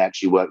 people may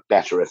actually work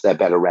better if they're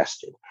better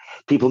rested.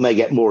 People may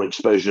get more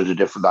exposure to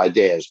different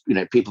ideas.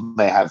 People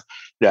may have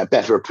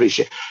better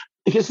appreciation.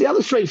 Because the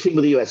other strange thing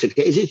with the US,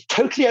 okay, is it's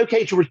totally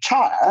okay to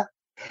retire.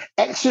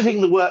 Exiting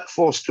the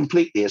workforce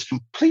completely is a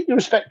completely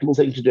respectable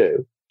thing to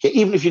do, okay,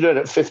 even if you do it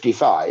at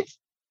 55.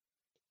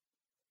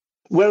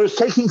 Whereas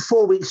taking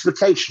 4 weeks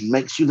vacation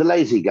makes you the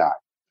lazy guy.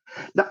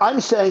 Now,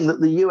 I'm saying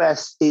that the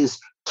US is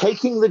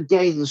taking the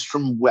gains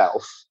from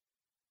wealth,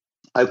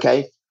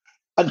 okay,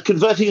 and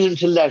converting it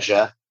into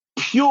leisure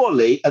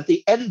purely at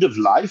the end of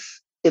life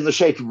in the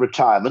shape of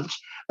retirement,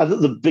 and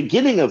at the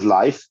beginning of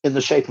life in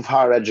the shape of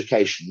higher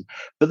education,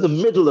 but the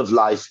middle of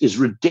life is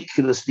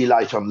ridiculously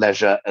light on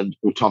leisure and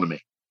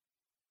autonomy.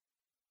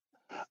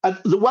 And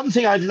the one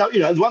thing I'd love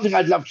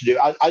to do,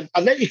 I'd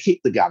let you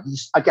keep the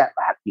guns. I get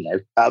that,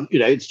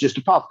 it's just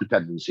a path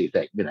dependency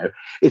thing.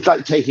 It's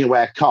like taking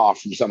away a car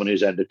from someone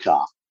who's owned a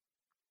car.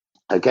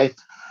 Okay,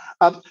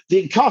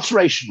 the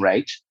incarceration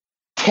rate,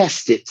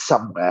 test it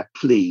somewhere,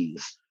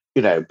 please.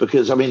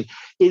 Because it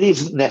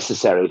isn't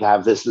necessary to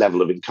have this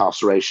level of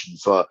incarceration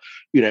for,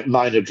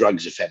 minor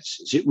drugs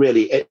offences. It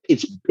really,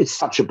 it's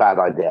such a bad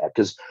idea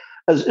because,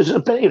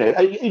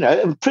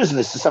 prison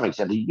is to some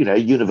extent, a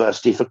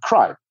university for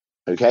crime.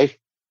 Okay,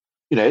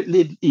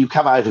 you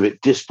come out of it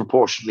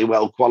disproportionately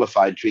well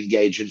qualified to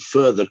engage in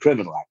further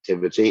criminal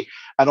activity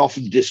and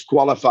often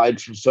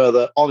disqualified from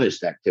further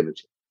honest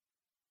activity.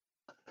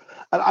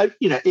 And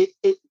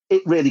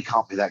it really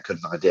can't be that good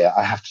an idea,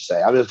 I have to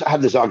say. I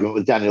had this argument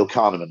with Daniel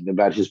Kahneman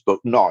about his book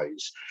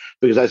Noise,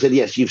 because I said,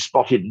 yes, you've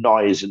spotted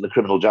noise in the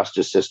criminal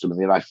justice system in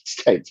the United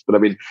States.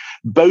 But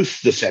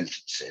both the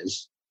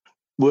sentences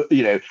were,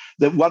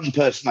 that one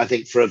person, I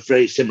think, for a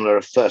very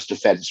similar first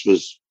offence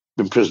was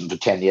in prison for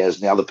 10 years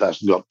and the other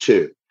person got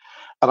 2.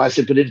 And I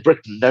said, but in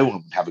Britain, no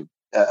one would have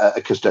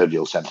a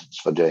custodial sentence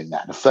for doing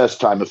that. A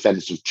first-time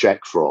offence of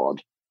cheque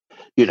fraud,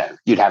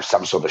 you'd have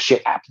some sort of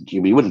shit happen to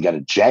you, but you wouldn't go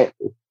to jail.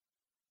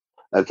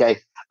 Okay.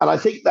 And I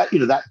think that,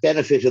 that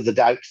benefit of the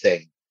doubt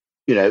thing,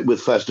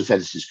 with first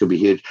offences could be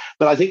huge.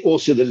 But I think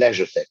also the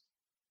leisure thing.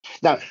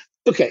 Now,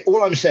 okay,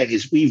 all I'm saying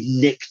is we've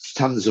nicked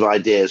tons of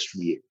ideas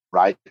from you,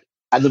 right?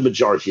 And the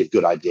majority of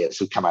good ideas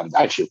have come out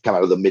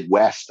of the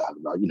Midwest,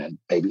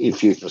 maybe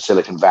infusion of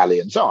Silicon Valley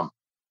and so on.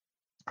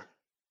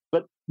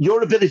 But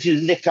your ability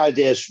to nick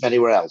ideas from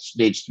anywhere else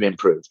needs to be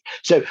improved.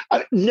 So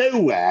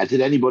nowhere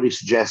did anybody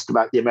suggest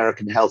about the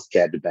American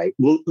healthcare debate.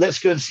 Well, let's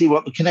go and see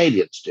what the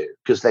Canadians do,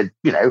 because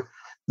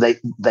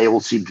they all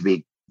seem to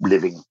be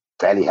living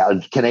fairly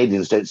hard.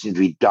 Canadians don't seem to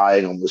be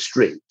dying on the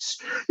streets.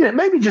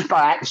 Maybe just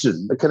by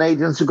accident, the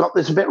Canadians have got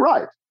this a bit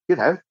right.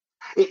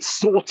 It's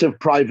sort of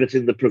private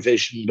in the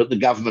provision, but the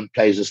government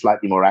plays a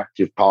slightly more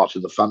active part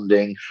in the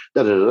funding.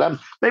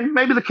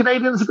 Maybe the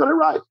Canadians have got it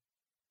right.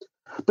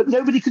 But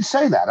nobody could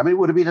say that. I mean, it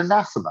would have been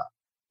anathema.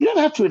 You don't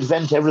have to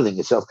invent everything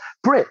yourself.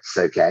 Brits,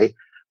 okay,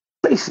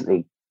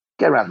 basically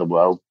go around the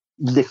world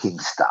licking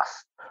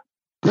stuff.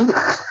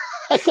 But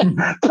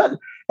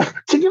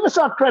to give us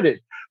our credit,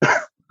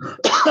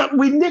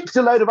 we nicked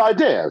a load of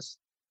ideas.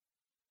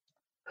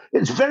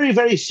 It's very,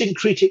 very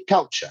syncretic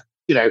culture,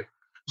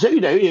 So,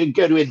 you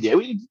go to India,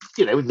 we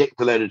nick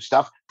a load of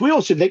stuff. But we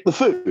also nick the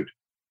food,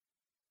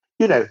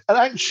 and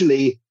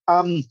actually,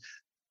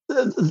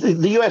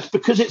 the US,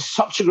 because it's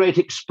such a great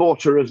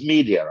exporter of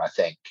media, I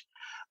think,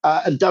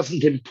 and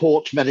doesn't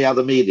import many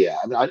other media.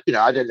 I mean,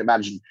 I don't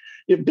imagine,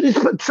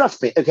 but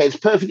trust me, okay, it's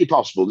perfectly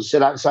possible to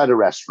sit outside a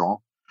restaurant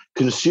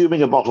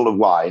consuming a bottle of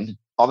wine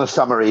on a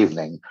summer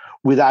evening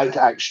without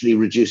actually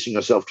reducing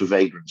yourself to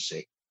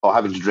vagrancy or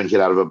having to drink it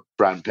out of a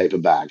brown paper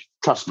bag.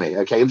 Trust me,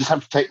 okay, you just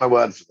have to take my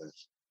word for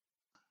this.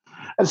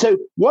 And so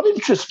what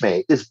interests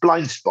me is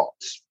blind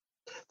spots.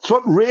 So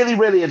what really,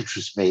 really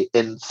interests me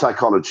in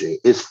psychology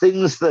is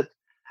things that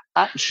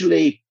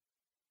actually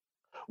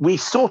we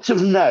sort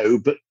of know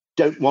but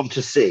don't want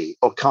to see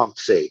or can't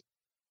see.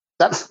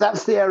 That's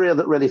the area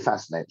that really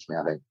fascinates me,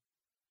 I think.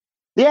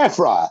 The air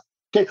fryer.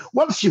 Okay,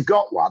 once you've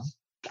got one,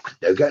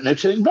 no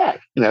turning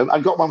back. I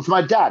got one for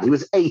my dad. He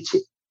was 80.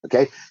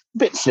 Okay, a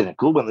bit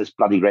cynical when this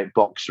bloody great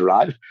box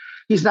arrived.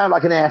 He's now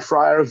like an air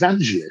fryer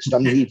evangelist. I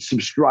mean, he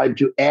subscribed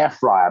to Air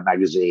Fryer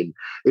magazine,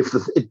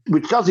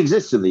 which does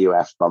exist in the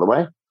US, by the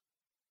way.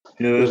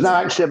 Yeah, there's now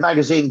actually a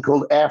magazine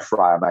called Air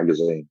Fryer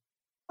magazine.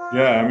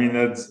 Yeah, I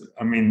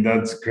mean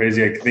that's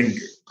crazy. I think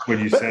what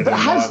you said. But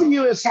has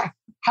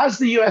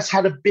the US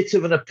had a bit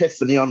of an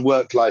epiphany on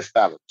work-life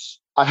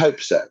balance? I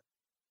hope so.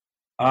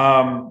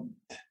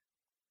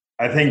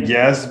 I think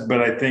yes,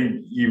 but I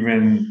think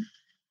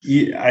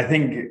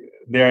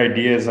their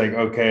idea is like,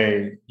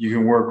 okay, you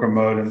can work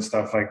remote and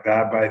stuff like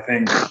that. But I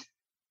think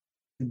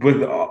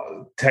with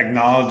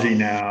technology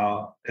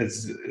now,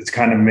 it's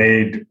kind of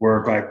made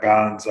work-life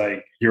balance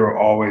like you're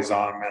always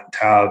on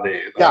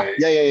mentality. Like,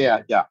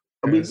 Yeah.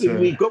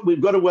 We've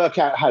got to work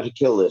out how to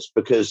kill this,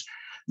 because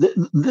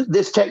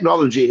this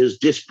technology has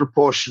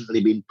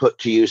disproportionately been put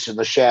to use in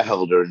the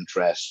shareholder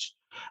interest.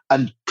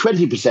 And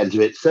 20% of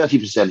it,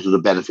 30% of the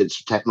benefits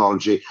of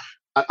technology.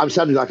 I'm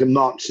sounding like a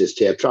Marxist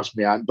here. Trust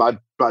me, by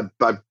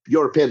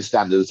European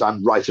standards,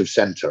 I'm right of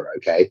centre,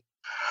 okay?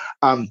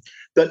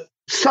 But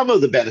some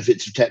of the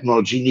benefits of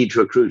technology need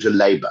to accrue to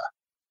labour,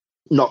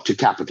 not to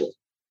capital,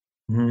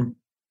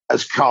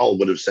 as Carl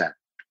would have said.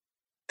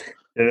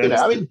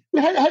 Henry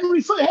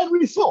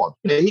Ford,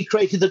 he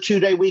created the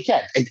 2-day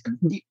weekend.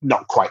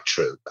 Not quite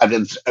true. I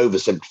mean, it's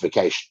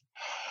oversimplification.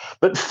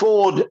 But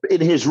Ford, in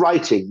his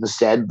writings,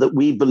 said that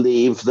we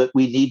believe that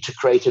we need to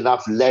create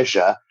enough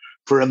leisure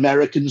for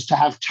Americans to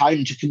have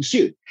time to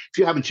consume. If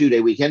you have a 2-day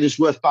weekend, it's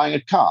worth buying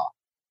a car.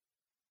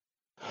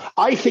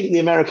 I think the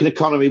American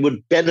economy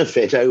would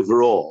benefit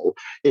overall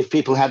if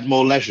people had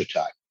more leisure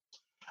time,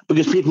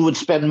 because people would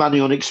spend money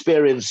on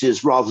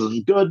experiences rather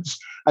than goods,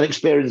 and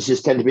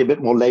experiences tend to be a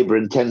bit more labor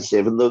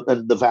intensive, and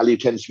the value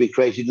tends to be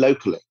created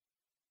locally.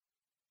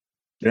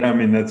 Yeah, I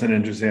mean, that's an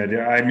interesting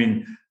idea. I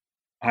mean,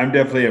 I'm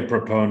definitely a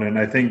proponent.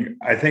 I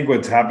think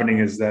what's happening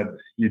is that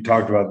you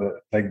talked about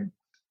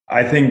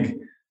I think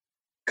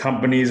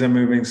companies are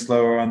moving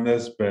slower on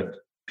this, but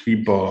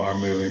people are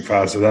moving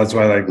faster. That's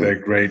why the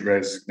Great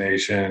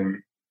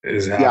Resignation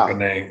is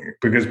happening,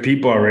 because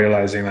people are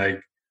realizing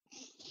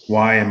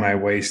why am I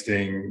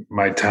wasting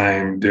my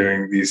time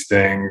doing these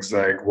things?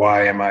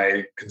 Why am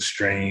I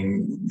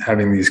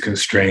having these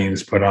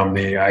constraints put on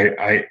me?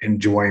 I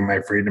enjoying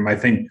my freedom. I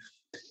think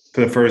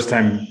for the first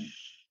time,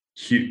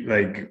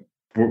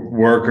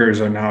 workers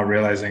are now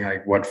realizing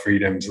what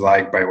freedom's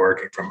like by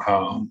working from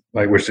home,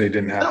 which they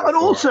didn't have. And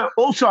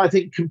also, I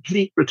think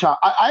complete retire.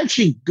 I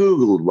actually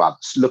Googled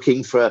once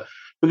looking for,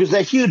 because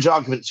there are huge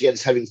arguments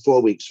against having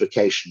 4 weeks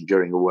vacation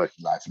during a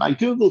working life. And I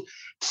Googled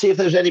to see if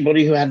there's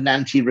anybody who had an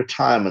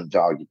anti-retirement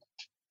argument,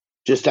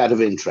 just out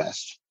of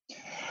interest.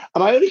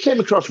 And I only came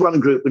across one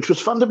group, which was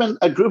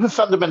a group of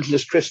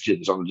fundamentalist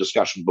Christians on the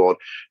discussion board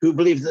who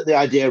believed that the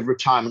idea of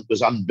retirement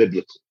was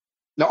unbiblical.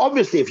 Now,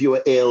 obviously, if you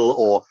were ill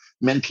or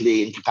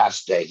mentally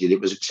incapacitated, it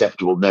was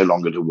acceptable no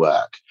longer to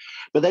work.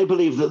 But they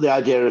believed that the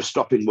idea of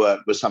stopping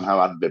work was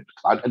somehow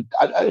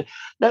unbiblical.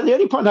 Now, the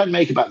only point I'd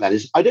make about that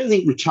is I don't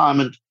think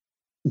retirement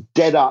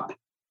dead up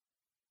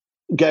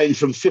going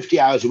from 50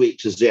 hours a week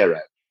to 0.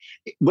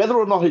 Whether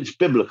or not it's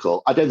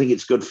biblical, I don't think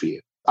it's good for you.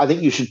 I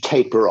think you should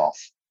taper off.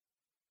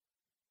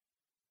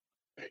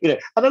 And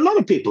a lot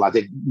of people, I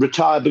think,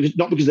 retire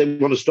not because they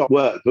want to stop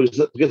work,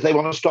 because they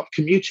want to stop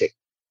commuting.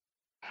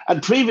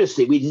 And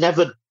previously, we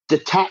never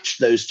detached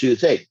those two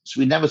things.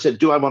 We never said,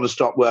 do I want to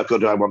stop work or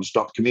do I want to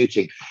stop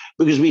commuting?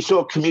 Because we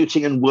saw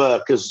commuting and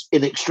work as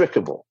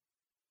inextricable,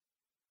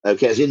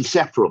 okay, as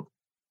inseparable.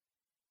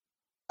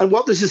 And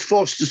what this has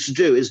forced us to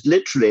do is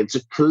literally, it's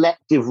a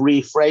collective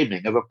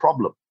reframing of a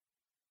problem.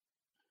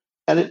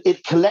 And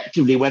it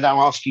collectively, we're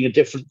now asking a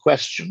different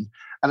question.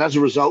 And as a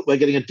result, we're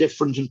getting a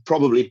different and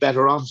probably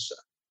better answer.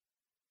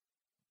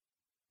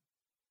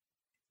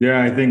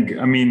 Yeah,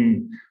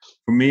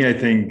 for me, I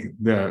think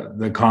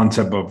the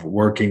concept of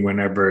working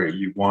whenever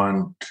you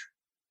want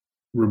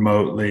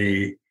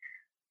remotely,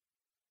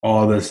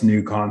 all this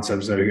new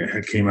concepts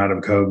that came out of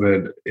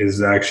COVID is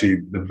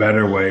actually the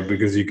better way,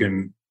 because you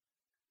can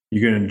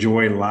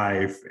enjoy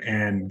life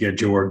and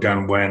get your work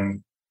done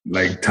when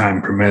like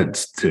time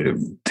permits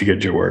to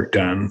get your work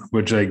done,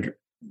 which like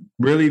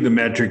really the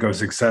metric of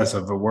success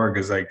of the work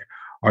is like,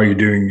 are you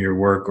doing your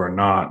work or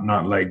not?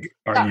 Not like,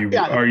 are you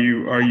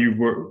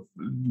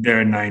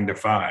there 9 to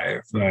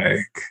 5?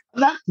 Like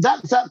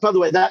that by the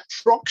way, that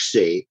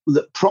proxy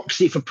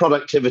for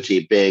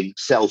productivity being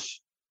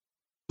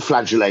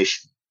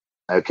self-flagellation,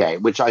 okay,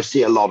 which I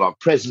see a lot of,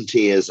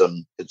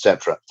 presenteeism,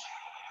 etc.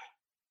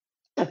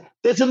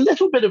 There's a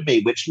little bit of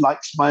me which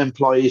likes my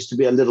employees to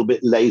be a little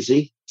bit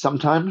lazy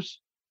sometimes,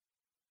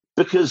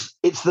 because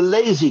it's the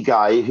lazy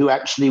guy who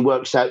actually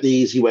works out the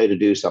easy way to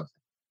do something.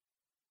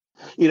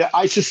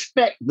 I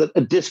suspect that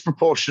a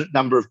disproportionate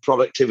number of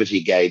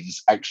productivity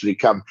gains actually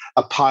are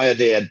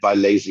pioneered by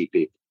lazy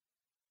people.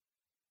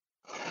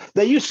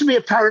 There used to be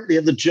apparently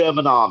in the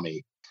German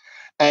army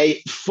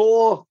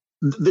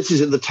this is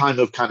in the time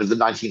of kind of the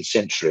 19th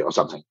century or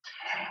something.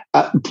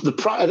 I think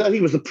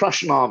it was the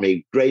Prussian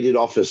army graded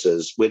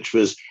officers, which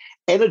was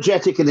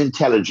energetic and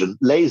intelligent,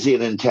 lazy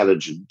and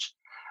intelligent,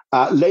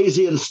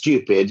 lazy and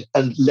stupid,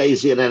 and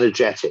lazy and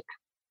energetic.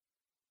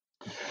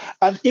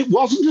 And it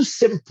wasn't a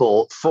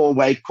simple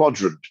 4-way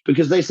quadrant,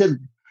 because they said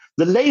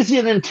the lazy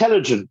and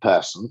intelligent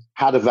person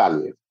had a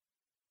value.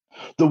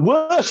 The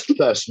worst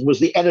person was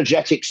the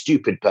energetic,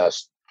 stupid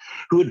person,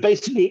 who would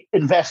basically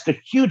invest a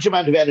huge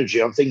amount of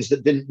energy on things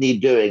that didn't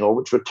need doing or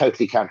which were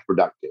totally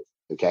counterproductive.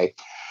 Okay.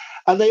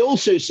 And they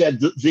also said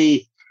that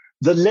the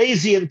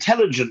lazy,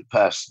 intelligent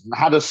person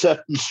had a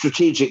certain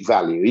strategic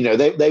value.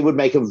 They would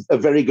make a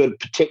very good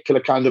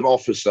particular kind of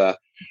officer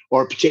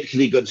or a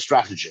particularly good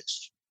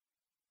strategist.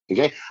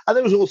 Okay. And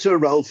there was also a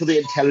role for the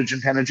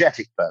intelligent,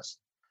 energetic person.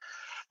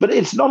 But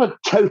it's not a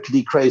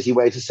totally crazy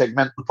way to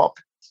segment the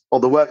populace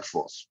or the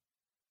workforce.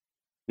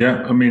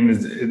 Yeah.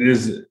 It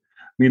is.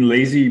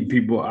 Lazy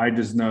people, I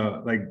just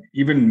know, like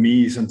even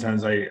me,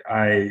 sometimes I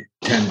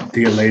tend to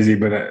get lazy,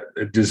 but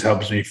it just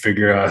helps me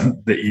figure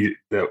out the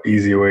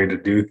easy way to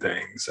do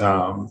things.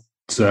 I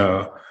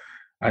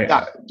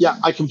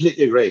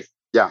completely agree.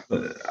 Yeah.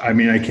 I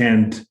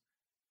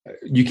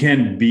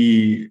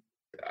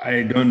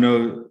don't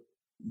know.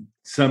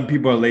 Some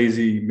people are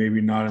lazy,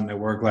 maybe not in their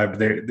work life,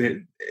 but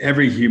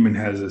every human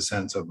has a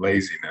sense of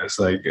laziness.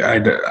 Like I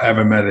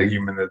haven't met a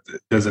human that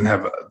doesn't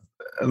have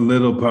a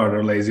little part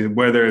of lazy,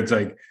 whether it's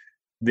like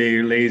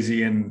they're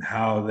lazy in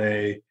how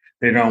they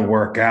don't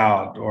work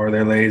out, or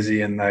they're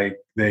lazy and like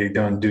they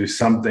don't do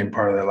something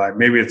part of their life.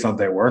 Maybe it's not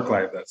their work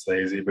life that's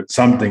lazy, but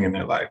something in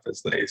their life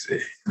is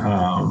lazy.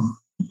 And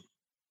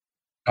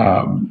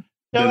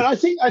I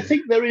think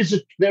there is a.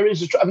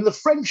 The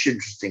French,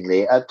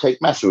 interestingly, take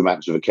massive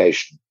amounts of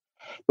vacation,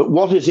 but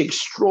what is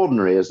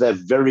extraordinary is they're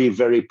very,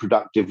 very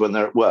productive when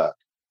they're at work.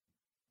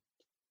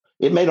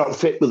 It may not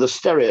fit with the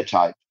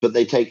stereotype, but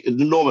they take an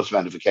enormous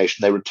amount of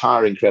vacation. They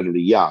retire incredibly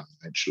young,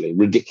 actually.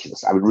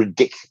 Ridiculously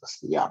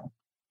young.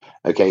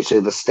 Okay, so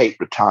the state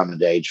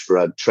retirement age for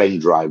a train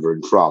driver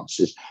in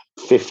France is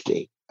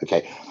 50.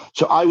 Okay,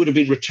 so I would have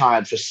been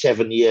retired for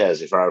 7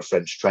 years if I were a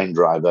French train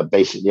driver,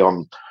 basically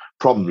on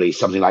probably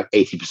something like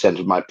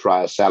 80% of my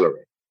prior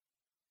salary.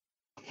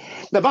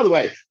 Now, by the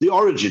way, the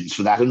origins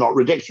for that are not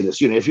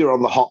ridiculous. If you're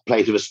on the hot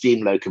plate of a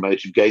steam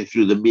locomotive going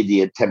through the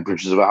midi at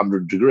temperatures of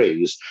 100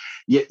 degrees,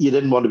 you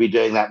didn't want to be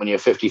doing that when you're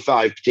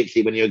 55,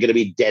 particularly when you're going to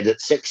be dead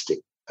at 60.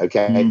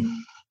 Okay. Mm.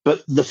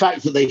 But the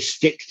fact that they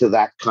stick to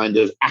that kind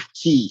of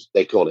acquis,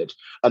 they call it,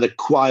 an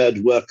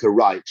acquired worker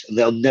right, and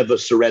they'll never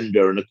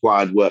surrender an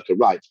acquired worker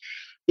right,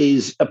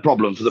 is a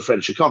problem for the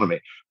French economy.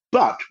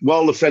 But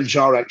while the French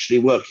are actually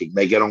working,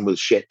 they get on with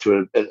shit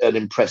to an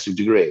impressive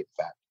degree, in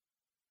fact.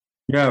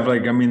 Yeah,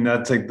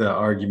 that's like the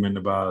argument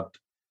about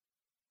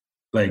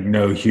like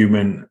no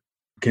human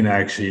can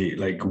actually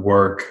like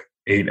work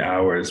 8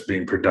 hours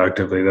being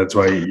productively. That's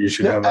why you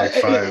should have like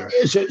 5.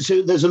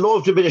 So there's a law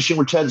of diminishing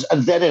returns,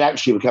 and then it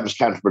actually becomes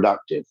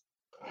counterproductive.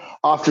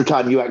 After a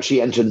time, you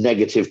actually enter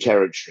negative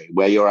territory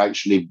where you're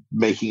actually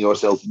making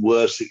yourself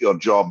worse at your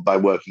job by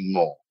working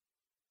more.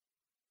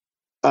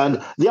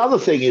 And the other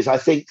thing is, I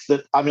think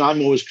that, I'm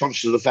always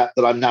conscious of the fact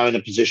that I'm now in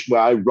a position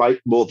where I write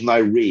more than I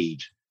read.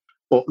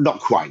 Well, not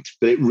quite,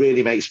 but it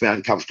really makes me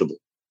uncomfortable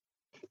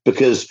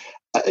because,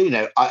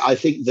 I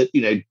think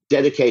that,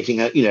 dedicating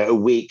a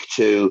week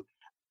to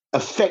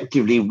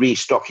effectively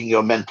restocking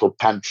your mental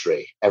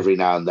pantry every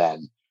now and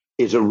then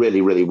is a really,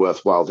 really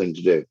worthwhile thing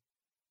to do.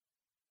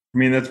 I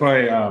mean, that's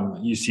why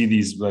you see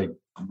these like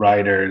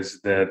writers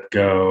that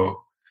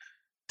go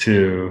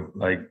to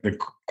like the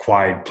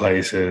quiet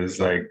places,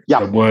 like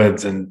the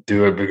woods, and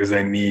do it because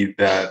they need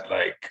that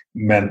like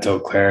mental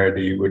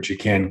clarity, which you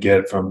can't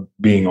get from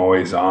being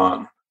always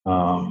on.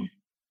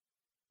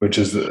 Which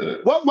is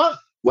one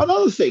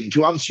other thing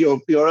to answer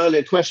your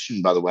earlier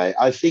question, by the way.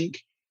 I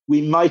think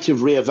we might have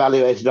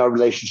reevaluated our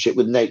relationship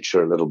with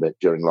nature a little bit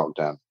during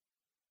lockdown.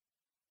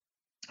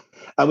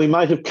 And we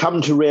might have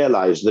come to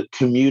realize that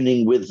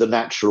communing with the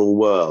natural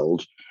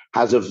world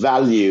has a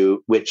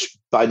value which,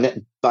 by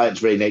its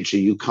very nature,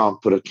 you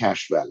can't put a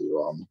cash value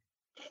on.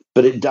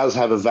 But it does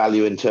have a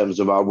value in terms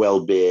of our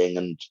well-being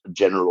and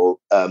general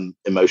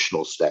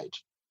emotional state.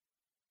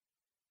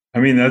 I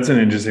mean, that's an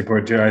interesting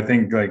point, too. I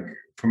think, like,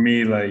 for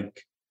me,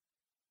 like,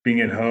 being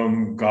at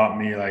home got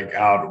me, like,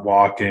 out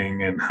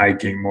walking and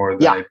hiking more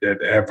than I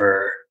did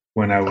ever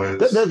when I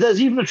was...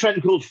 There's even a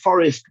trend called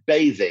forest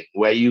bathing,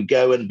 where you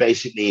go and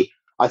basically...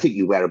 I think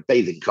you wear a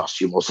bathing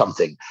costume or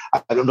something.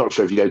 I'm not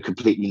sure if you go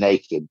completely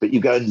naked, but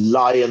you go and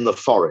lie in the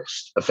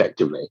forest,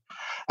 effectively.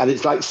 And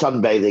it's like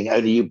sunbathing,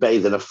 only you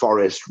bathe in a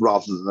forest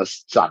rather than the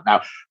sun.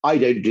 Now, I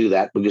don't do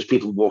that because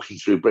people walking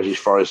through British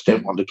forests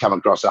don't want to come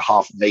across a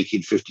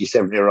half-naked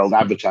 57-year-old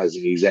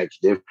advertising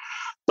executive.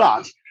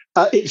 But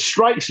it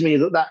strikes me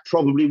that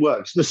probably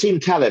works.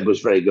 Nassim Taleb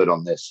was very good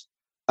on this.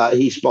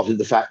 He spotted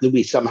the fact that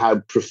we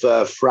somehow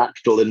prefer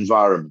fractal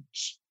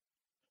environments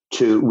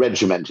to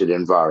regimented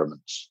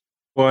environments.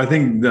 Well, I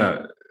think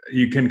that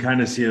you can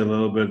kind of see a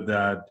little bit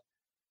that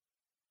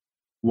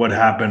what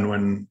happened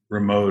when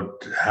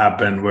remote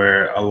happened,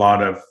 where a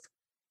lot of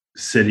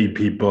city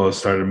people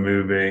started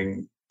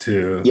moving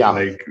to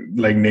like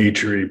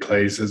naturey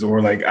places,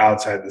 or like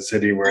outside the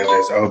city where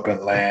there's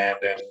open land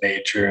and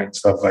nature and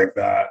stuff like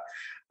that.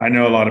 I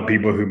know a lot of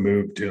people who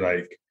moved to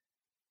like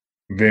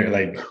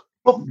naturey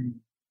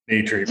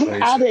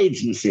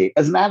places.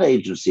 As an ad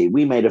agency,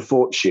 we made a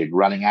fortune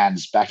running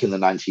ads back in the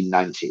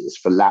 1990s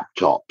for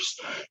laptops,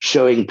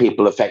 showing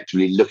people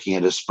effectively looking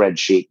at a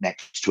spreadsheet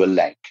next to a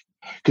lake,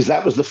 because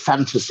that was the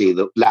fantasy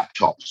that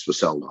laptops were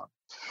sold on.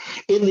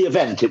 In the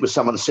event, it was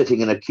someone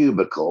sitting in a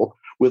cubicle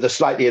with a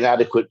slightly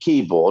inadequate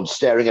keyboard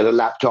staring at a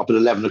laptop at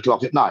 11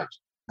 o'clock at night.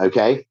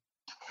 Okay?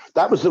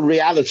 That was the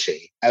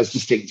reality as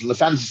distinct from the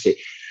fantasy.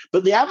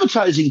 But the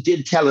advertising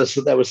did tell us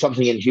that there was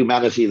something in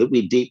humanity that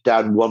we deep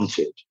down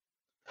wanted.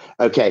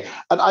 Okay,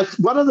 and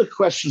one of the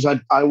questions I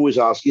always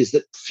ask is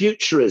that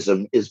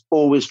futurism is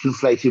always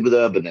conflated with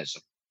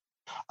urbanism.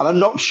 And I'm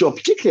not sure,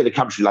 particularly in a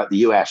country like the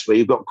US, where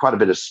you've got quite a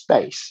bit of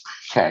space,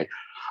 okay,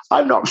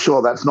 I'm not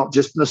sure that's not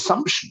just an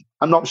assumption.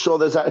 I'm not sure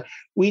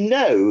we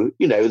know,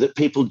 that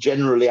people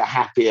generally are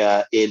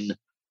happier in,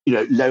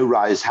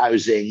 low-rise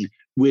housing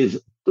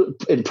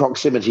in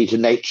proximity to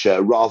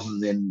nature rather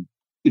than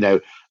in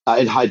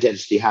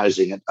high-density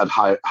housing at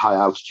high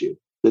altitude.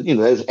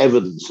 There's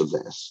evidence of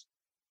this.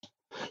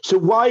 So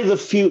why the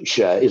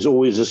future is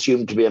always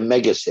assumed to be a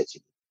megacity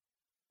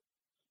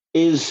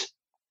is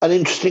an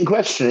interesting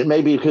question. It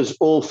may be because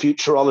all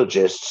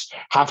futurologists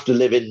have to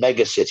live in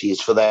megacities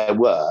for their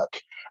work,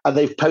 and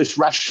they've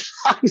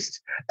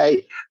post-rationalized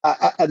a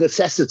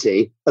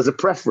necessity as a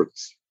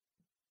preference.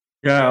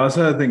 Yeah,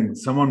 also I think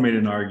someone made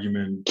an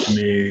argument to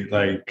me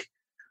like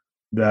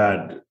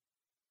that.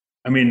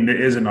 I mean, there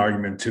is an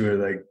argument to it.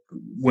 Like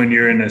when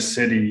you're in a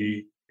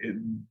city,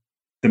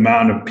 the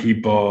amount of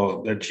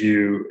people that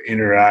you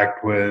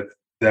interact with,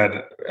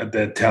 that at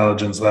the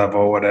intelligence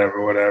level,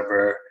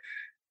 whatever,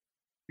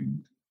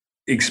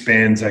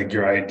 expands like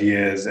your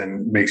ideas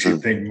and makes you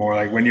think more.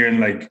 Like when you're in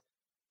like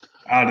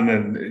out in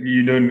the,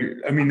 you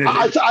don't. I mean,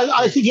 I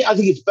think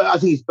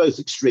it's both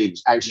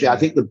extremes. Actually, I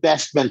think the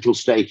best mental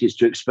state is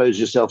to expose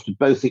yourself to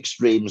both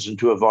extremes and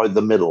to avoid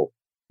the middle.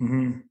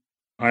 Mm-hmm.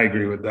 I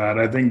agree with that.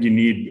 I think you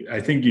need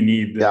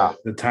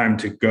the time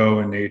to go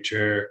in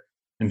nature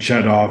and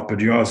shut off, but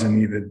you also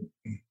need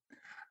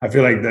I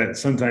feel like that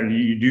sometimes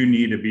you do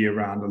need to be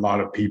around a lot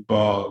of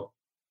people,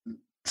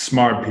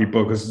 smart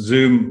people, because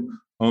Zoom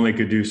only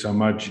could do so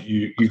much.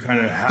 You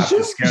kind of have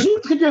to schedule.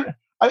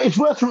 It's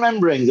worth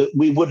remembering that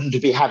we wouldn't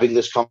be having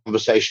this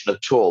conversation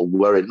at all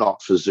were it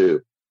not for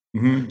Zoom.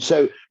 Mm-hmm.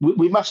 So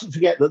we mustn't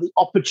forget that the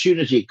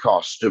opportunity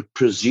cost of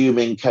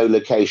presuming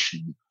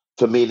co-location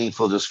for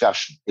meaningful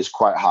discussion is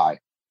quite high.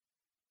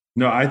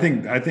 No, I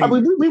think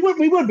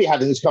we would be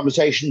having this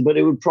conversation, but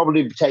it would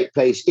probably take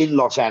place in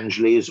Los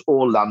Angeles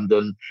or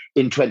London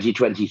in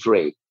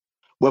 2023,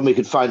 when we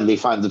could finally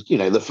find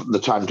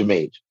the time to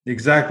meet.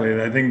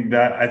 Exactly. I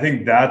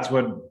think that's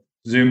what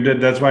Zoom did.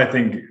 That's why I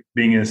think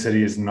being in a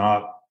city is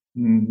not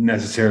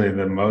necessarily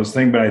the most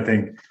thing, but I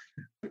think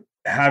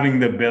having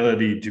the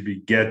ability to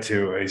get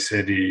to a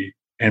city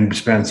and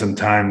spend some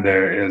time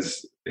there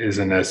is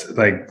a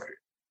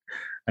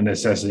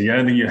necessity. I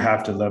don't think you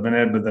have to live in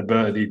it, but the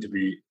ability to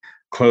be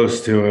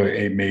close to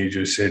a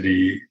major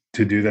city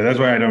to do that. That's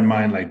why I don't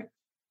mind like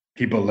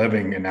people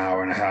living an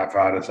hour and a half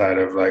outside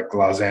of like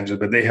Los Angeles,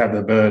 but they have the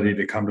ability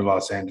to come to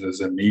Los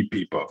Angeles and meet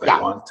people if they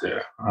want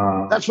to.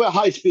 That's where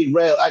high-speed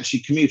rail,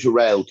 actually commuter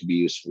rail, could be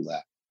useful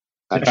there.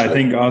 I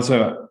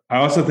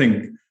also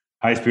think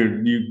high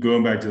speed, you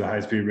going back to the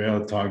high speed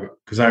rail talk,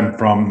 because I'm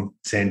from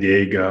San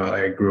Diego,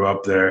 I grew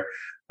up there.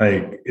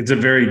 Like, it's a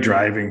very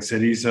driving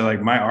city. So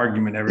like my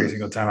argument every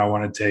single time I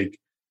want to take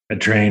a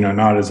train or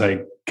not is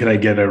like, could I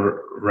get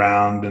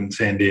around in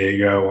San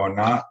Diego or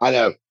not? I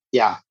know.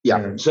 Yeah.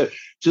 So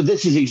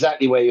this is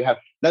exactly where you have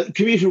now.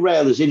 Commuter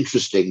rail is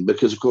interesting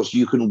because, of course,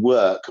 you can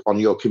work on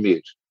your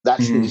commute.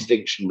 That's the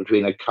distinction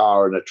between a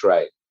car and a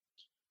train.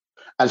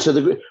 And so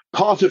the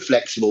part of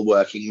flexible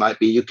working might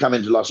be you come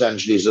into Los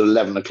Angeles at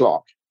 11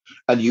 o'clock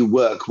and you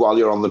work while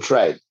you're on the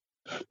train.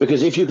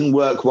 Because if you can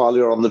work while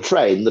you're on the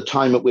train, the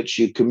time at which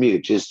you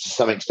commute is to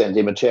some extent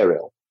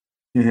immaterial.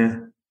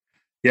 Mm-hmm.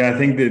 Yeah, I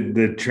think that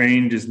the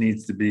train just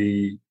needs to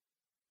be.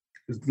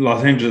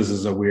 Los Angeles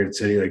is a weird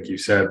city, like you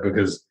said,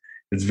 because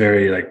it's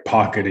very like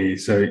pockety.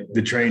 So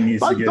the train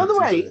needs to get.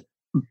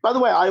 By the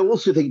way, I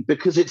also think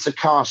because it's a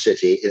car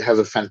city, it has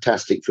a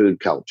fantastic food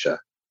culture.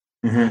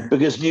 Mm-hmm.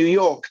 Because New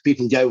York,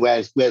 people go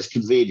where's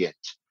convenient,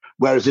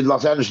 whereas in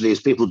Los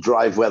Angeles, people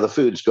drive where the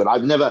food's good.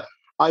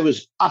 I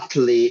was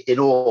utterly in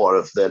awe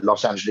of the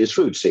Los Angeles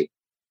food scene,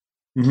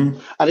 and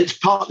it's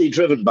partly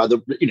driven by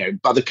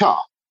the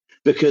car,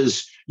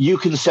 because you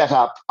can set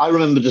up. I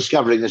remember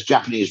discovering this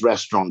Japanese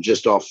restaurant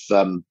just off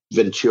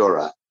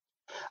Ventura,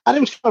 and it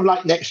was kind of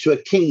like next to a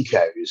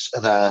Kinko's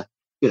and a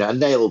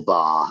nail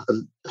bar,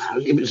 and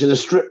it was in a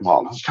strip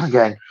mall. I was kind of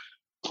going,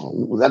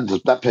 oh,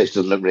 that place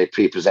doesn't look very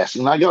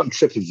prepossessing. And I go on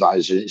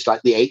TripAdvisor, and it's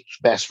like the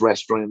 8th best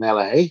restaurant in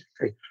LA.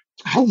 What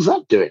the hell's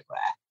that doing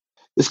there?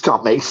 This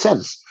can't make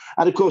sense.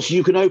 And of course,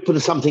 you can open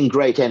something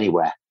great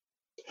anywhere.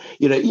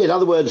 In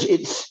other words,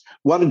 it's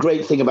one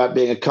great thing about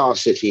being a car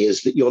city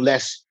is that you're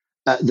less,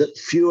 that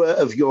fewer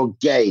of your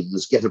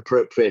gains get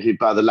appropriated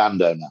by the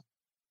landowner.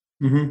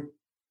 Mm-hmm.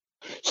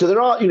 So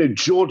there are,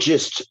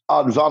 Georgist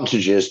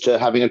advantages to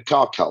having a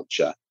car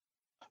culture.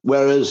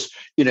 Whereas,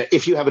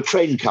 if you have a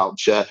train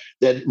culture,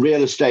 then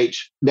real estate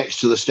next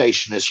to the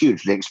station is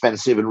hugely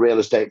expensive, and real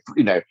estate,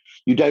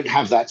 you don't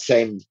have that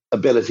same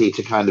ability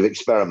to kind of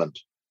experiment.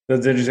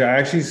 That's interesting. I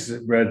actually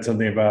read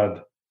something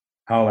about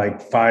how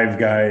like Five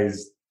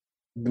Guys,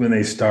 when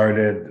they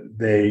started,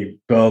 they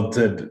built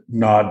it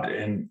not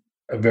in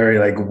a very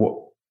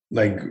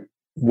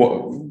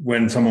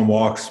when someone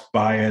walks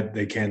by it,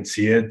 they can't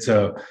see it.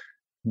 So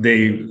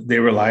they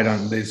relied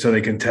on so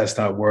they can test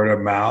out word of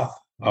mouth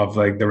of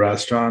like the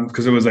restaurant,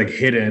 because it was like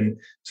hidden.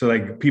 So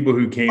like people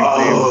who came,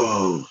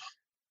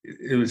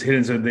 it was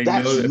hidden. So they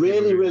that's know that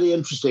really, really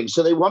interesting.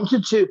 So they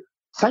wanted to.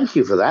 Thank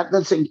you for that.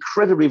 That's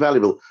incredibly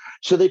valuable.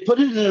 So they put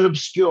it in an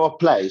obscure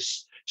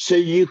place so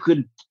you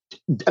could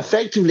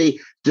effectively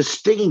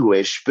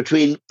distinguish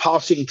between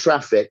passing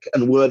traffic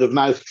and word of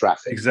mouth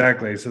traffic.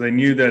 Exactly. So they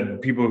knew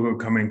that people who were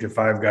coming to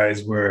Five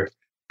Guys were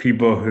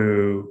people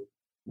who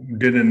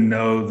didn't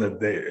know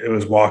that it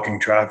was walking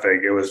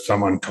traffic. It was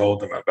someone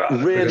told them about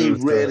it.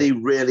 Really,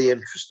 really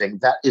interesting.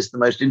 That is the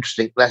most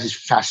interesting. That is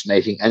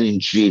fascinating and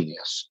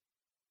ingenious.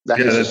 That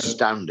is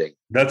astounding.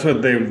 That's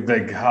what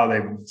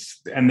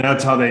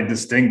that's how they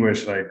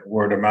distinguish like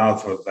word of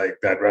mouth with like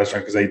that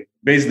restaurant, because they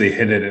basically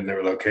hid it in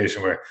their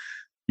location where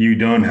you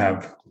don't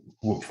have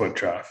foot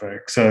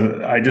traffic. So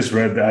I just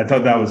read that. I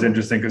thought that was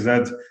interesting because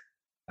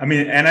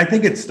and I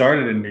think it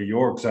started in New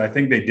York. So I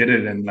think they did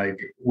it in like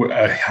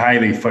a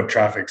highly foot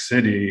traffic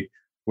city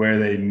where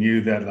they knew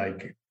that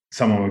like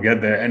someone would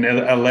get there. And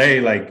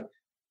LA, like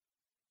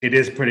it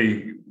is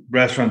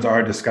restaurants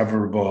are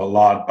discoverable a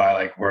lot by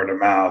like word of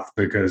mouth,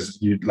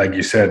 because like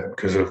you said,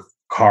 because of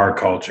car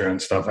culture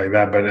and stuff like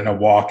that. But in a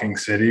walking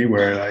city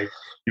where like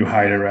you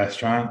hide a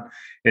restaurant,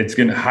 it's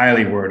going to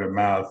highly word of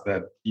mouth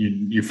that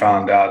you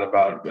found out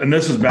about. And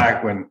this was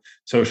back when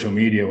social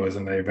media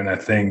wasn't even a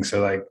thing.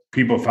 So like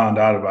people found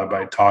out about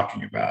by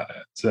talking about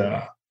it.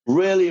 So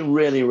really,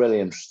 really, really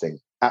interesting.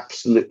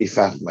 Absolutely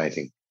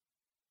fascinating.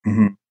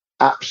 Mm-hmm.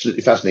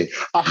 Absolutely fascinating.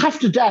 I have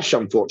to dash,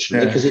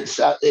 unfortunately, because it's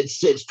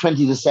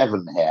 20 to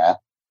 7 here.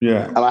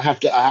 Yeah. And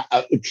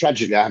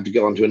tragically, I have to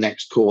go on to a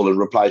next call and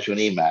reply to an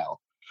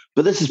email.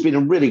 But this has been a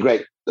really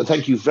great,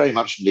 thank you very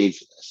much indeed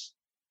for this.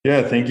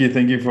 Yeah, thank you.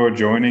 Thank you for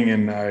joining.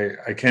 And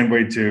I can't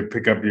wait to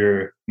pick up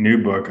your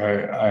new book.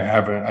 I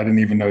didn't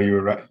even know you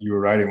were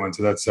writing one.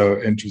 So that's so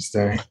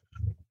interesting.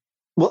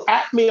 Well,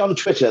 at me on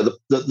Twitter,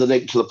 the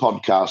link to the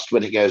podcast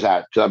when it goes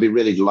out, because I'd be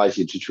really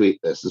delighted to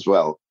tweet this as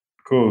well.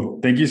 Cool.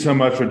 Thank you so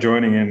much for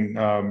joining, and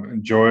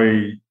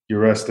enjoy your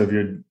rest of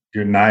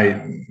your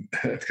night,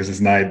 because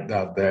it's night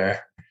out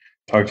there.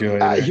 Talk to you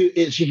later.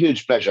 It's a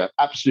huge pleasure.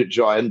 Absolute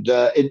joy. And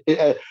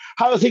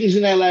how are things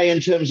in LA in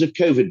terms of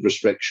COVID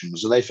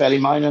restrictions? Are they fairly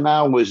minor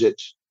now? Or is it?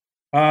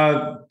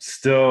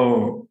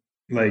 Still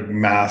like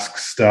mask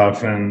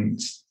stuff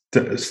and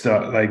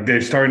stuff. Like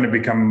they're starting to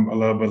become a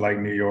little bit like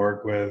New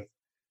York with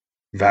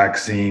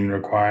vaccine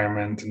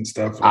requirement and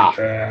stuff like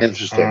that.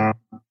 Interesting.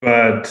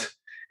 But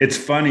it's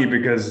funny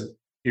because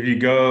if you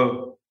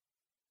go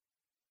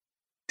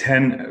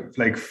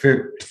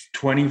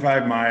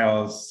 25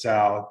 miles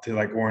south to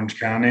like Orange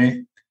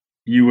County,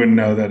 you wouldn't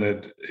know that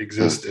it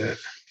existed,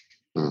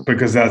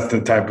 because that's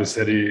the type of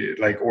city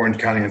like Orange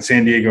County and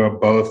San Diego are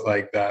both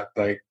like that.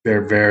 Like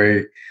they're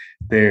very,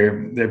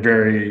 they're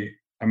very,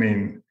 I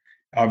mean,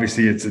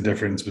 obviously it's a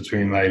difference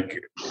between like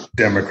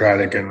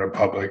Democratic and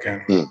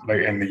Republican,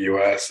 like in the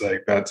US,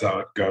 like that's how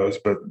it goes.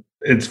 But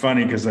it's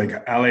funny because like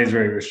LA is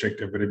very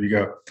restrictive, but if you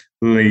go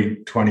literally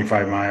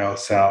 25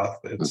 miles south,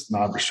 it's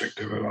not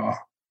restrictive at all.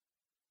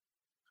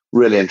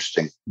 Really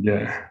interesting.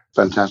 Yeah.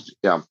 Fantastic.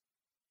 Yeah.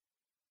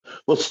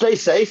 Well, stay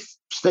safe,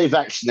 stay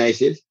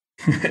vaccinated,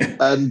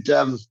 and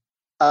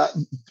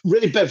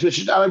really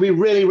beneficial. I'd be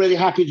really, really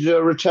happy to do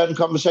a return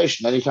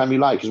conversation anytime you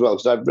like as well,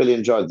 because I've really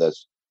enjoyed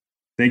this.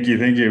 Thank you.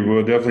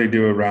 We'll definitely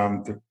do a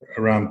round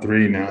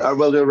 3 now.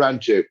 We'll do a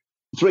round 2.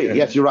 3, yeah.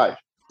 Yes, you're right.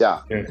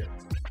 Yeah. Okay.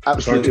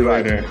 Absolutely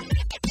right. Later.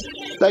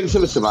 Thanks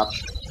ever so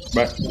much.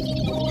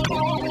 Bye.